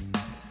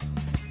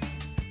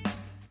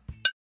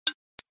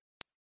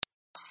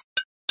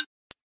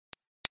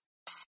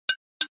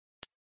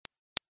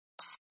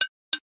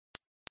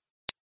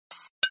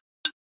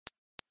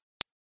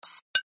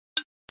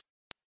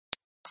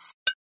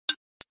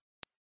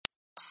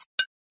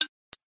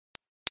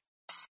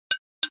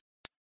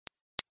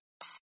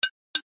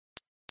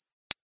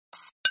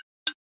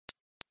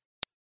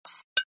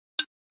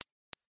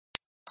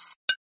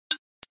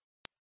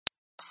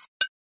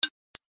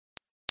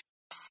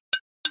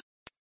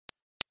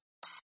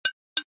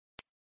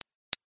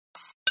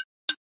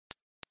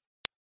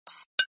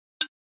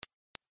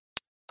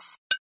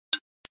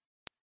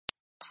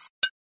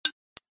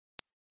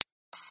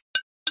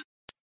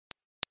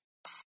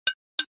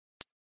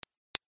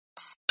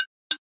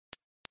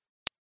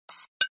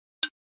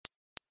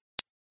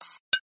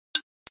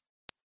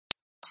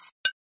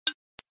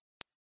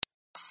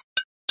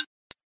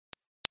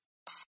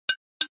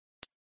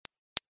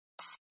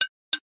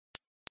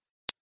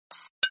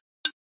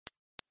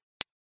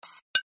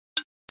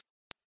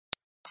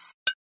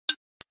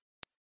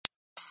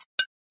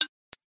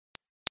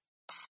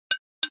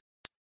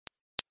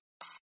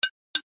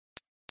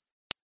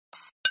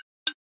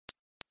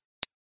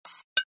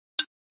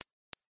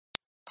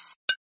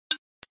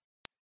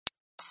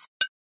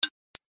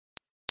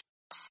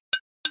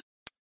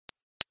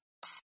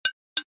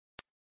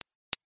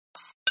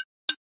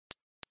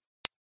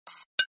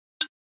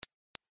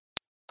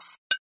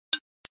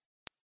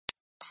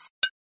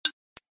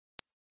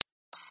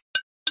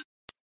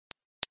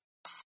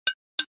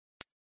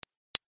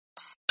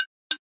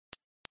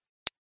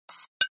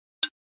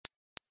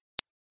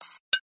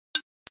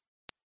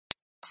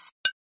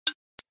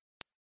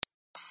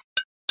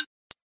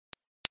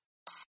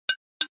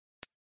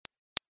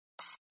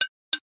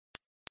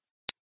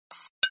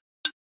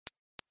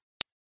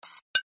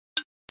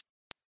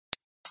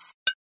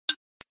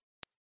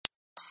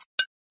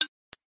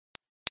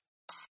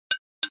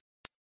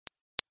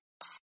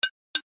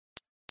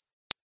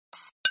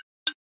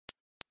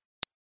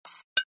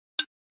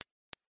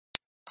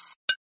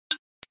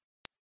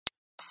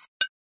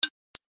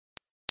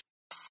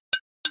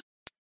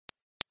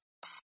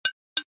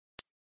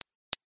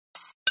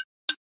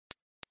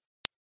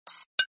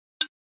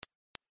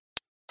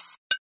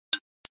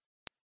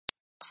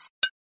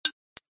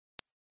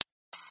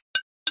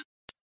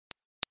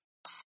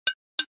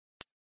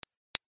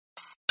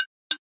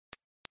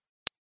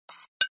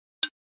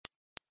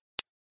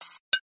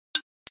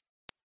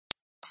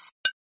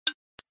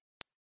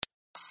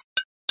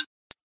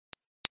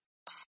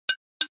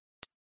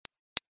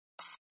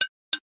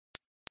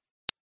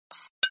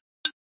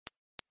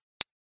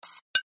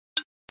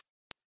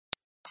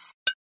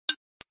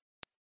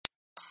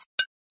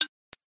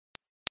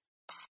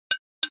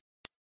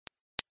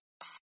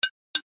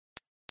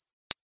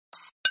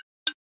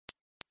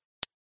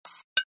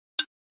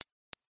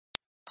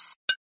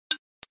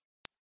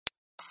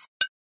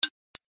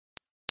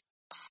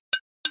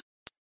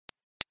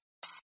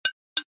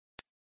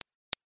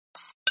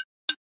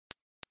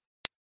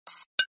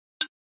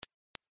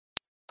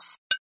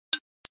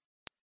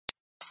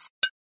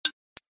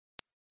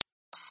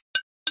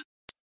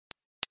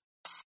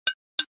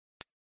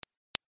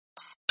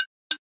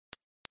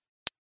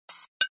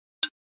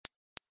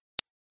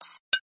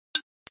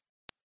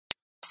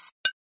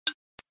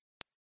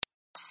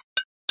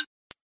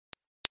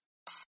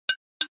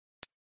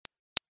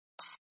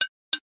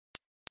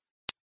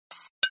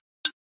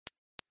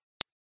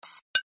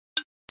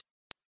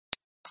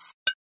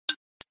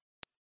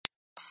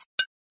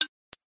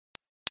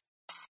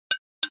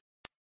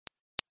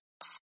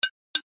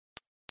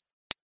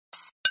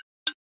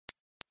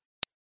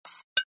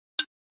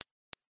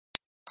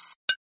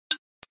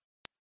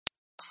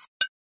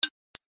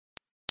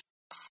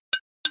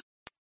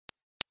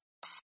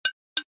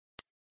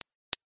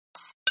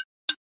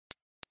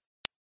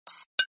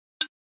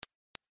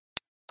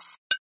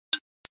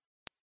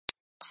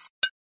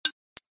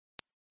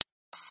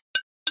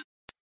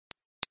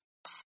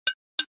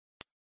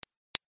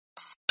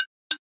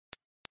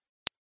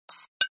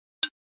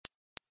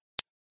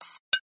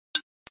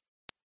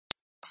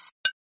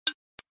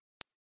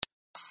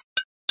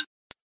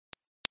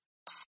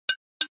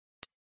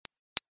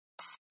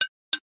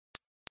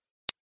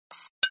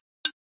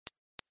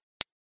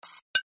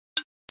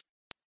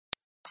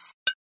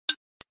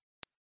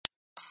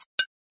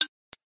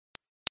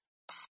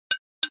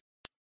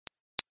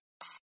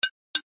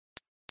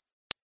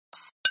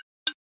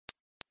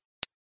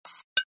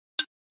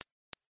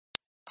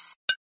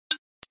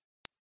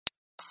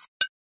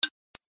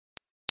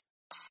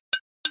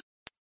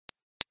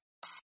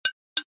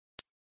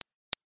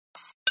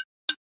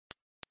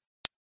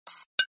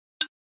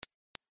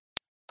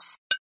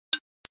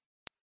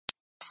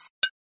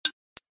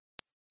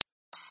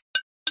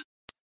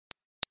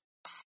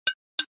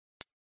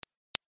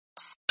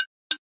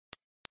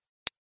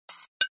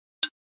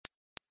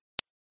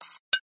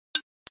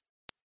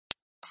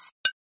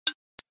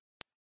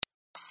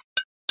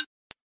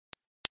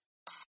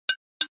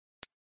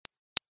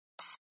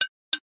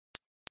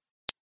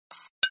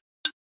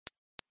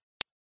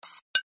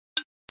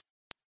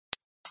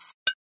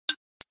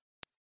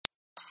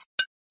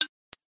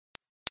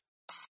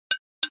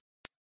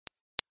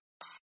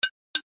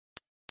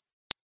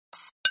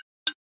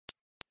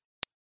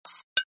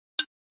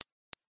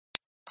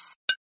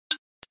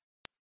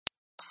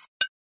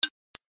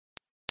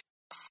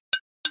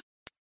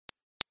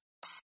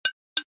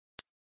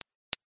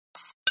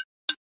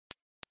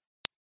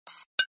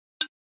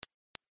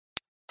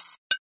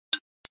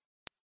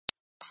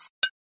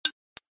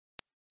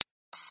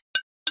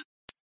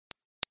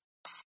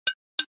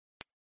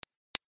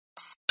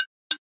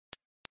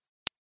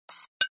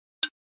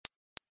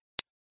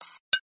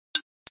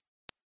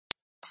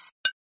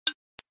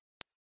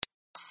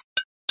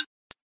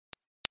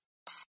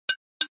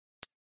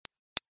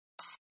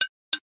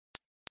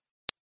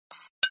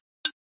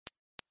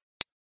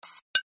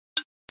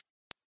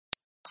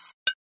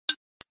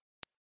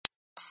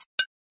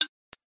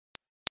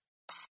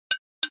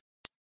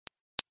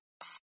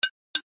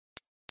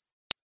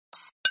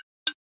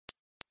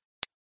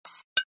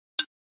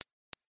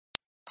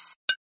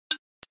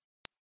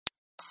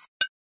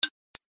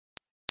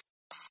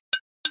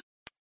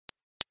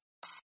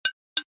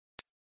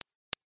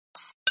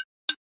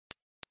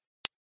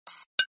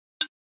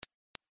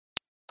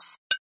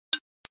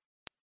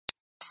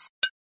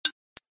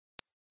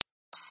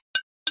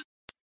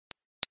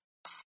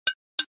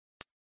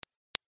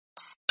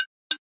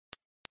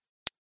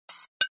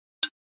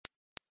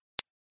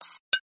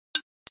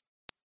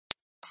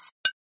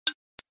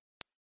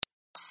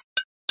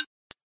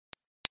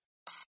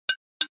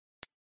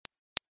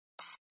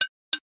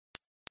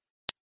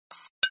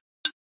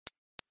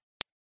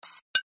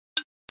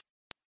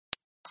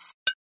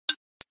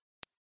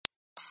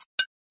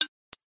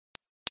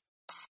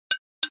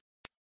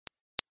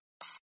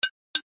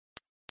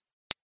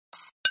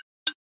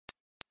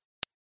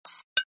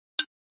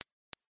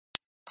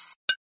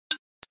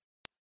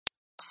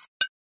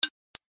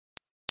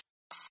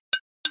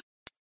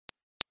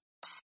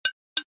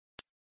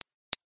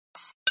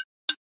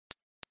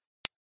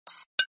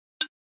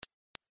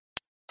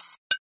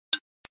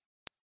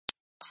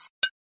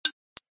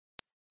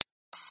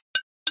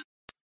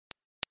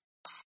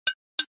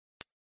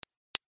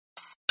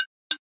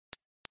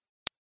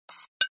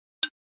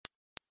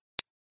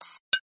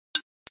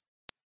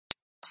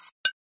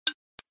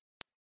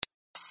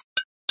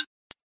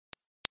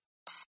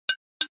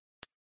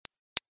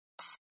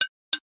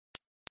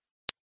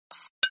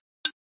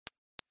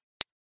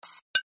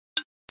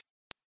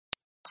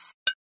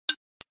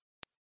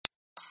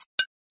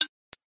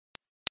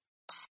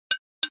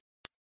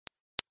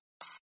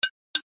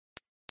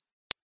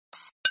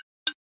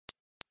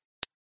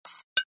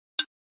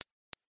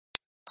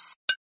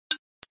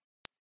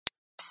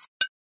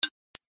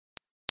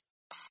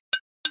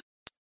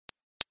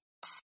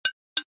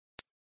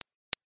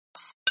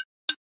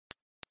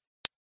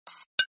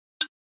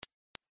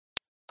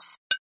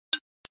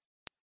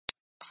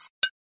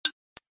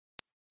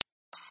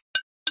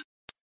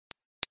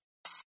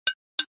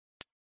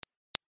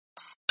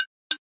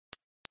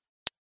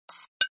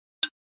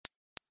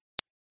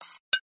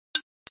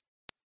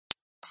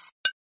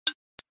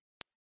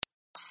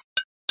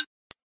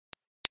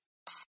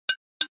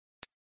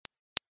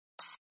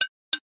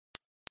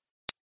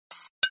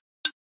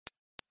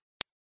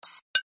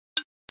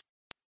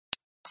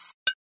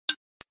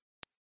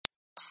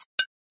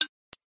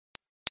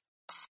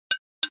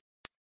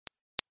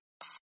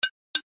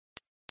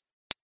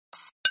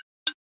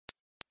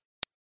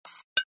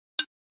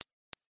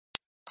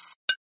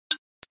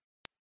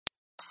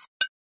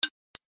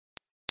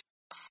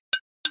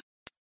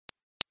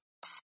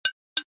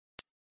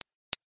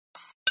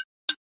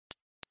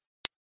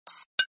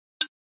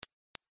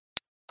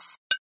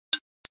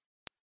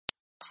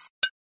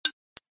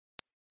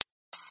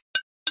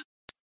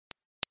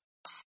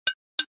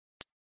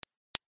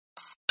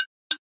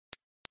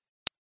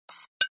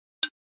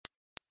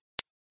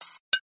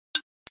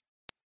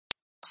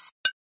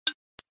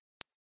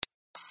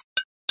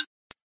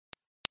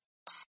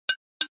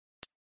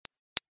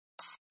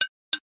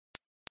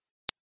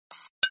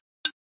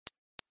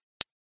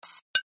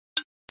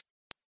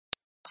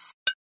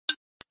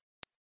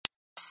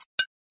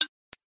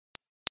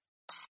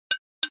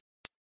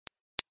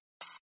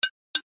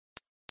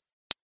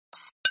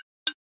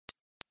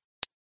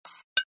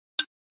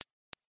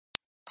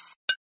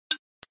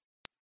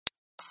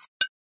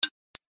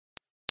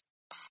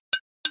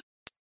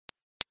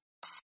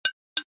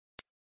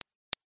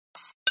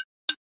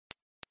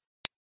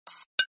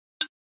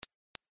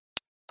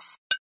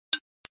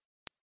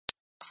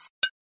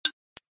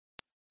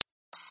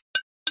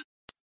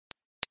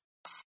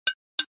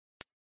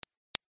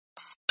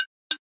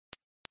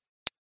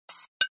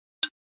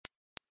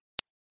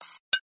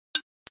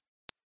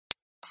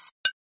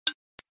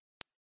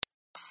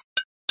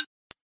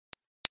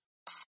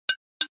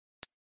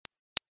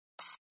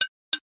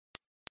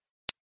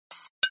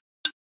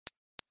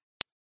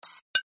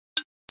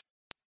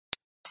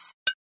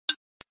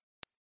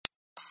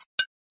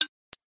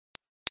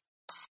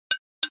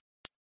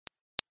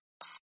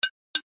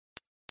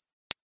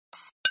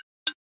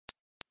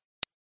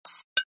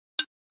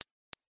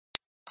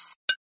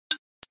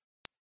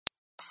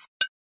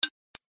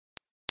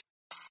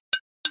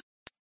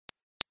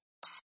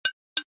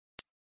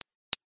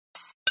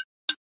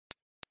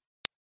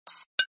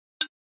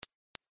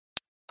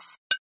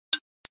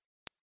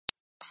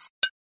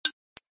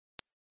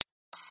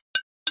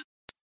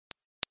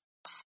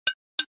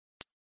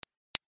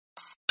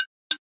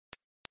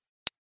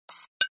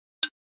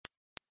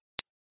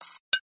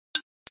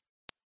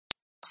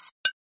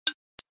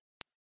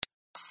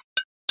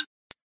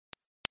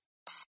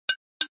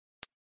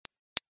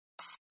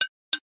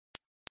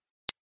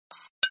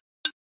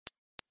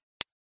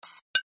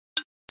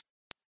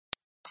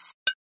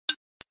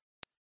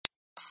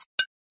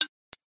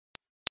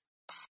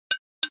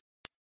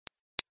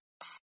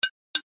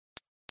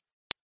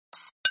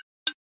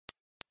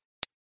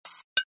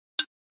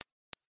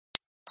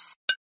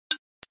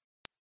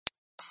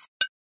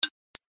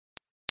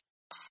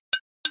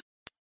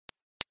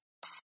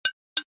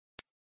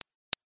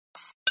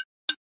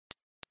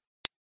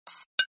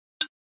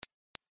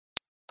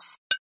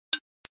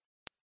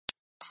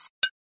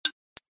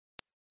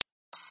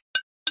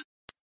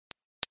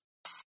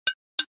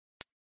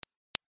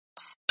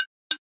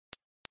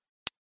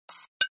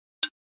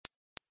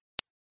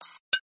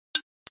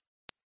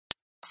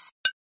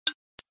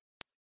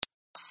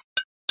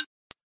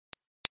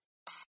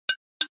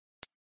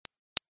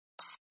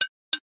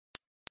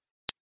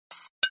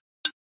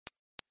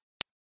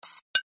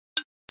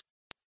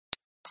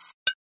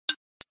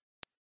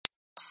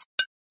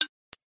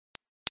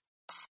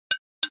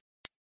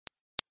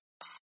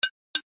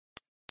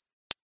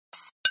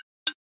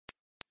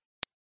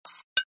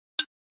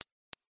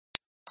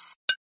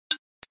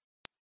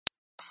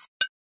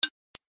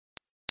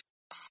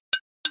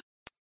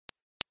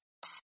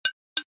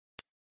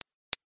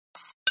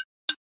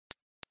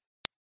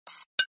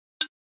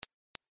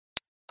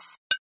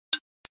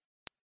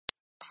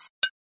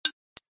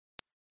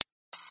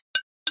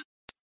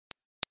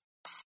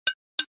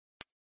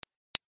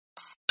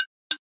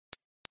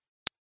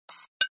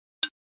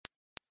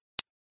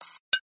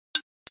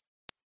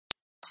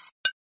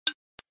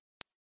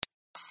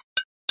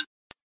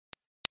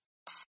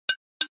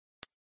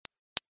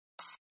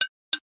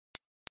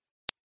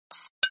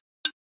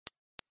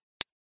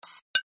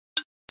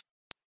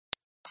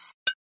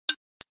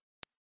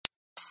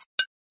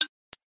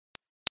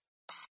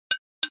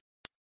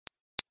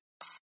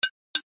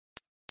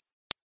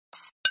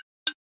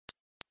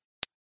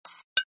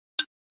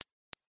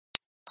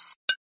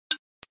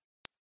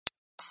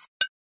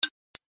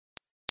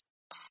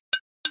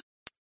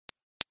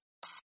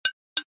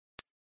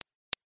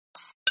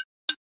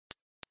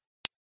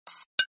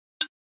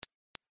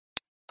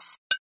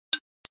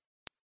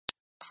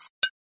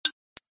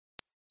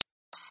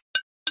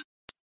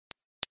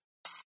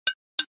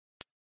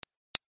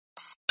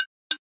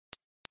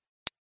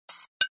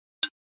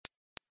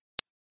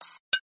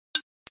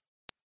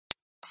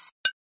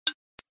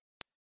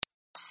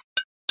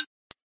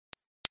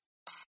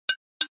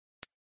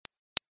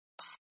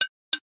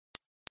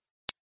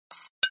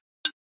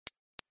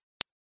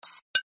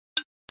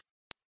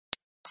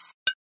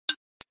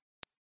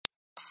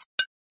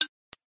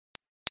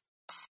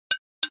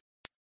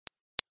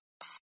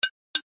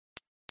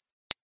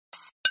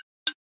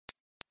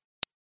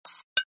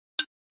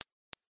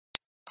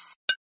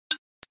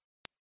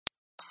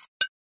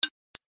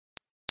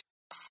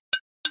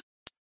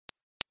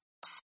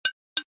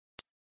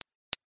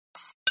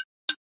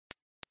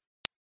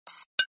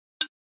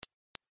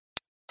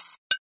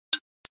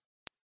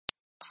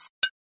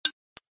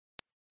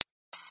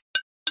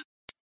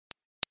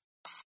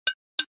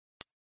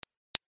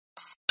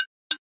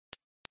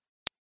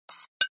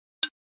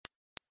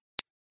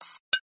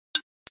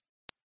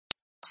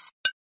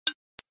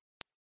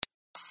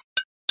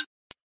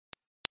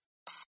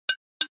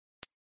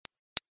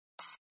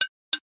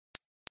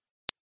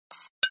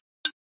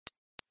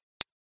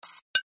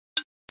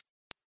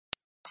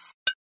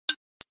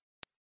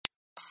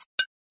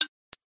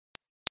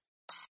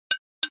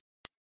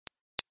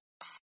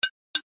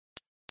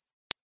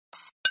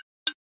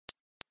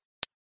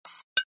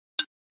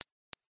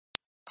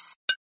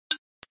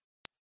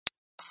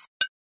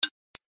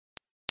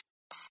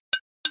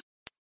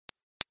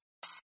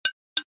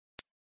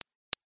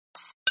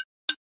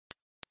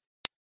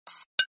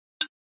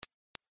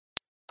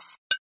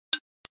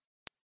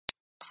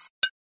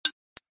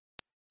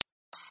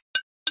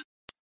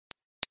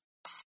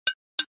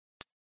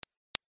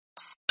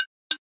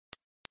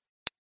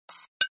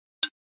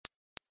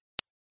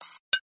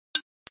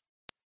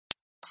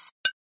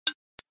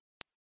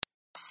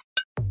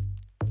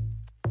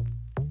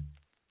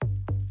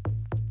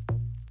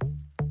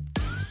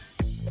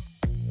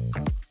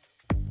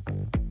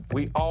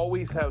 We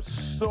always have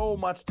so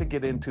much to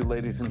get into,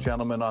 ladies and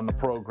gentlemen, on the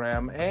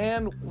program,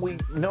 and we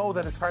know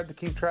that it's hard to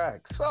keep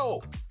track.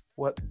 So,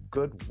 what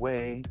good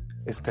way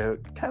is to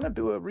kind of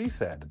do a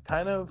reset,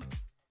 kind of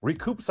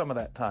recoup some of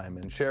that time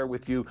and share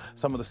with you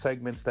some of the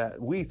segments that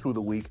we, through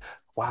the week,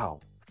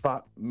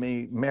 thought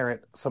may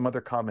merit some other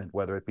comment,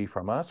 whether it be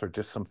from us or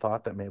just some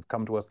thought that may have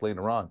come to us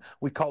later on.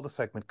 We call the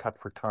segment Cut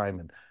for Time,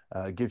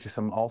 and gives you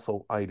some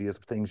also ideas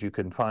of things you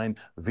can find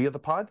via the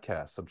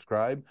podcast.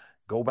 Subscribe,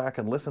 go back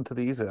and listen to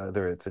these,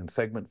 whether it's in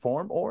segment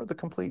form or the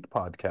complete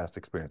podcast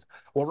experience.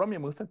 Well, Ramya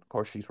Muthan, of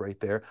course, she's right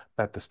there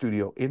at the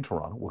studio in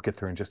Toronto. We'll get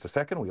there in just a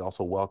second. We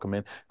also welcome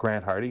in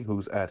Grant Hardy,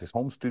 who's at his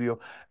home studio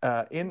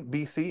in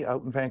BC,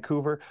 out in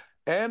Vancouver,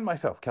 and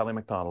myself, Kelly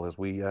McDonald, as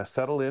we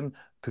settle in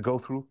to go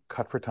through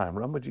Cut for Time.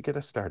 Rum, would you get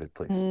us started,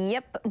 please?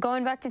 Yep.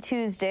 Going back to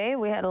Tuesday,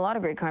 we had a lot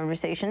of great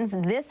conversations.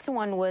 This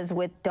one was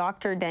with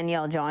Dr.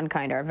 Danielle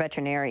Johnkind, our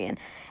veterinarian.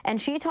 And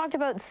she talked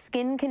about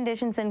skin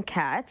conditions in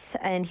cats.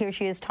 And here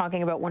she is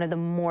talking about one of the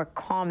more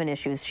common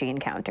issues she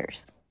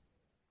encounters.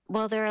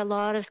 Well, there are a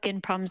lot of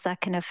skin problems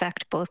that can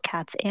affect both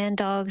cats and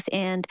dogs,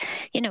 and,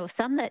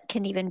 some that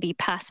can even be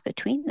passed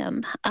between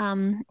them.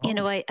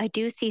 I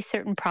do see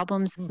certain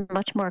problems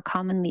much more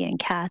commonly in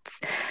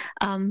cats.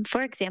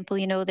 For example,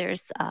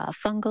 there's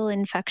fungal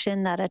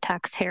infection that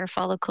attacks hair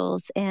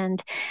follicles,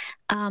 and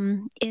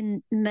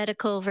in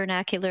medical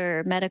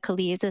vernacular,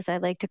 medicalese, as I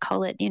like to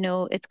call it,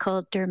 it's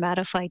called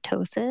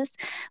dermatophytosis.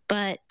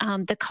 But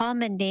the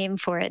common name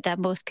for it that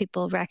most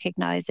people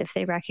recognize, if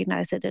they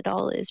recognize it at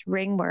all, is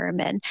ringworm.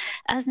 And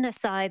as an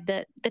aside,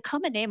 the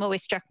common name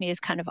always struck me as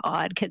kind of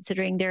odd,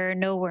 considering there are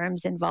no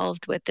worms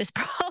involved with this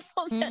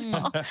problem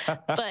at all.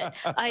 But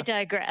I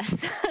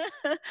digress.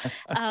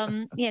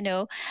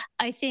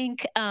 I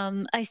think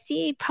I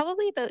see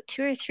probably about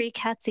 2 or 3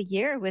 cats a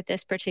year with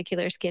this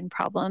particular skin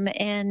problem,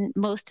 and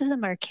most of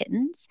them are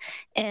kittens.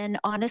 And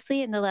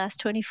honestly, in the last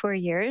 24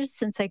 years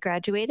since I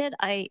graduated,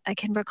 I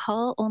can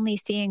recall only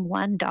seeing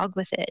 1 dog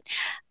with it.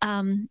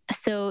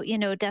 So,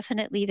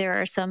 definitely there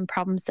are some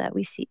problems that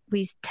we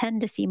tend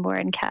to see more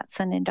in cats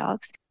than in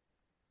dogs.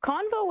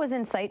 Convo was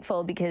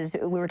insightful because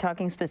we were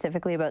talking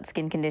specifically about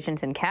skin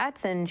conditions in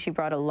cats, and she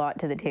brought a lot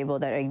to the table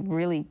that I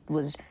really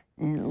was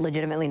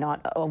legitimately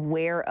not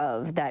aware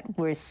of, that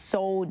were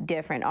so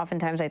different.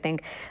 Oftentimes I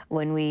think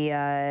when we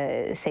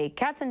say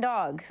cats and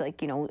dogs,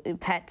 like,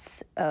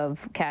 pets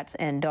of cats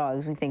and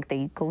dogs, we think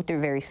they go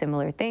through very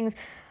similar things.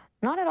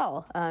 Not at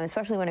all,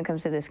 especially when it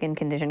comes to the skin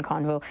condition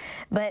convo.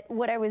 But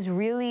what I was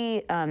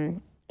really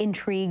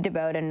intrigued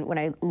about, and when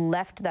I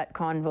left that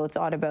convo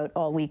thought about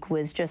all week,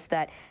 was just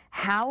that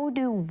how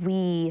do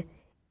we,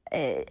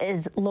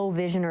 as low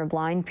vision or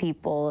blind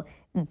people,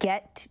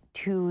 get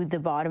to the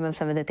bottom of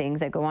some of the things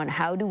that go on?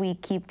 How do we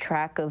keep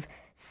track of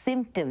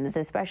symptoms,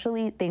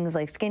 especially things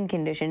like skin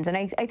conditions? And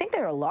I think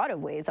there are a lot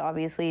of ways.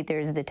 Obviously,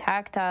 there's the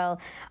tactile.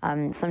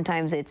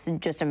 Sometimes it's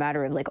just a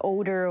matter of like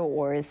odor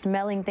or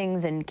smelling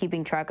things and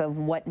keeping track of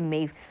what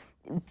may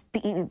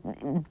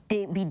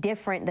be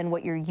different than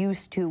what you're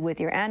used to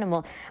with your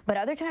animal. But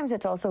other times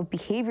it's also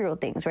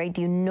behavioral things, right?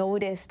 Do you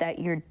notice that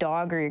your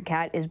dog or your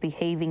cat is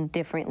behaving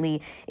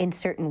differently in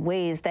certain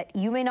ways that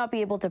you may not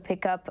be able to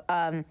pick up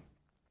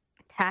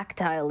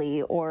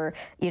tactilely or,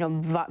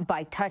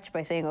 by touch,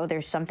 by saying, oh,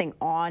 there's something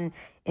on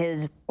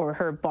his or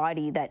her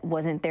body that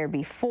wasn't there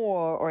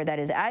before or that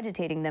is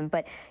agitating them.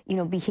 But,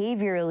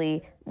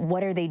 behaviorally,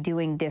 what are they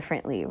doing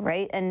differently,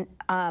 right? And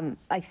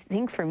I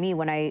think for me,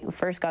 when I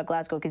first got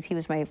Glasgow, because he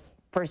was my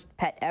first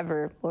pet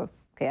ever,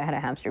 I had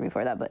a hamster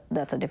before that, but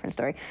that's a different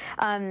story.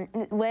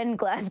 When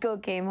Glasgow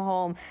came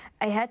home,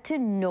 I had to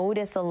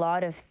notice a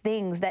lot of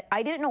things that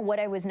I didn't know what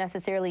I was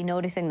necessarily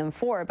noticing them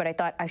for, but I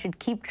thought I should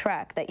keep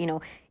track that,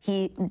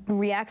 he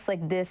reacts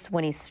like this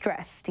when he's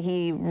stressed.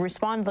 He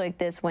responds like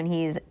this when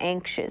he's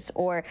anxious,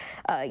 or,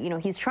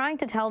 he's trying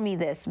to tell me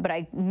this, but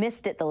I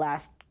missed it the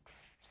last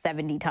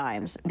 70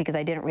 times because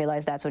I didn't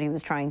realize that's what he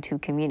was trying to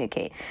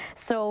communicate.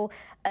 So,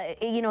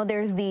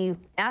 there's the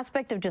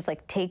aspect of just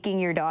like taking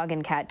your dog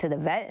and cat to the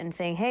vet and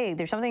saying, hey,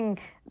 there's something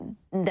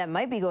that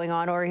might be going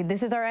on, or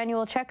this is our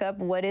annual checkup,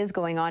 what is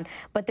going on?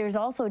 But there's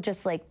also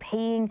just like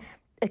paying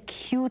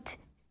acute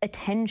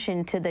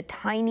attention to the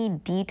tiny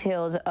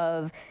details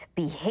of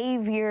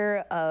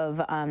behavior, of,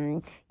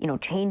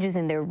 changes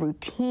in their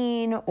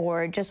routine,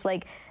 or just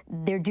like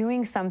they're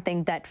doing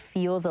something that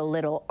feels a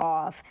little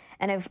off.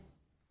 And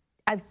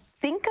I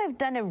think I've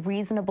done a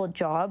reasonable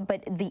job,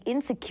 but the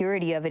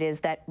insecurity of it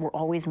is that we're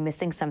always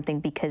missing something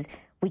because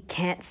we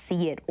can't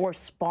see it or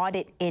spot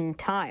it in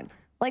time.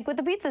 Like with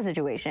the pizza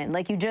situation,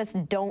 like you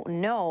just don't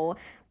know.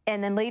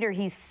 And then later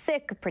he's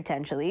sick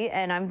potentially.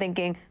 And I'm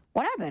thinking,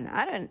 what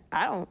happened?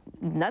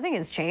 Nothing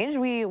has changed.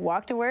 We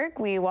walked to work,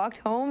 we walked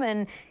home,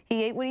 and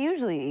he ate what he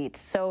usually eats.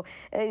 So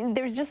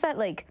there's just that,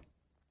 like,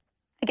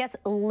 I guess,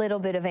 a little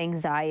bit of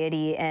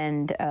anxiety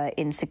and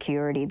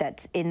insecurity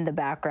that's in the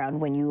background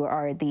when you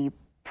are the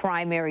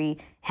primary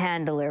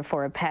handler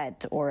for a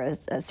pet or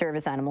a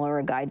service animal or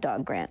a guide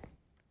dog, Grant.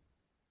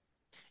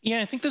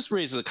 Yeah, I think this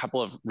raises a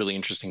couple of really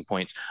interesting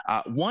points.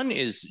 One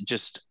is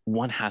just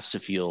one has to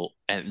feel,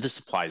 and this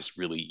applies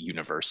really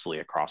universally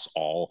across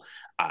all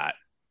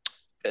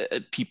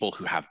people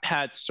who have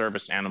pets,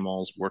 service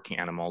animals, working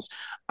animals,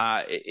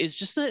 is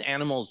just that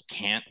animals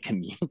can't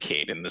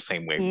communicate in the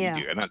same way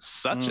we do. And that's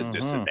such a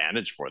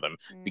disadvantage for them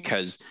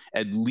because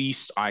at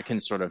least I can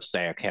sort of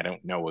say, okay, I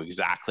don't know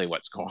exactly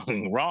what's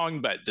going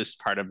wrong, but this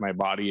part of my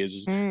body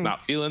is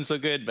not feeling so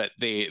good, but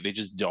they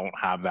just don't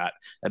have that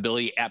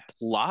ability.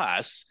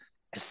 Plus,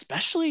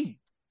 especially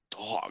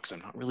dogs, I'm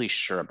not really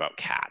sure about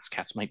cats.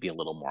 Cats might be a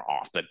little more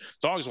off, but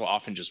dogs will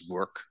often just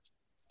work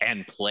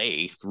and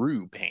play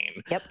through pain,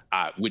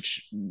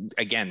 which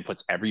again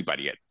puts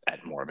everybody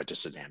at more of a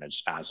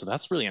disadvantage. So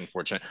that's really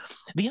unfortunate.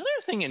 The other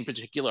thing in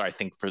particular, I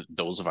think for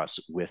those of us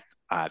with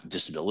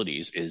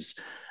disabilities is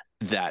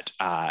that,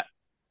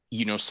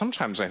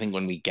 sometimes I think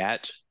when we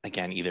get,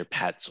 again, either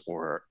pets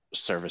or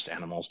service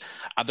animals,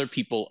 other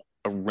people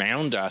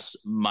around us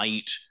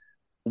might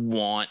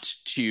want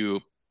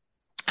to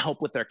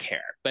help with their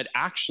care. But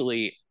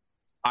actually,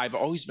 I've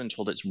always been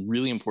told it's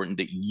really important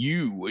that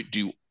you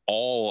do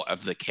all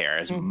of the care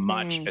as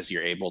much as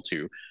you're able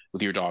to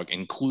with your dog,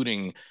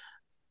 including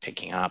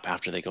picking up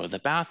after they go to the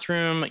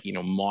bathroom,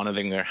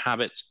 monitoring their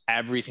habits,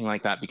 everything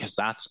like that, because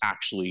that's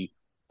actually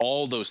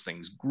all those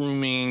things,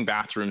 grooming,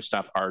 bathroom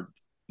stuff, are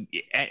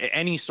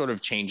any sort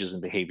of changes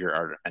in behavior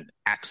are an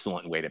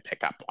excellent way to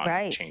pick up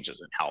on changes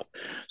in health.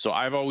 So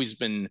I've always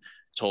been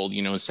told,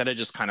 instead of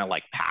just kind of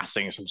like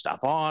passing some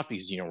stuff off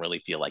because you don't really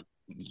feel like,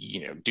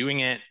 doing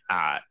it,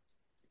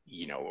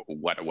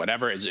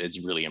 whatever,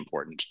 it's really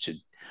important to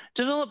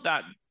develop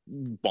that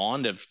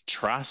bond of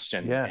trust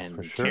and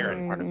for sure. care.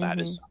 And part of that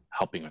is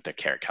helping with their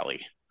care,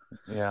 Kelly.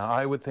 Yeah,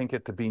 I would think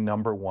it to be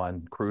number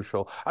one,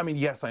 crucial. I mean,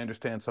 yes, I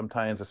understand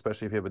sometimes,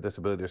 especially if you have a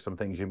disability, there's some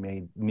things you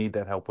may need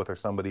that help with or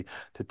somebody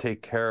to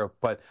take care of.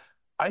 But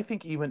I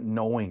think even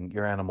knowing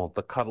your animal,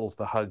 the cuddles,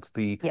 the hugs,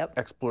 the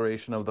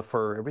exploration of the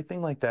fur,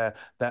 everything like that,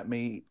 that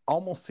may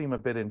almost seem a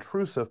bit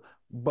intrusive,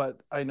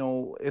 but I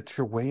know it's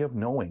your way of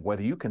knowing,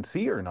 whether you can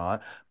see or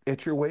not,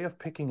 it's your way of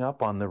picking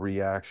up on the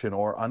reaction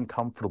or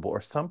uncomfortable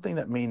or something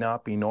that may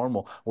not be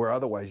normal, where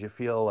otherwise you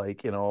feel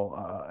like,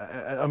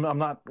 I'm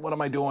not, what am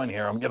I doing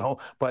here?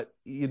 But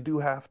you do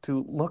have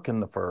to look in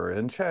the fur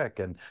and check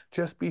and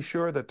just be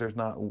sure that there's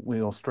not,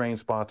 strange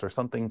spots or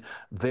something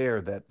there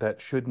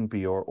that shouldn't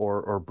be,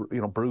 or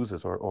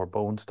bruises or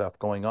bone stuff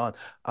going on.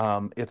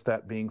 It's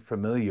that being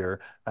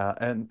familiar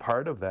and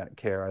part of that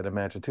care, I'd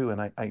imagine too.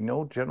 And I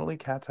know generally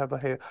cats have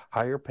a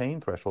higher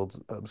pain thresholds.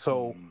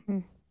 So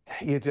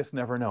you just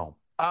never know.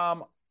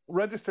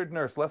 Registered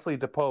nurse Leslie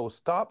DePoe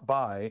stopped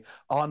by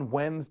on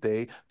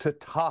Wednesday to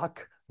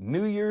talk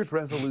New Year's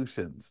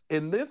resolutions.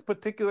 In this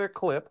particular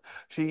clip,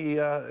 she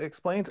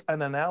explains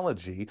an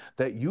analogy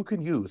that you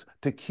can use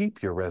to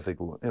keep your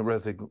resolutions.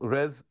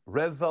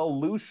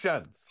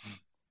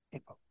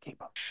 Keep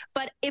up.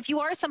 But if you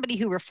are somebody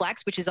who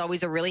reflects, which is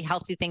always a really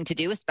healthy thing to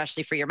do,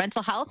 especially for your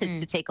mental health, is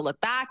to take a look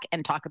back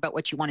and talk about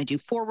what you want to do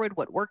forward,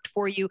 what worked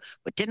for you,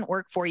 what didn't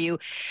work for you,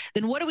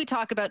 then what do we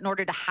talk about in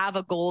order to have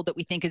a goal that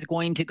we think is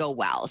going to go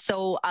well?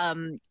 So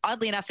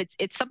oddly enough,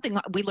 it's something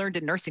we learned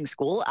in nursing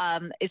school,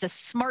 is a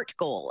SMART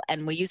goal.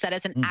 And we use that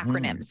as an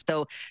acronym.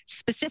 So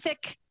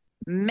specific,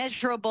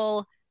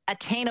 measurable,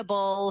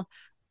 attainable,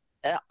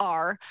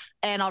 R,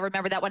 and I'll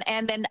remember that one.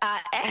 And then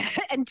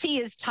and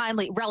T is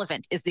timely.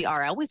 Relevant is the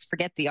R. I always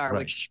forget the R,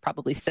 which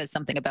probably says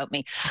something about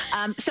me.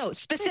 So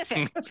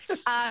specific.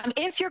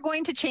 If you're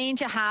going to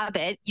change a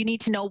habit, you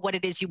need to know what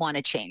it is you want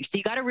to change. So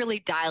you got to really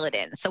dial it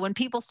in. So when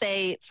people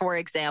say, for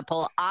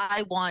example,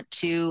 I want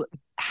to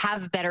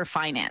have better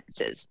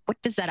finances,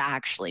 what does that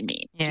actually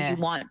mean? Do you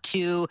want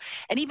to,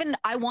 and even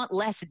I want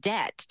less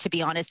debt, to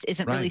be honest,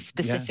 isn't really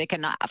specific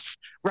enough,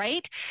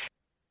 right?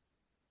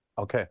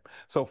 Okay.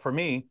 So for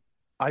me,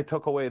 I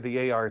took away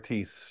the ART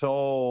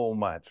so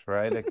much,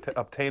 right?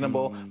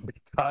 Obtainable,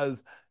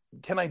 because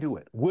can I do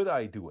it? Would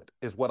I do it?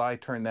 Is what I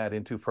turn that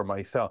into for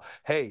myself.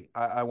 Hey,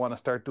 I want to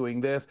start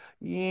doing this.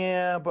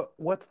 Yeah, but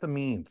what's the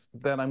means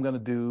that I'm going to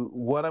do?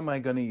 What am I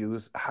going to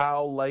use?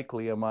 How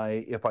likely am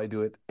I if I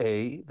do it?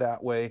 A,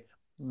 that way,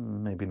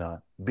 maybe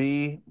not.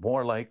 B,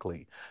 more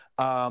likely.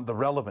 The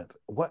relevance.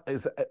 Where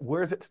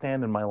does it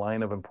stand in my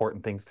line of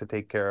important things to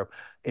take care of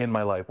in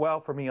my life?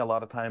 Well, for me, a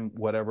lot of time,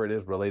 whatever it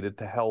is related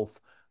to health,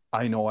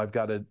 I know I've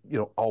got to,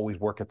 always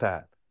work at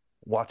that.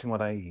 Watching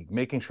what I eat,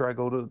 making sure I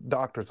go to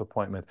doctor's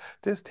appointments,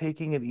 just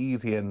taking it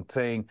easy and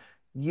saying,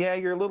 yeah,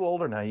 you're a little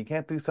older now. You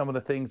can't do some of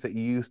the things that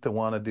you used to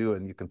want to do,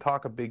 and you can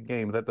talk a big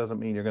game, but that doesn't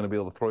mean you're going to be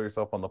able to throw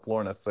yourself on the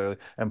floor necessarily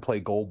and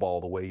play goal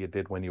ball the way you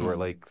did when you were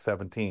like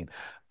 17.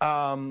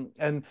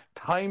 And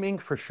timing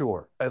for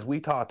sure. As we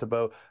talked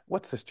about,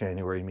 what's this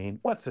January mean?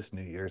 What's this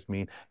New Year's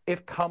mean?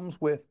 It comes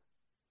with,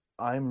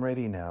 I'm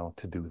ready now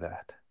to do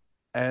that.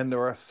 And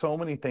there are so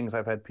many things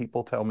I've had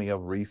people tell me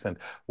of recent,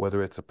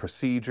 whether it's a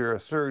procedure, a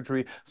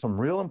surgery, some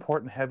real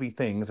important heavy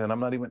things. And I'm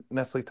not even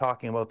necessarily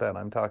talking about that.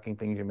 I'm talking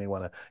things you may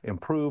want to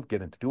improve,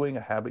 get into doing, a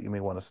habit you may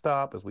want to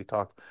stop, as we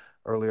talked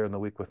earlier in the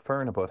week with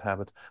Fern about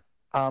habits.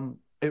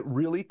 it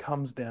really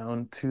comes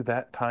down to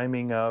that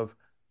timing of,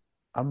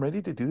 I'm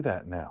ready to do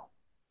that now.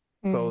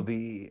 So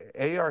the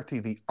ART,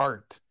 the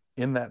art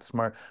in that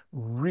smart,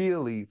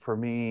 really, for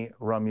me,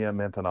 Ramya,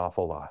 meant an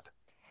awful lot.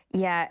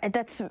 Yeah,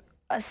 that's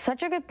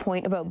such a good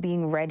point about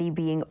being ready,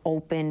 being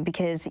open,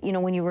 because, you know,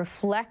 when you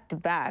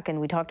reflect back, and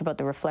we talked about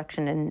the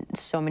reflection in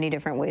so many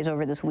different ways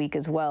over this week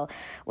as well,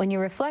 when you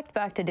reflect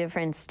back to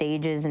different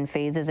stages and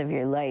phases of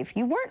your life,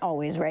 you weren't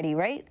always ready,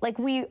 right? Like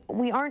we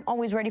aren't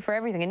always ready for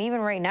everything. And even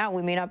right now,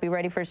 we may not be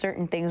ready for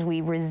certain things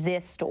we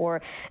resist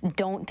or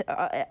don't,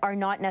 are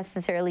not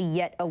necessarily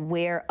yet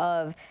aware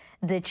of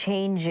the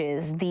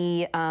changes,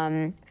 the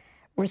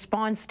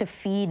response to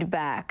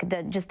feedback,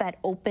 that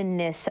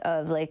openness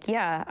of like,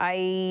 yeah,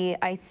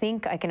 I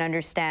think I can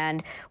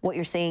understand what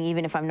you're saying,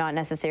 even if I'm not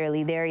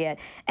necessarily there yet.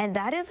 And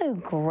that is a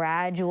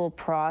gradual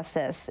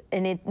process.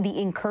 And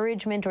the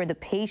encouragement or the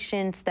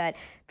patience that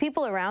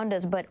people around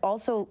us, but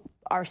also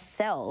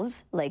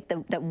ourselves, like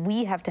that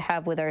we have to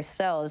have with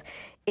ourselves,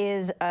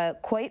 is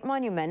quite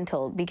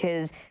monumental,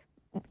 because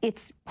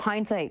it's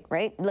hindsight,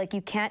 right? Like,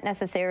 you can't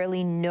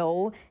necessarily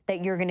know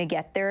that you're going to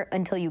get there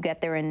until you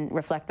get there and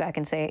reflect back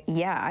and say,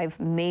 yeah, I've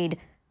made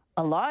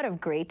a lot of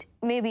great,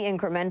 maybe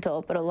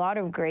incremental, but a lot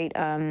of great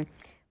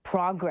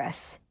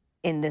progress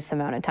in this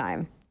amount of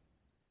time.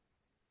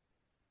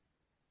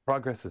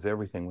 Progress is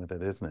everything with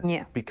it, isn't it?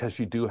 Yeah. Because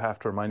you do have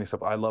to remind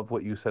yourself. I love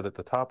what you said at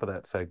the top of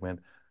that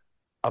segment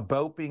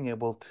about being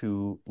able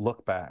to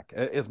look back,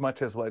 as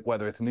much as, like,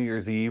 whether it's New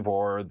Year's Eve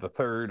or the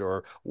 3rd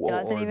or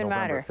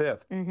November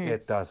 5th,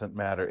 it doesn't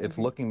matter. It's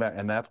looking back,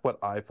 and that's what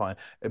I find,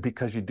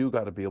 because you do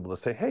got to be able to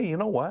say, hey, you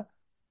know what?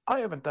 I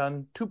haven't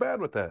done too bad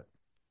with that.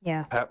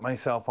 Yeah. Pat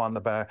myself on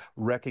the back,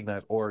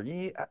 recognize, or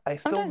I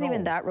still Sometimes know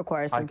even that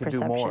requires some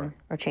perception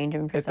or change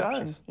in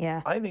perception. It does.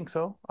 Yeah. I think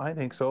so.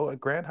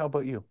 Grant, how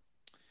about you?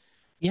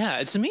 Yeah,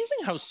 it's amazing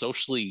how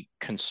socially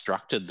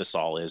constructed this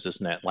all is,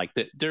 isn't it? Like,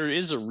 there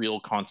is a real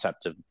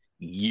concept of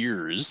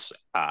years,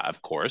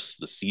 of course,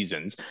 the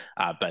seasons,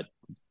 but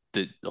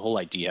the whole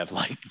idea of,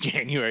 like,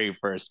 January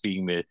 1st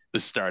being the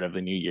start of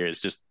the new year is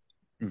just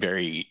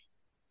very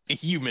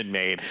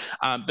human-made.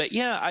 But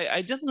yeah,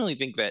 I definitely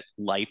think that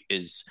life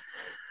is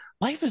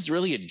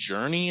really a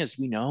journey, as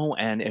we know,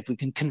 and if we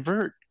can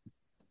convert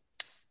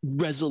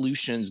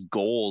resolutions,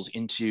 goals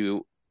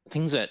into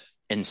things that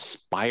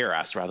inspire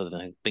us rather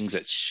than things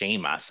that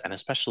shame us, and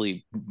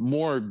especially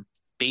more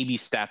baby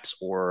steps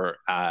or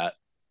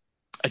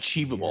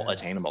achievable,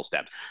 attainable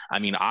steps. I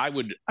mean, I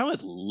would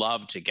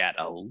love to get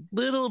a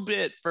little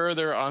bit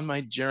further on my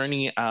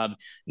journey of,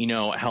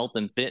 health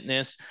and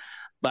fitness,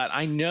 but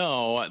I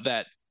know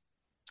that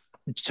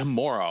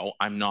tomorrow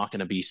I'm not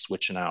going to be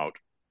switching out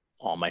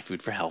all my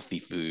food for healthy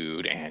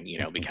food and,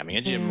 becoming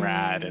a gym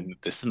rat and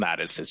this and that.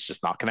 It's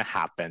just not going to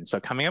happen. So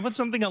coming up with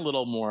something a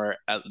little more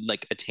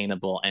like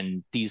attainable,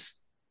 and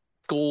these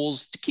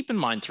goals to keep in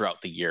mind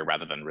throughout the year,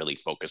 rather than really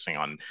focusing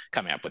on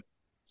coming up with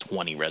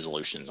 20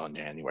 resolutions on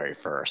January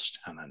 1st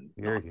and then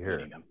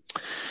meeting them.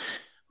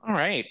 All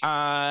right.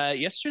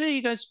 Yesterday,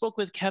 you guys spoke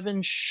with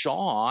Kevin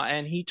Shaw,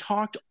 and he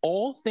talked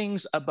all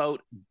things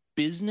about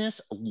business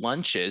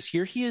lunches.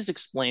 Here he is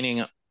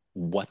explaining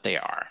what they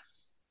are.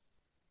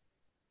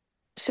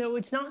 So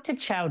it's not to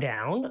chow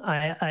down.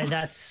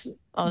 That's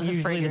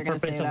usually the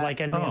purpose of like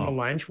a normal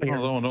lunch when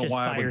you're just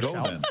by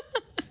yourself.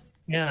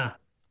 Yeah.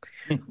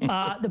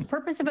 The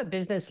purpose of a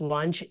business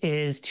lunch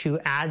is to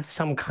add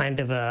some kind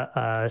of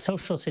a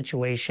social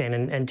situation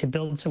and to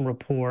build some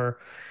rapport,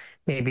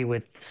 maybe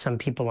with some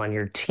people on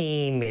your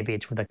team. Maybe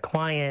it's with a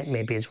client.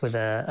 Maybe it's with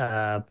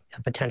a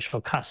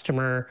potential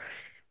customer.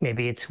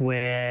 Maybe it's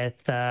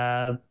with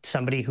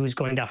somebody who's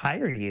going to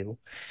hire you.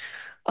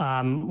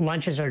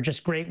 Lunches are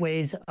just great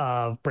ways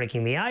of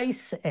breaking the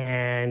ice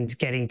and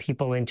getting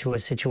people into a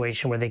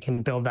situation where they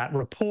can build that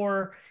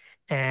rapport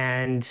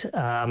and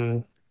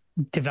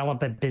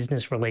develop a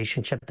business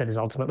relationship that is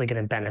ultimately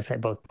going to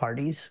benefit both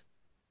parties.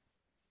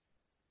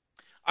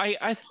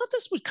 I thought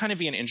this would kind of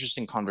be an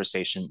interesting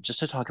conversation just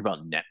to talk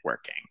about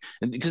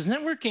networking, because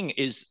networking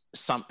is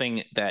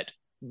something that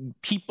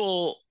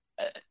people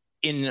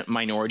in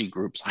minority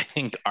groups, I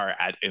think, are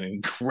at an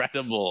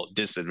incredible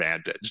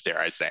disadvantage, dare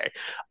I say.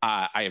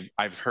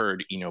 I've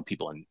heard,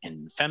 people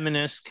in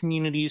feminist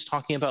communities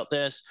talking about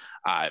this.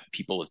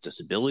 People with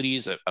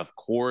disabilities, of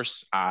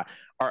course, are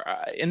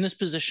in this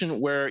position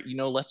where,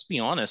 let's be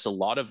honest, a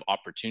lot of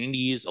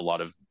opportunities, a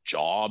lot of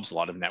jobs, a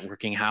lot of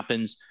networking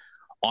happens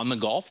on the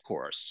golf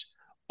course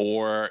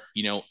or,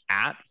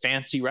 at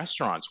fancy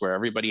restaurants where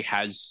everybody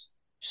has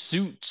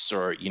suits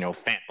or,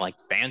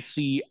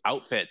 fancy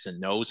outfits and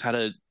knows how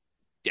to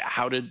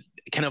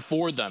can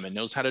afford them and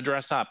knows how to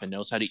dress up and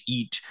knows how to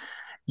eat,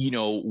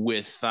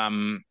 with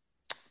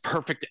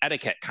perfect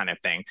etiquette kind of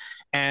thing.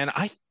 And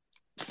I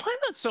find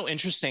that so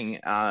interesting,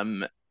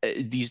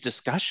 these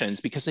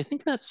discussions, because I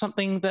think that's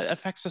something that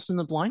affects us in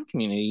the blind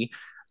community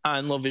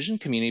and low vision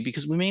community,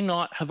 because we may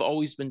not have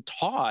always been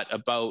taught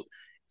about,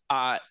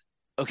 everyone's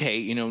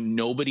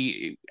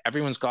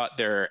got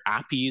their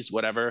appies,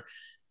 whatever.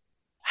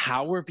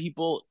 how are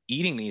people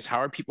eating these? How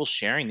are people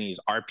sharing these?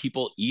 Are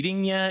people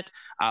eating yet?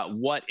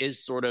 What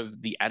is sort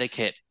of the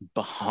etiquette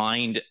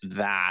behind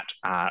that?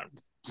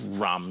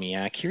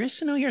 Ramya, curious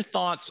to know your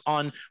thoughts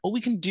on what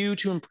we can do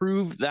to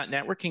improve that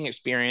networking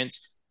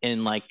experience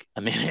in like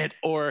a minute,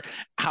 or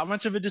how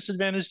much of a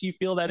disadvantage do you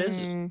feel that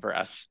is for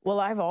us?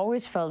 Well, I've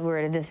always felt we're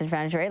at a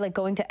disadvantage, right? Like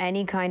going to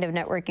any kind of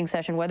networking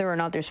session, whether or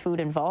not there's food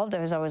involved, I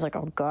was always like,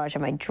 oh gosh,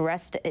 am I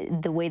dressed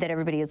the way that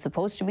everybody is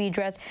supposed to be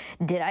dressed?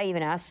 Did I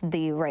even ask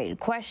the right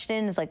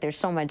questions? Like there's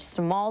so much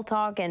small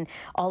talk and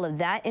all of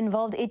that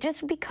involved. It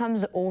just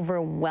becomes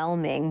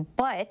overwhelming.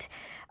 But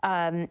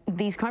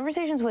these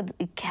conversations with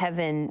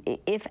Kevin,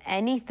 if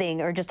anything,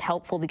 are just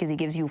helpful because he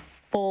gives you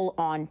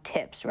full-on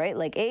tips, right?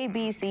 Like A,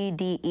 B, C,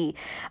 D, E.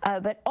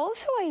 But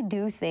also I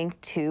do think,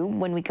 too,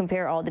 when we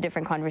compare all the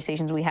different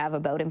conversations we have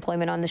about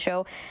employment on the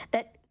show,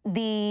 that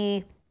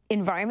the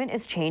environment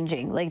is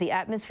changing. Like the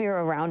atmosphere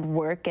around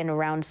work and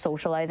around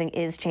socializing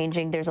is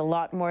changing. There's a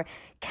lot more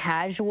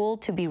casual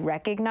to be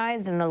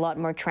recognized and a lot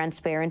more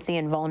transparency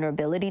and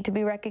vulnerability to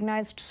be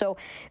recognized. So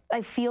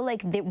I feel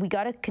like we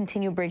got to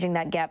continue bridging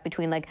that gap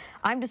between like,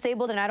 I'm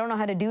disabled and I don't know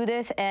how to do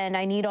this and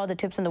I need all the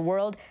tips in the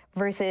world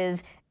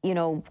versus, you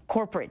know,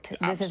 corporate.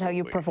 Absolutely. This is how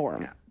you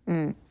perform.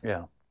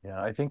 Yeah.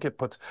 I think it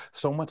puts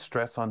so much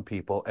stress on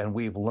people, and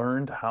we've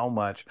learned how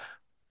much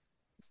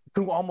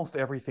through almost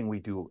everything we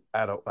do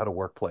at a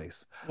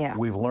workplace. Yeah.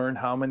 We've learned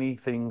how many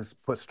things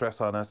put stress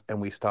on us,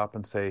 and we stop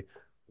and say,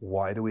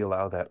 why do we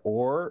allow that?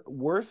 Or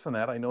worse than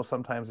that, I know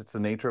sometimes it's the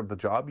nature of the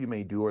job you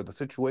may do or the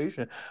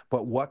situation,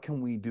 but what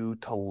can we do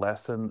to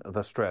lessen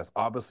the stress?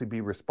 Obviously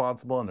be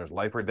responsible, and there's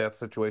life or death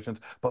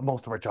situations, but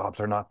most of our jobs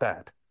are not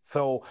that.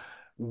 So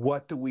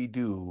what do we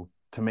do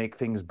to make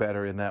things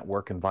better in that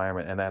work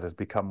environment? And that has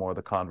become more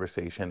the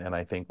conversation. And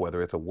I think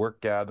whether it's a work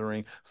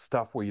gathering,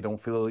 stuff where you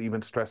don't feel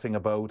even stressing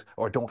about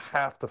or don't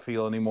have to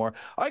feel anymore.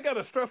 I got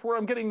to stress where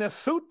I'm getting this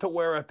suit to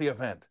wear at the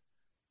event.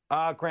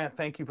 Grant,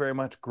 thank you very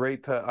much.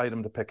 Great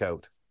item to pick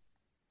out.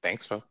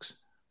 Thanks,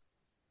 folks.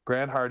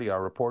 Grant Hardy,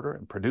 our reporter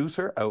and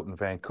producer out in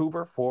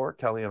Vancouver for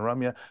Kelly and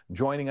Ramya,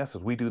 joining us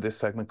as we do this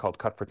segment called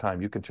Cut for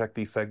Time. You can check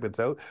these segments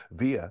out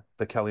via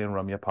the Kelly and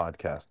Ramya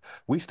podcast.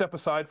 We step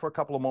aside for a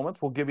couple of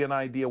moments. We'll give you an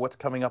idea what's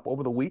coming up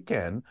over the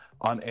weekend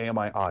on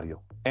AMI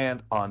Audio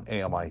and on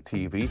AMI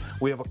TV.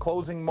 We have a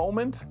closing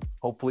moment.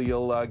 Hopefully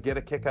you'll get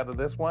a kick out of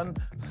this one.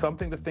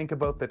 Something to think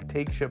about that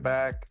takes you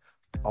back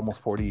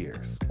almost 40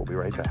 years. We'll be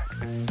right back.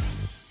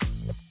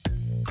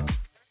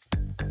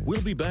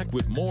 We'll be back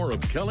with more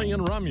of Kelly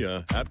and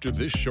Ramya after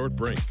this short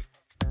break.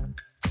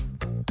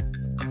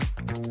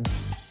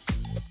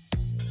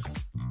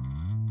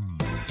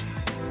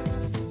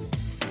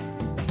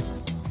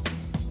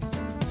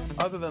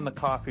 Other than the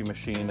coffee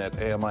machine at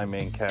AMI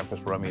main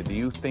campus, Ramya, do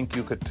you think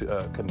you could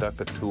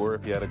conduct a tour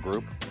if you had a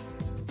group?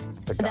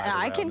 That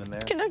I can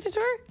conduct a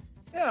tour?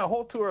 Yeah, a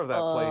whole tour of that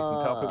place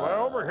and tell people,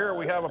 over here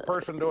we have a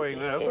person doing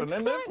this. It's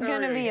and not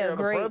going to be a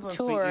great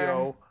tour.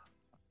 CEO.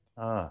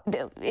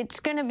 It's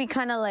going to be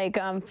kind of like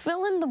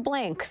fill in the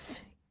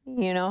blanks,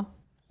 you know?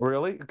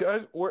 Really?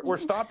 Guys, we're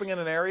stopping in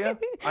an area.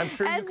 I'm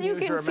sure you can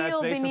use your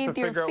imagination to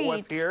figure out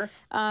what's here.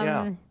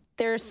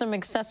 There's some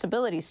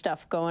accessibility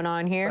stuff going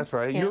on here. That's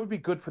right. You would be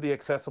good for the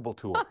accessible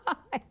tour.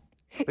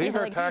 These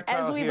are tactile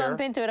as we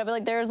bump into it, I'll be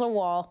like, there's a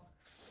wall.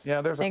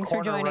 Yeah, there's Thanks a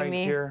corner for joining right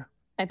me. Here.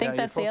 I think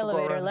that's the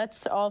elevator.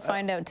 Let's all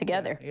find out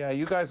together. Yeah,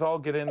 you guys all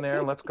get in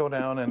there. Let's go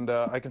down, and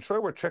I can show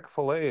you where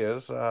Chick-fil-A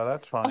is.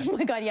 That's fine. Oh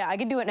my God, yeah, I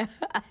could do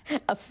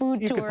a food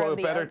tour. You could put of a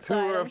the better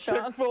tour of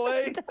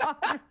Chick-fil-A.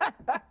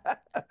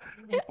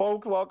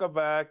 Folks, welcome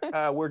back.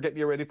 We're getting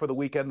you ready for the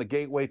weekend. The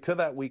gateway to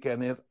that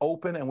weekend is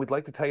open, and we'd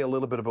like to tell you a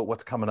little bit about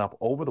what's coming up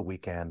over the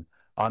weekend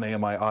on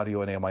AMI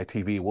Audio and AMI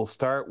TV. We'll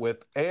start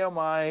with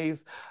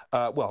AMI's,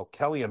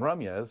 Kelly and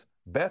Ramya's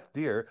Beth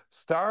Deer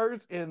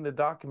stars in the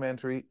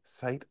documentary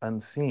Sight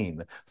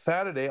Unseen,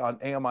 Saturday on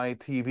AMI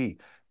TV.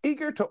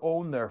 Eager to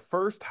own their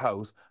first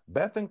house,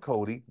 Beth and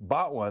Cody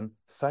bought one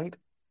sight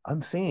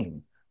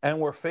unseen and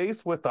were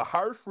faced with the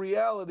harsh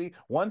reality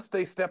once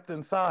they stepped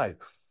inside.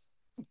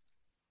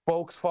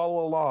 Folks,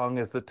 follow along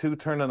as the two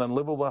turn an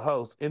unlivable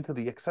house into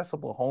the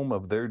accessible home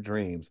of their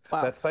dreams.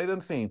 Wow. That's Sight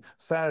Unseen,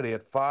 Saturday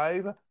at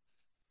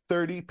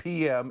 5:30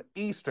 p.m.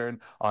 Eastern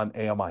on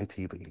AMI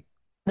TV.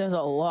 There's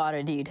a lot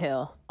of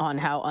detail on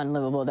how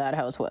unlivable that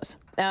house was.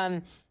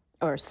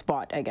 Or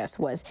spot, I guess,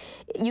 was.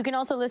 You can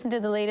also listen to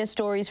the latest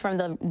stories from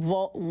the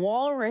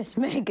Walrus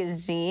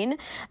magazine,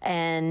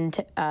 and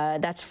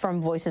that's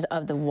from Voices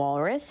of the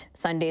Walrus.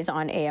 Sundays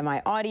on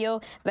AMI Audio.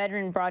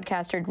 Veteran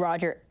broadcaster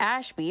Roger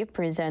Ashby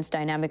presents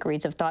dynamic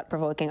reads of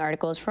thought-provoking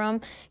articles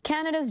from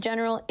Canada's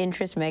general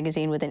interest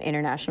magazine with an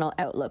international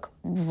outlook.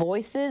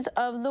 Voices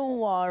of the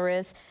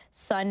Walrus,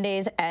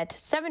 Sundays at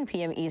 7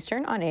 p.m.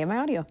 Eastern on AMI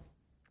Audio.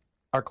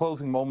 Our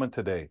closing moment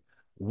today.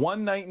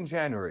 One night in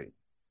January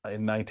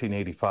in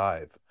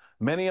 1985.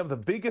 Many of the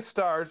biggest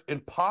stars in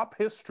pop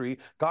history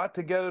got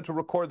together to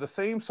record the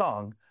same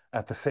song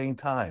at the same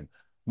time.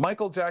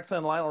 Michael Jackson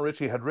and Lionel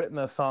Richie had written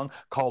a song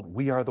called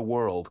We Are the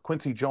World.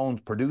 Quincy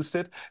Jones produced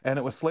it, and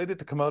it was slated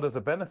to come out as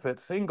a benefit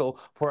single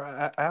for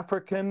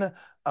African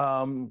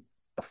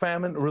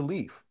famine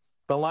relief.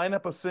 The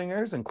lineup of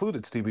singers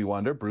included Stevie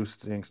Wonder, Bruce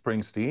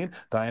Springsteen,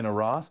 Diana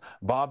Ross,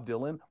 Bob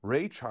Dylan,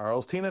 Ray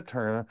Charles, Tina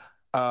Turner,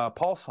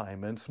 Paul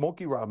Simon,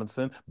 Smokey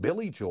Robinson,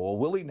 Billy Joel,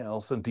 Willie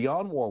Nelson,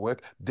 Dionne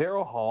Warwick,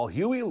 Daryl Hall,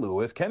 Huey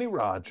Lewis, Kenny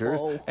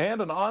Rogers,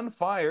 and an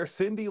on-fire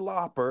Cyndi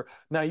Lauper.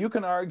 Now, you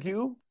can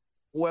argue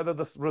whether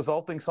the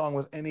resulting song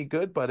was any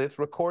good, but its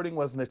recording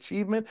was an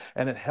achievement,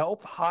 and it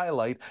helped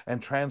highlight and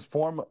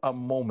transform a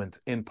moment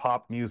in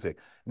pop music.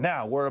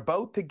 Now, we're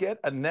about to get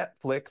a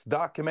Netflix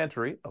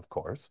documentary, of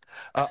course,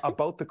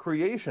 about the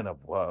creation of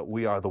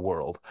We Are the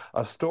World,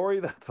 a story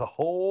that's a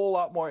whole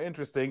lot more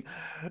interesting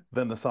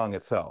than the song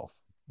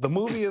itself. The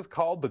movie is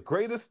called The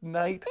Greatest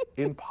Night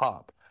in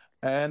Pop.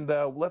 And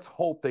let's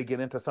hope they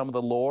get into some of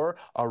the lore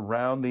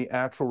around the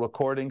actual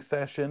recording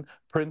session,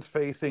 Prince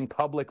facing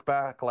public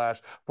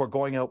backlash for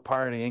going out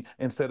partying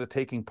instead of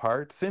taking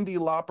part, Cyndi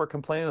Lauper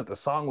complaining that the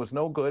song was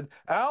no good,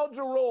 Al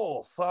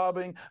Jarreau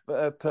sobbing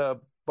that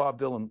Bob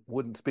Dylan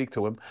wouldn't speak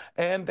to him,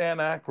 and Dan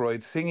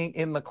Aykroyd singing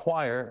in the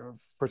choir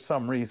for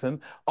some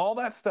reason, all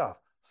that stuff.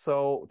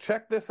 So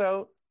check this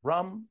out,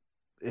 Rum.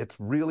 It's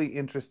really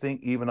interesting,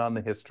 even on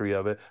the history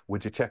of it.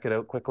 Would you check it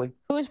out quickly?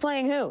 Who's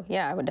playing who?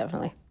 Yeah, I would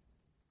definitely.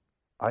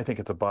 I think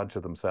it's a bunch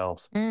of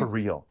themselves, for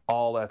real.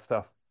 All that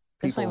stuff.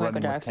 People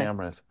running with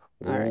cameras.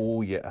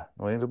 Oh, yeah.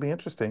 Well, it'll be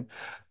interesting.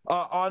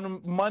 On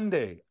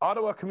Monday,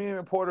 Ottawa community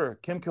reporter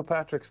Kim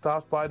Kilpatrick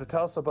stops by to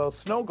tell us about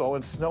SnowGo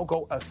and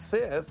SnowGo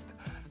Assist,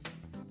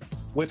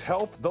 which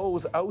help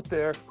those out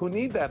there who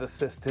need that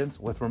assistance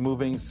with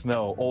removing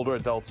snow, older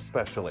adults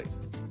especially.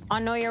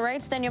 On Know Your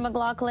Rights, Daniel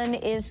McLaughlin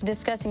is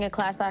discussing a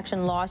class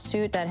action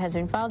lawsuit that has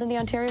been filed in the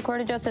Ontario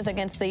Court of Justice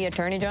against the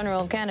Attorney General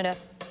of Canada.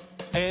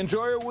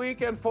 Enjoy your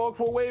weekend, folks.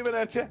 We're waving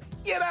at you.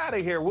 Get out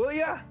of here, will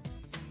ya?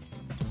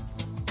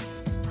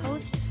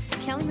 Hosts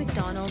Kelly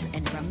McDonald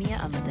and Ramya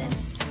Amadin.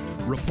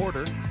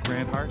 Reporter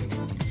Grant Hardy.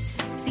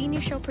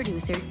 Senior show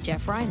producer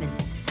Jeff Ryman.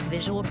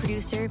 Visual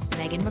producer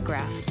Megan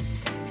McGrath.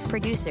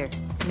 Producer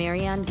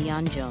Marianne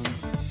Dion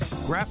Jones.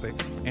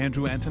 Graphics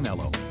Andrew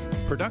Antonello.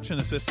 Production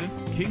assistant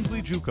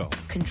Kingsley Juco.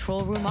 Control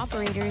room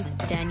operators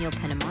Daniel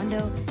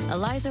Penamondo,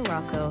 Eliza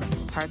Rocco,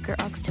 Parker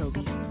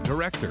Oxtoby.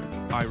 Director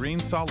Irene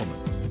Solomon.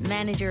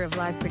 Manager of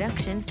live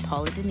production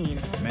Paula Deneen.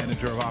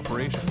 Manager of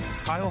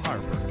operations Kyle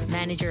Harper.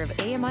 Manager of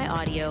AMI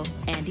Audio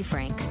Andy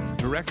Frank.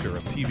 Director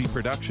of TV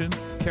production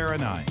Kara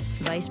Nye.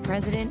 Vice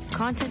President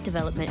Content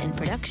Development and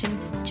Production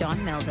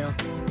John Melville.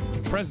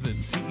 President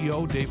and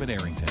CEO David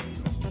Arrington.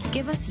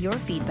 Give us your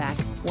feedback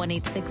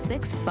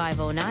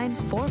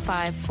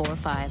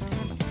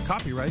 1-866-509-4545.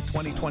 Copyright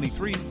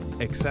 2023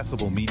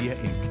 Accessible Media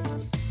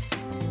Inc.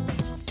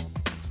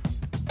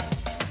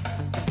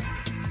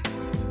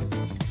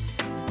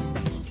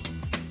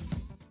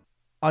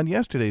 On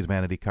yesterday's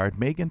Vanity Card,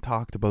 Megan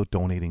talked about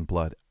donating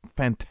blood.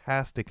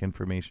 Fantastic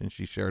information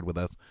she shared with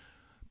us.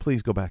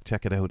 Please go back,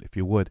 check it out if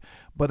you would.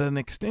 But an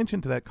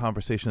extension to that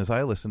conversation as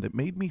I listened, it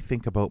made me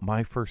think about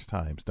my first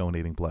times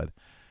donating blood.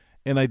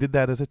 And I did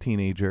that as a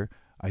teenager.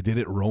 I did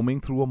it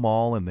roaming through a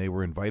mall, and they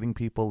were inviting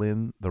people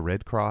in, the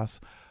Red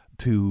Cross,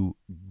 to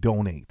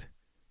donate.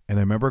 And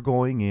I remember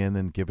going in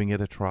and giving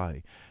it a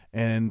try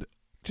and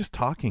just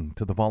talking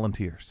to the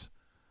volunteers,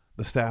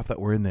 the staff that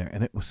were in there.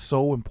 And it was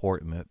so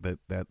important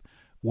that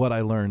what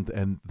I learned,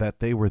 and that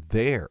they were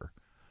there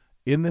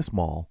in this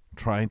mall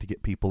trying to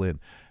get people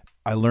in.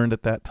 I learned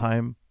at that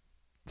time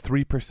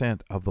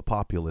 3% of the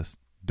populace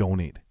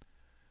donate,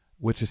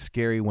 which is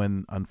scary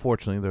when,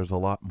 unfortunately, there's a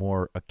lot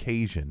more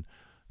occasion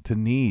to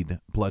need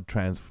blood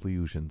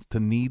transfusions,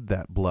 to need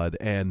that blood.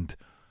 And,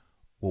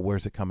 well,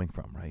 where's it coming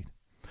from, right?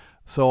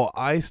 So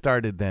I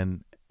started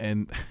then,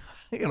 and,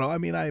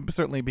 I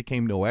certainly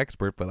became no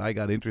expert, but I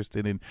got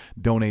interested in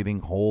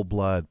donating whole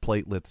blood,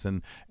 platelets,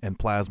 and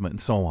plasma,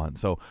 and so on.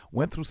 So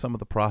went through some of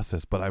the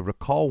process, but I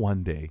recall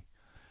one day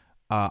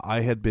I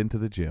had been to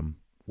the gym,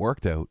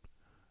 worked out,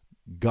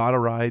 got a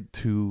ride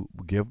to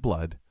give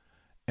blood,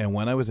 and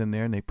when I was in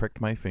there and they pricked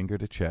my finger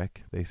to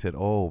check, they said,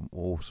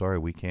 oh, sorry,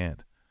 we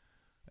can't.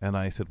 And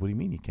I said, what do you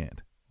mean you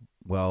can't?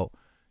 Well,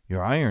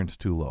 your iron's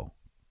too low.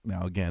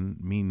 Now, again,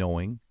 me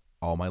knowing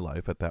all my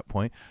life at that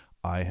point,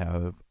 I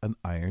have an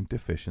iron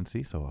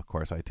deficiency. So, of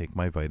course, I take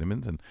my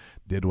vitamins and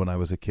did when I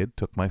was a kid,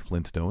 took my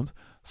Flintstones.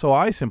 So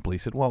I simply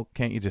said, well,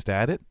 can't you just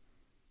add it?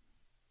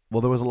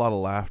 Well, there was a lot of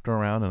laughter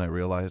around, and I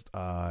realized,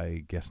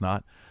 I guess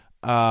not.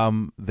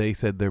 They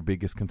said their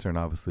biggest concern,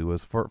 obviously,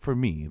 was for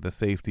me, the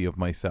safety of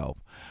myself.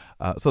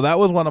 So that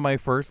was one of my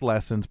first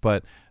lessons,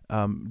 but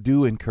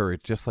do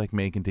encourage, just like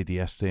Megan did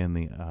yesterday in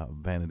the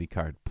Vanity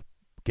Card,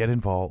 get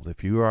involved.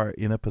 If you are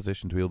in a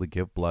position to be able to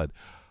give blood,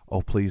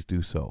 please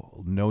do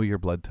so. Know your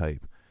blood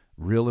type.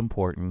 Real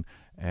important.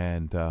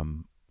 And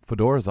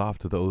fedoras off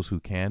to those who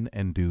can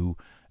and do.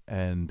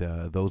 And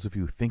those of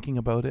you thinking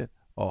about it,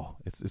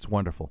 it's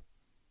wonderful.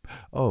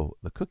 Oh,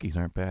 the cookies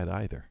aren't bad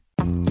either.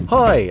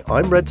 Hi,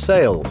 I'm Red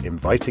Sail,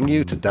 inviting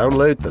you to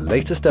download the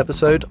latest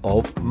episode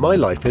of My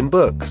Life in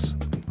Books,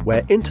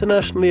 where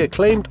internationally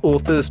acclaimed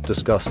authors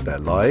discuss their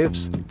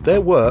lives,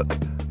 their work,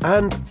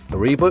 and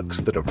 3 books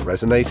that have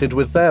resonated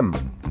with them.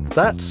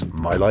 That's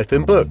My Life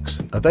in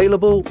Books,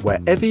 available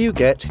wherever you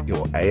get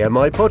your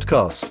AMI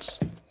podcasts.